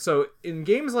 So in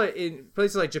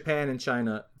places like Japan and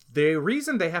China, the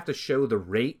reason they have to show the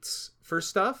rates for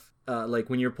stuff, like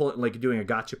when you're doing a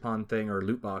gachapon thing or a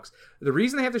loot box, the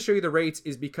reason they have to show you the rates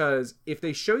is because if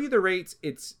they show you the rates,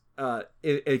 it's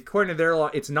according to their law,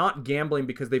 it's not gambling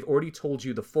because they've already told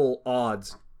you the full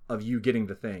odds of you getting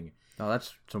the thing. Oh,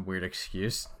 that's some weird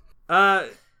excuse.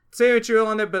 Say what you're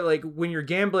on it, but like when you're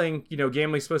gambling,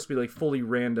 gambling's supposed to be like fully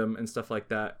random and stuff like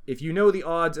that. If you know the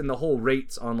odds and the whole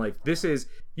rates on like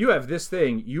you have this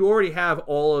thing, you already have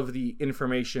all of the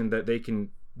information that they can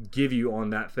give you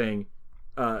on that thing,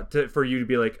 for you to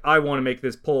be like, I want to make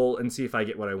this pull and see if I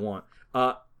get what I want.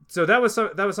 So that was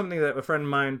something that a friend of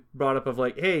mine brought up of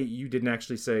like, hey, you didn't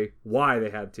actually say why they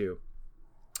had to.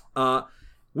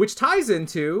 Which ties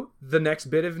into the next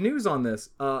bit of news on this.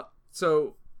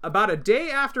 So about a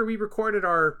day after we recorded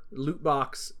our loot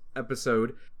box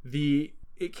episode,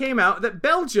 it came out that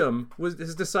Belgium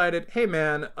has decided, hey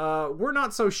man, we're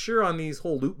not so sure on these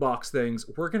whole loot box things.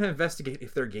 We're gonna investigate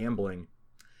if they're gambling.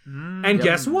 And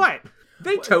guess what?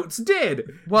 They totes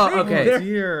did. Well, okay.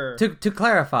 Dear. To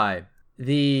clarify,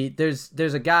 there's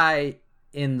a guy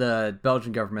in the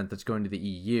Belgian government that's going to the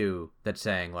EU that's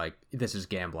saying like this is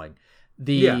gambling.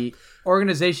 The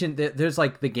organization, there's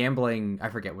like the gambling, I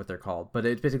forget what they're called, but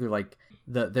it's basically like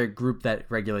their group that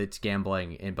regulates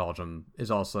gambling in Belgium is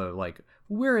also like,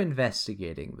 we're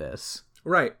investigating this.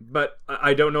 Right, but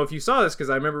I don't know if you saw this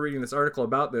because I remember reading this article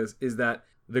about this, is that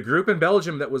the group in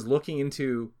Belgium that was looking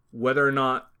into whether or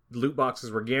not loot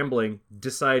boxes were gambling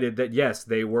decided that yes,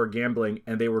 they were gambling,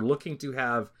 and they were looking to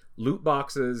have loot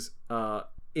boxes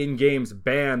in games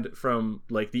banned from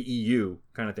like the EU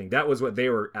kind of thing. That was what they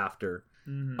were after.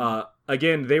 Mm-hmm.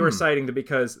 Again, they were citing that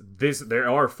because they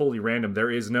are fully random. There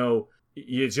is no,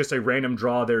 it's just a random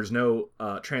draw. There's no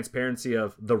transparency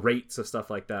of the rates of stuff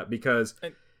like that because.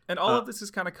 And all of this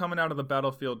is kind of coming out of the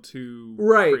Battlefield 2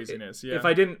 right. craziness. Yeah. If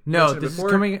I didn't no, this is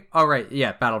coming. Oh right,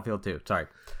 yeah, Battlefield 2. Sorry.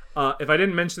 If I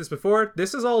didn't mention this before,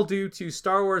 this is all due to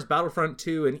Star Wars Battlefront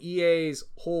 2 and EA's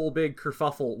whole big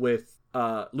kerfuffle with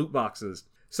loot boxes.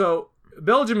 So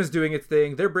Belgium is doing its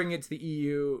thing. They're bringing it to the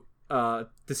EU to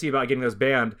see about getting those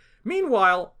banned.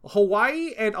 Meanwhile,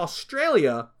 Hawaii and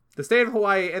Australia, the state of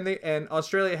Hawaii and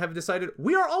Australia have decided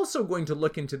we are also going to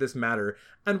look into this matter,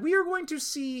 and we are going to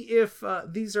see if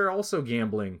these are also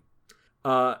gambling.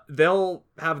 They'll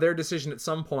have their decision at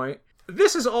some point.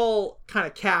 This is all kind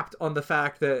of capped on the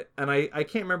fact that, and I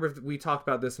can't remember if we talked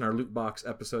about this in our loot box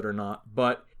episode or not,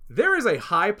 but there is a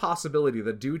high possibility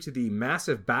that due to the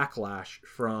massive backlash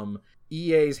from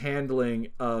EA's handling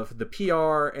of the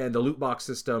PR and the loot box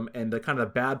system and the kind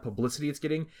of bad publicity it's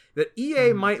getting, that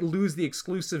EA might lose the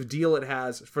exclusive deal it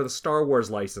has for the Star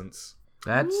Wars license.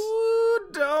 That's Ooh,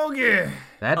 doggy.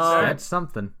 That's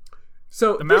something.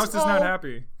 So The mouse is not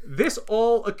happy. This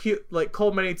all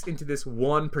culminates into this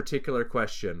one particular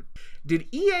question. Did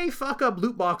EA fuck up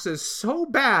loot boxes so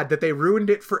bad that they ruined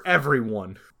it for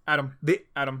everyone? Adam.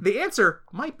 The answer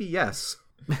might be yes.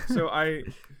 So I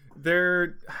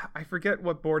forget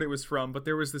what board it was from, but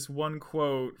there was this one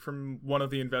quote from one of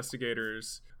the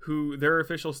investigators who their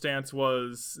official stance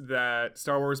was that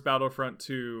Star Wars Battlefront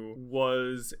 2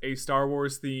 was a Star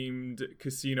Wars themed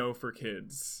casino for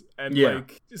kids. And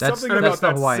that's something about the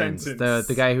that Hawaiians. sentence.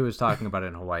 The guy who was talking about it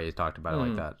in Hawaii talked about it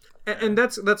like that. And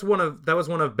that was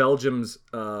one of Belgium's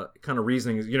kind of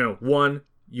reasonings. One,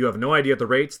 you have no idea the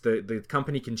rates. The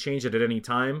company can change it at any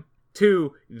time.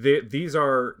 Two, these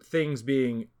are things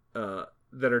being that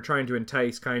are trying to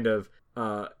entice kind of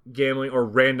gambling or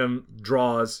random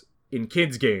draws in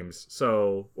kids games.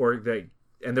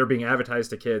 And they're being advertised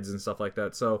to kids and stuff like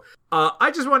that. So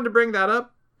I just wanted to bring that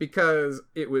up because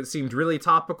it seemed really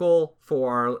topical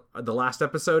for the last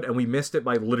episode, and we missed it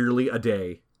by literally a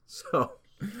day. So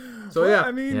yeah.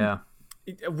 I mean, yeah.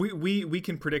 We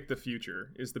can predict the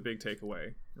future is the big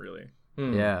takeaway, really.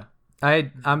 Yeah.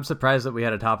 I'm surprised that we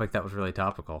had a topic that was really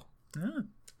topical. Yeah.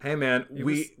 Hey man,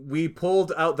 we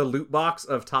pulled out the loot box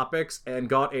of topics and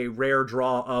got a rare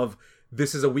draw of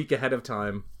this is a week ahead of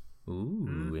time.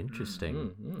 Ooh,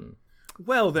 interesting.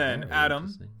 Well then, Very Adam,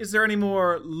 interesting. is there any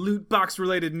more loot box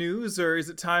related news, or is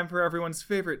it time for everyone's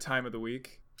favorite time of the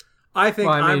week? I think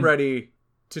Well, I I'm mean- ready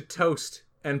to toast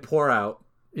and pour out.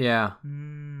 Yeah.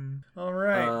 All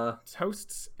right.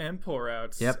 Toasts and pour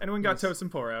outs. Yep. Anyone got toasts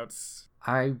and pour outs?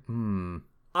 I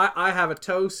have a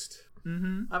toast.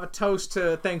 Mm-hmm. I have a toast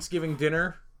to Thanksgiving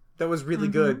dinner. That was really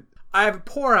good. I have a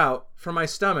pour out for my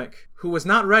stomach, who was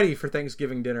not ready for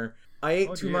Thanksgiving dinner. I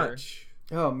ate too dear. much.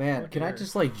 Oh man, Can I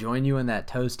just join you in that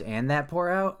toast and that pour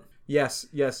out? Yes.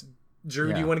 Drew,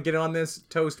 do Yeah. you want to get on this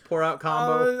toast pour out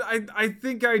combo? I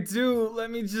think I do.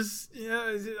 Let me just.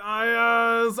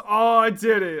 I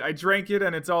did it. I drank it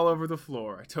and it's all over the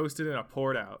floor. I toasted it and I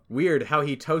poured out. Weird how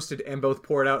he toasted and both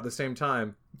poured out at the same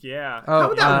time. Yeah. How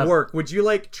would that work? Would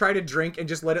you try to drink and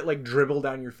just let it dribble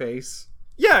down your face?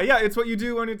 Yeah. It's what you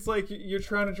do when it's you're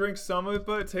trying to drink some of it,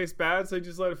 but it tastes bad, so you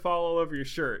just let it fall all over your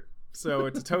shirt. So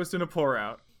it's a toast and a pour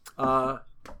out. Now,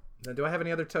 do I have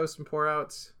any other toast and pour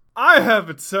outs? I have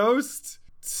a toast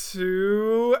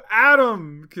to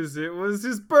Adam because it was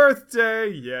his birthday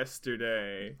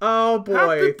yesterday. Oh boy!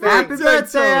 Happy birthday,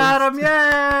 thanks. Toast. Adam!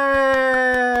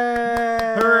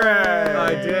 Yay! Hooray!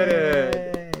 I did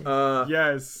it.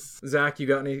 Yes. Zach, you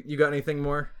got anything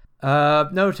more?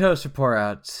 No toast or pour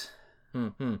outs.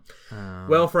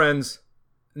 Well, friends,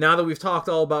 now that we've talked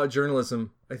all about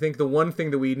journalism, I think the one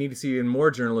thing that we need to see in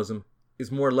more journalism is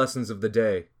more lessons of the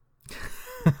day.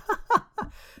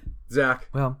 Zach,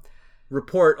 Well,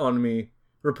 report for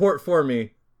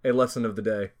me a lesson of the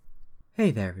day.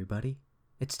 hey there, everybody.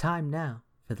 It's time now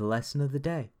for the lesson of the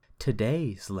day.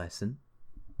 Today's lesson.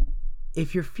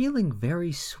 If you're feeling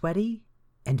very sweaty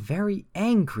and very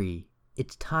angry,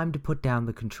 it's time to put down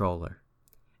the controller.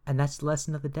 And that's the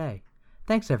lesson of the day.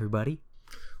 Thanks, everybody.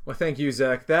 Well, thank you,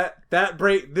 Zach.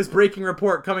 This breaking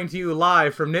report coming to you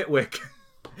live from Nitwick.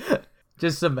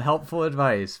 Just some helpful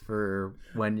advice for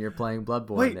when you're playing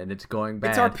Bloodborne Wait, and it's going bad.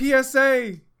 It's our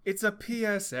PSA. It's a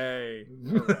PSA.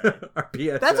 Our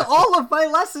PSA. That's all of my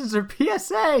lessons are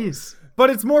PSAs.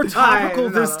 But it's more topical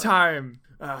No. this time.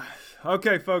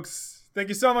 Okay, folks. Thank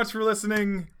you so much for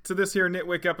listening to this here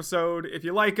Nitwick episode. If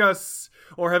you like us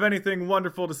or have anything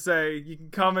wonderful to say, you can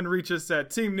come and reach us at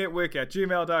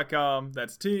teamnitwick@gmail.com.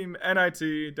 That's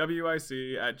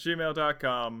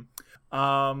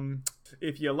teamnitwick@gmail.com.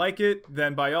 If you like it,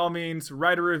 then by all means,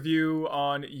 write a review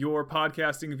on your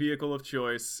podcasting vehicle of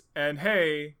choice. And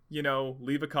hey,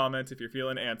 leave a comment if you're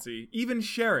feeling antsy. Even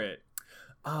share it.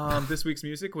 This week's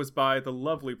music was by the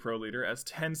lovely Pro Leader, as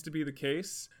tends to be the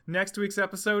case. Next week's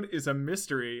episode is a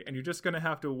mystery, and you're just going to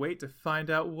have to wait to find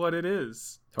out what it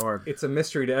is. Or It's a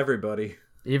mystery to everybody.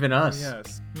 even us.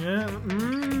 Yes. Yeah.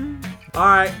 All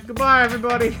right. Goodbye,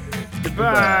 everybody.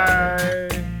 Goodbye.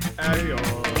 Adios.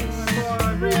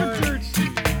 Bye.